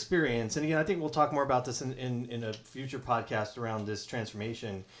experience, and again, I think we'll talk more about this in a future podcast around this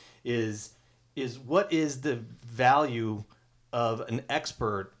transformation. Is what is the value of an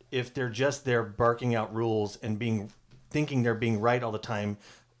expert if they're just there barking out rules and thinking they're being right all the time,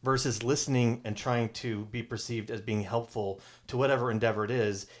 versus listening and trying to be perceived as being helpful to whatever endeavor it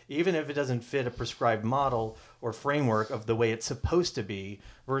is, even if it doesn't fit a prescribed model or framework of the way it's supposed to be,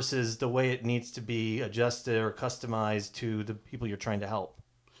 versus the way it needs to be adjusted or customized to the people you're trying to help.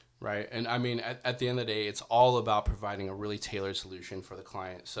 Right. And I mean, at the end of the day, it's all about providing a really tailored solution for the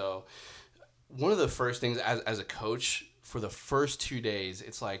client. So one of the first things as a coach, for the first 2 days,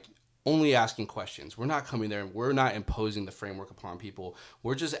 it's like, only asking questions. We're not coming there and we're not imposing the framework upon people.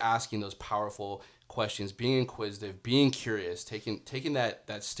 We're just asking those powerful questions, being inquisitive, being curious, taking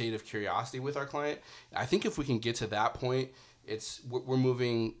that state of curiosity with our client. I think if we can get to that point, we're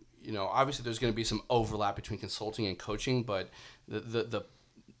moving, obviously there's going to be some overlap between consulting and coaching, but the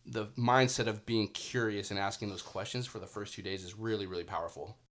mindset of being curious and asking those questions for the first 2 days is really, really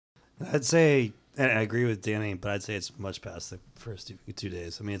powerful. I'd say, and I agree with Danny, but I'd say it's much past the first 2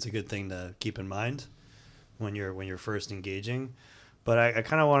 days. I mean, it's a good thing to keep in mind when you're first engaging. But I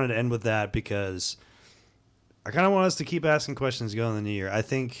kind of wanted to end with that because I kind of want us to keep asking questions going in the new year. I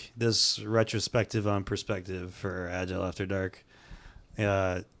think this retrospective on perspective for Agile After Dark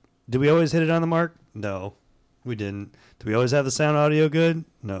Did we always hit it on the mark? No, we didn't. Do we always have the sound audio good?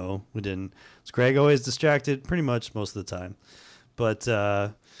 No, we didn't. Was Greg always distracted? Pretty much most of the time. But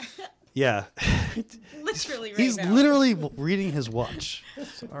yeah. Literally right He's now. literally reading his watch.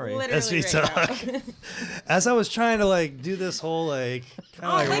 Sorry. Literally As we right talk. now. As I was trying to like do this whole like kind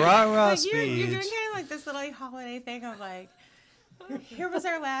of like like, rah-rah like speech. you're doing kind of like this little like, holiday thing of like, here was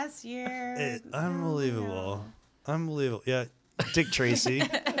our last year. Unbelievable. Unbelievable. Yeah. Dick Tracy.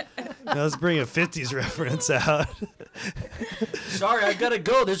 Now let's bring a 50s reference out. Sorry, I gotta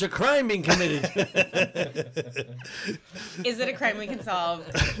go. There's a crime being committed. Is it a crime we can solve?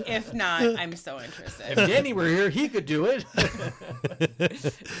 If not, I'm so interested. If Danny were here, he could do it.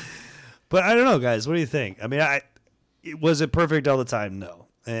 But I don't know, guys. What do you think? I mean, was it perfect all the time? No.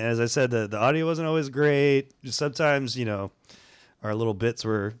 And as I said, the audio wasn't always great. Sometimes, our little bits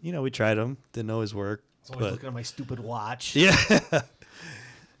were, we tried them. Didn't always work. I was always looking at my stupid watch. Yeah.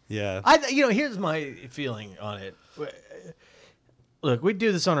 Yeah. Here's my feeling on it. Look, we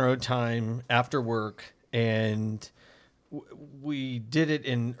do this on our own time after work, and we did it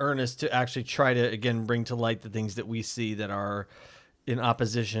in earnest to actually try to, again, bring to light the things that we see that are in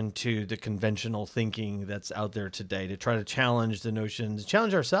opposition to the conventional thinking that's out there today, to try to challenge the notions,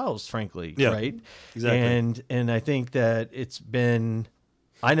 challenge ourselves, frankly, Yeah, right? exactly. And I think that it's been,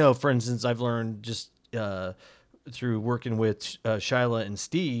 I know, for instance, I've learned just through working with Shyla and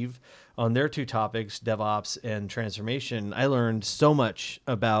Steve on their two topics, DevOps and transformation, I learned so much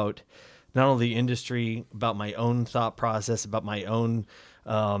about not only the industry, about my own thought process, about my own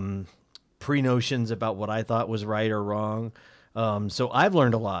pre-notions about what I thought was right or wrong. So I've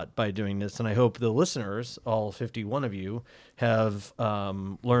learned a lot by doing this, and I hope the listeners, all 51 of you, have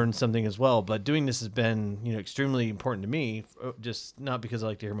learned something as well. But doing this has been, extremely important to me, just not because I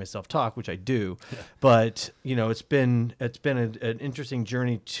like to hear myself talk, which I do, but it's been an interesting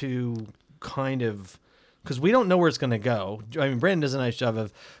journey to kind of, because we don't know where it's going to go. I mean, Brandon does a nice job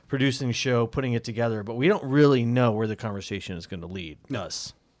of producing the show, putting it together, but we don't really know where the conversation is going to lead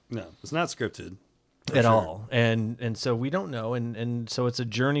us. No, it's not scripted. At all, and so we don't know, and so it's a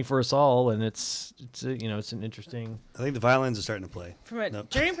journey for us all, and it's an interesting. I think the violins are starting to play. From a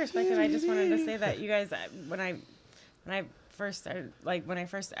journey perspective, I just wanted to say that you guys, when I first started,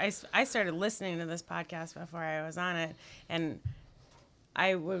 I started listening to this podcast before I was on it, and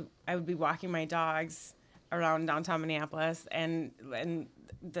I would be walking my dogs around downtown Minneapolis, and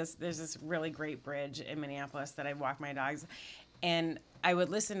there's this really great bridge in Minneapolis that I walk my dogs, and I would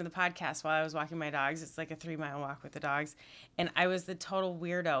listen to the podcast while I was walking my dogs. It's like a 3-mile walk with the dogs. And I was the total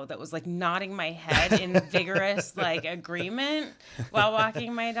weirdo that was like nodding my head in vigorous like agreement while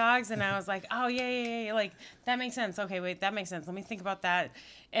walking my dogs. And I was like, oh, yeah. Like, that makes sense. Okay, wait, that makes sense. Let me think about that.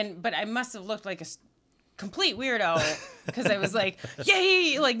 But I must have looked like a complete weirdo because I was like,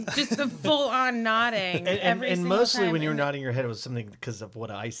 yay, like just the full on nodding. And mostly time. when you were nodding your head, it was something because of what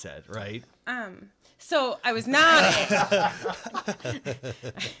I said, right? So I was nodding,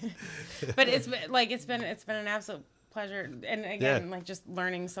 but it's been an absolute pleasure, and again, like just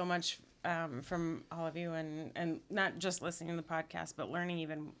learning so much from all of you, and not just listening to the podcast, but learning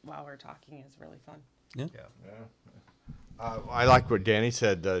even while we're talking is really fun. Yeah. I like what Danny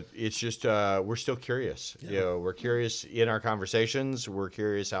said. It's just we're still curious. Yeah. We're curious in our conversations. We're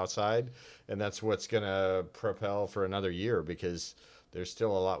curious outside, and that's what's going to propel for another year because there's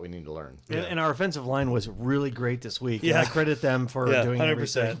still a lot we need to learn. Yeah. And our offensive line was really great this week. Yeah. And I credit them for doing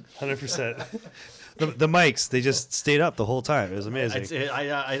 100%. 100%. The mics, they just stayed up the whole time. It was amazing.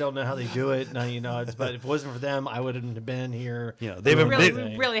 I don't know how they do it. Now, but if it wasn't for them, I wouldn't have been here. They've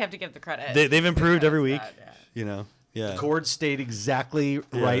really have to give the credit. They've improved every week. Yeah. The chords stayed exactly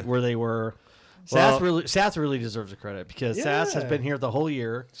right where they were. Well, Sass really deserves the credit because Sass has been here the whole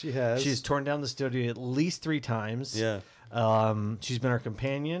year. She has. She's torn down the studio at least 3 times. Yeah. She's been our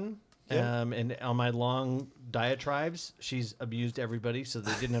companion. And on my long diatribes, she's abused everybody so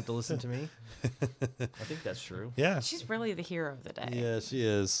they didn't have to listen to me. I think that's true. Yeah. She's really the hero of the day. Yeah, she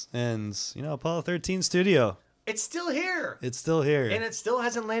is. And, Apollo 13 studio. It's still here. It's still here. And it still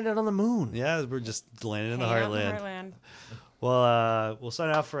hasn't landed on the moon. Yeah, we're just landing in the Hanging out heartland. in the heartland. Well, we'll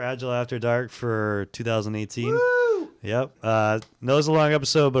sign off for Agile After Dark for 2018. Woo! Yep. No, it was a long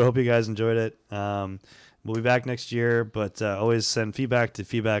episode, but I hope you guys enjoyed it. We'll be back next year, but always send feedback to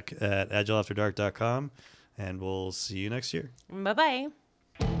feedback@agileafterdark.com, and we'll see you next year. Bye-bye.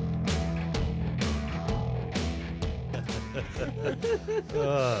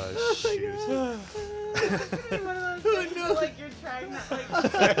 Oh, shoot. Like you're trying to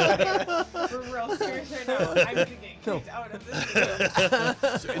We're real serious right now. I'm gonna get kicked out of this video.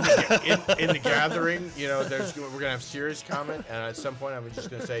 So in the gathering, you know, we're gonna have serious comment, and at some point, I'm just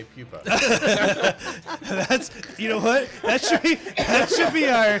gonna say pupa. That's, you know what? That should be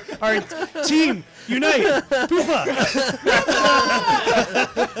our team. Unite. Pupa.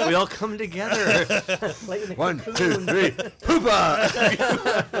 We all come together. 1, 2, 3,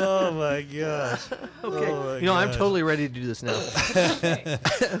 pupa. Oh my gosh. Okay. Oh my you know, I'm gosh. totally ready to do this now.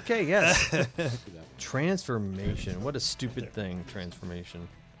 Okay, yes. Transformation. What a stupid thing, transformation.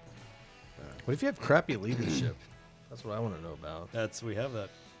 What if you have crappy leadership? That's what I want to know about. We have that.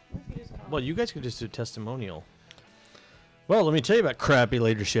 Well, you guys could just do a testimonial. Well, let me tell you about crappy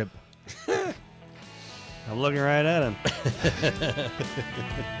leadership. I'm looking right at him.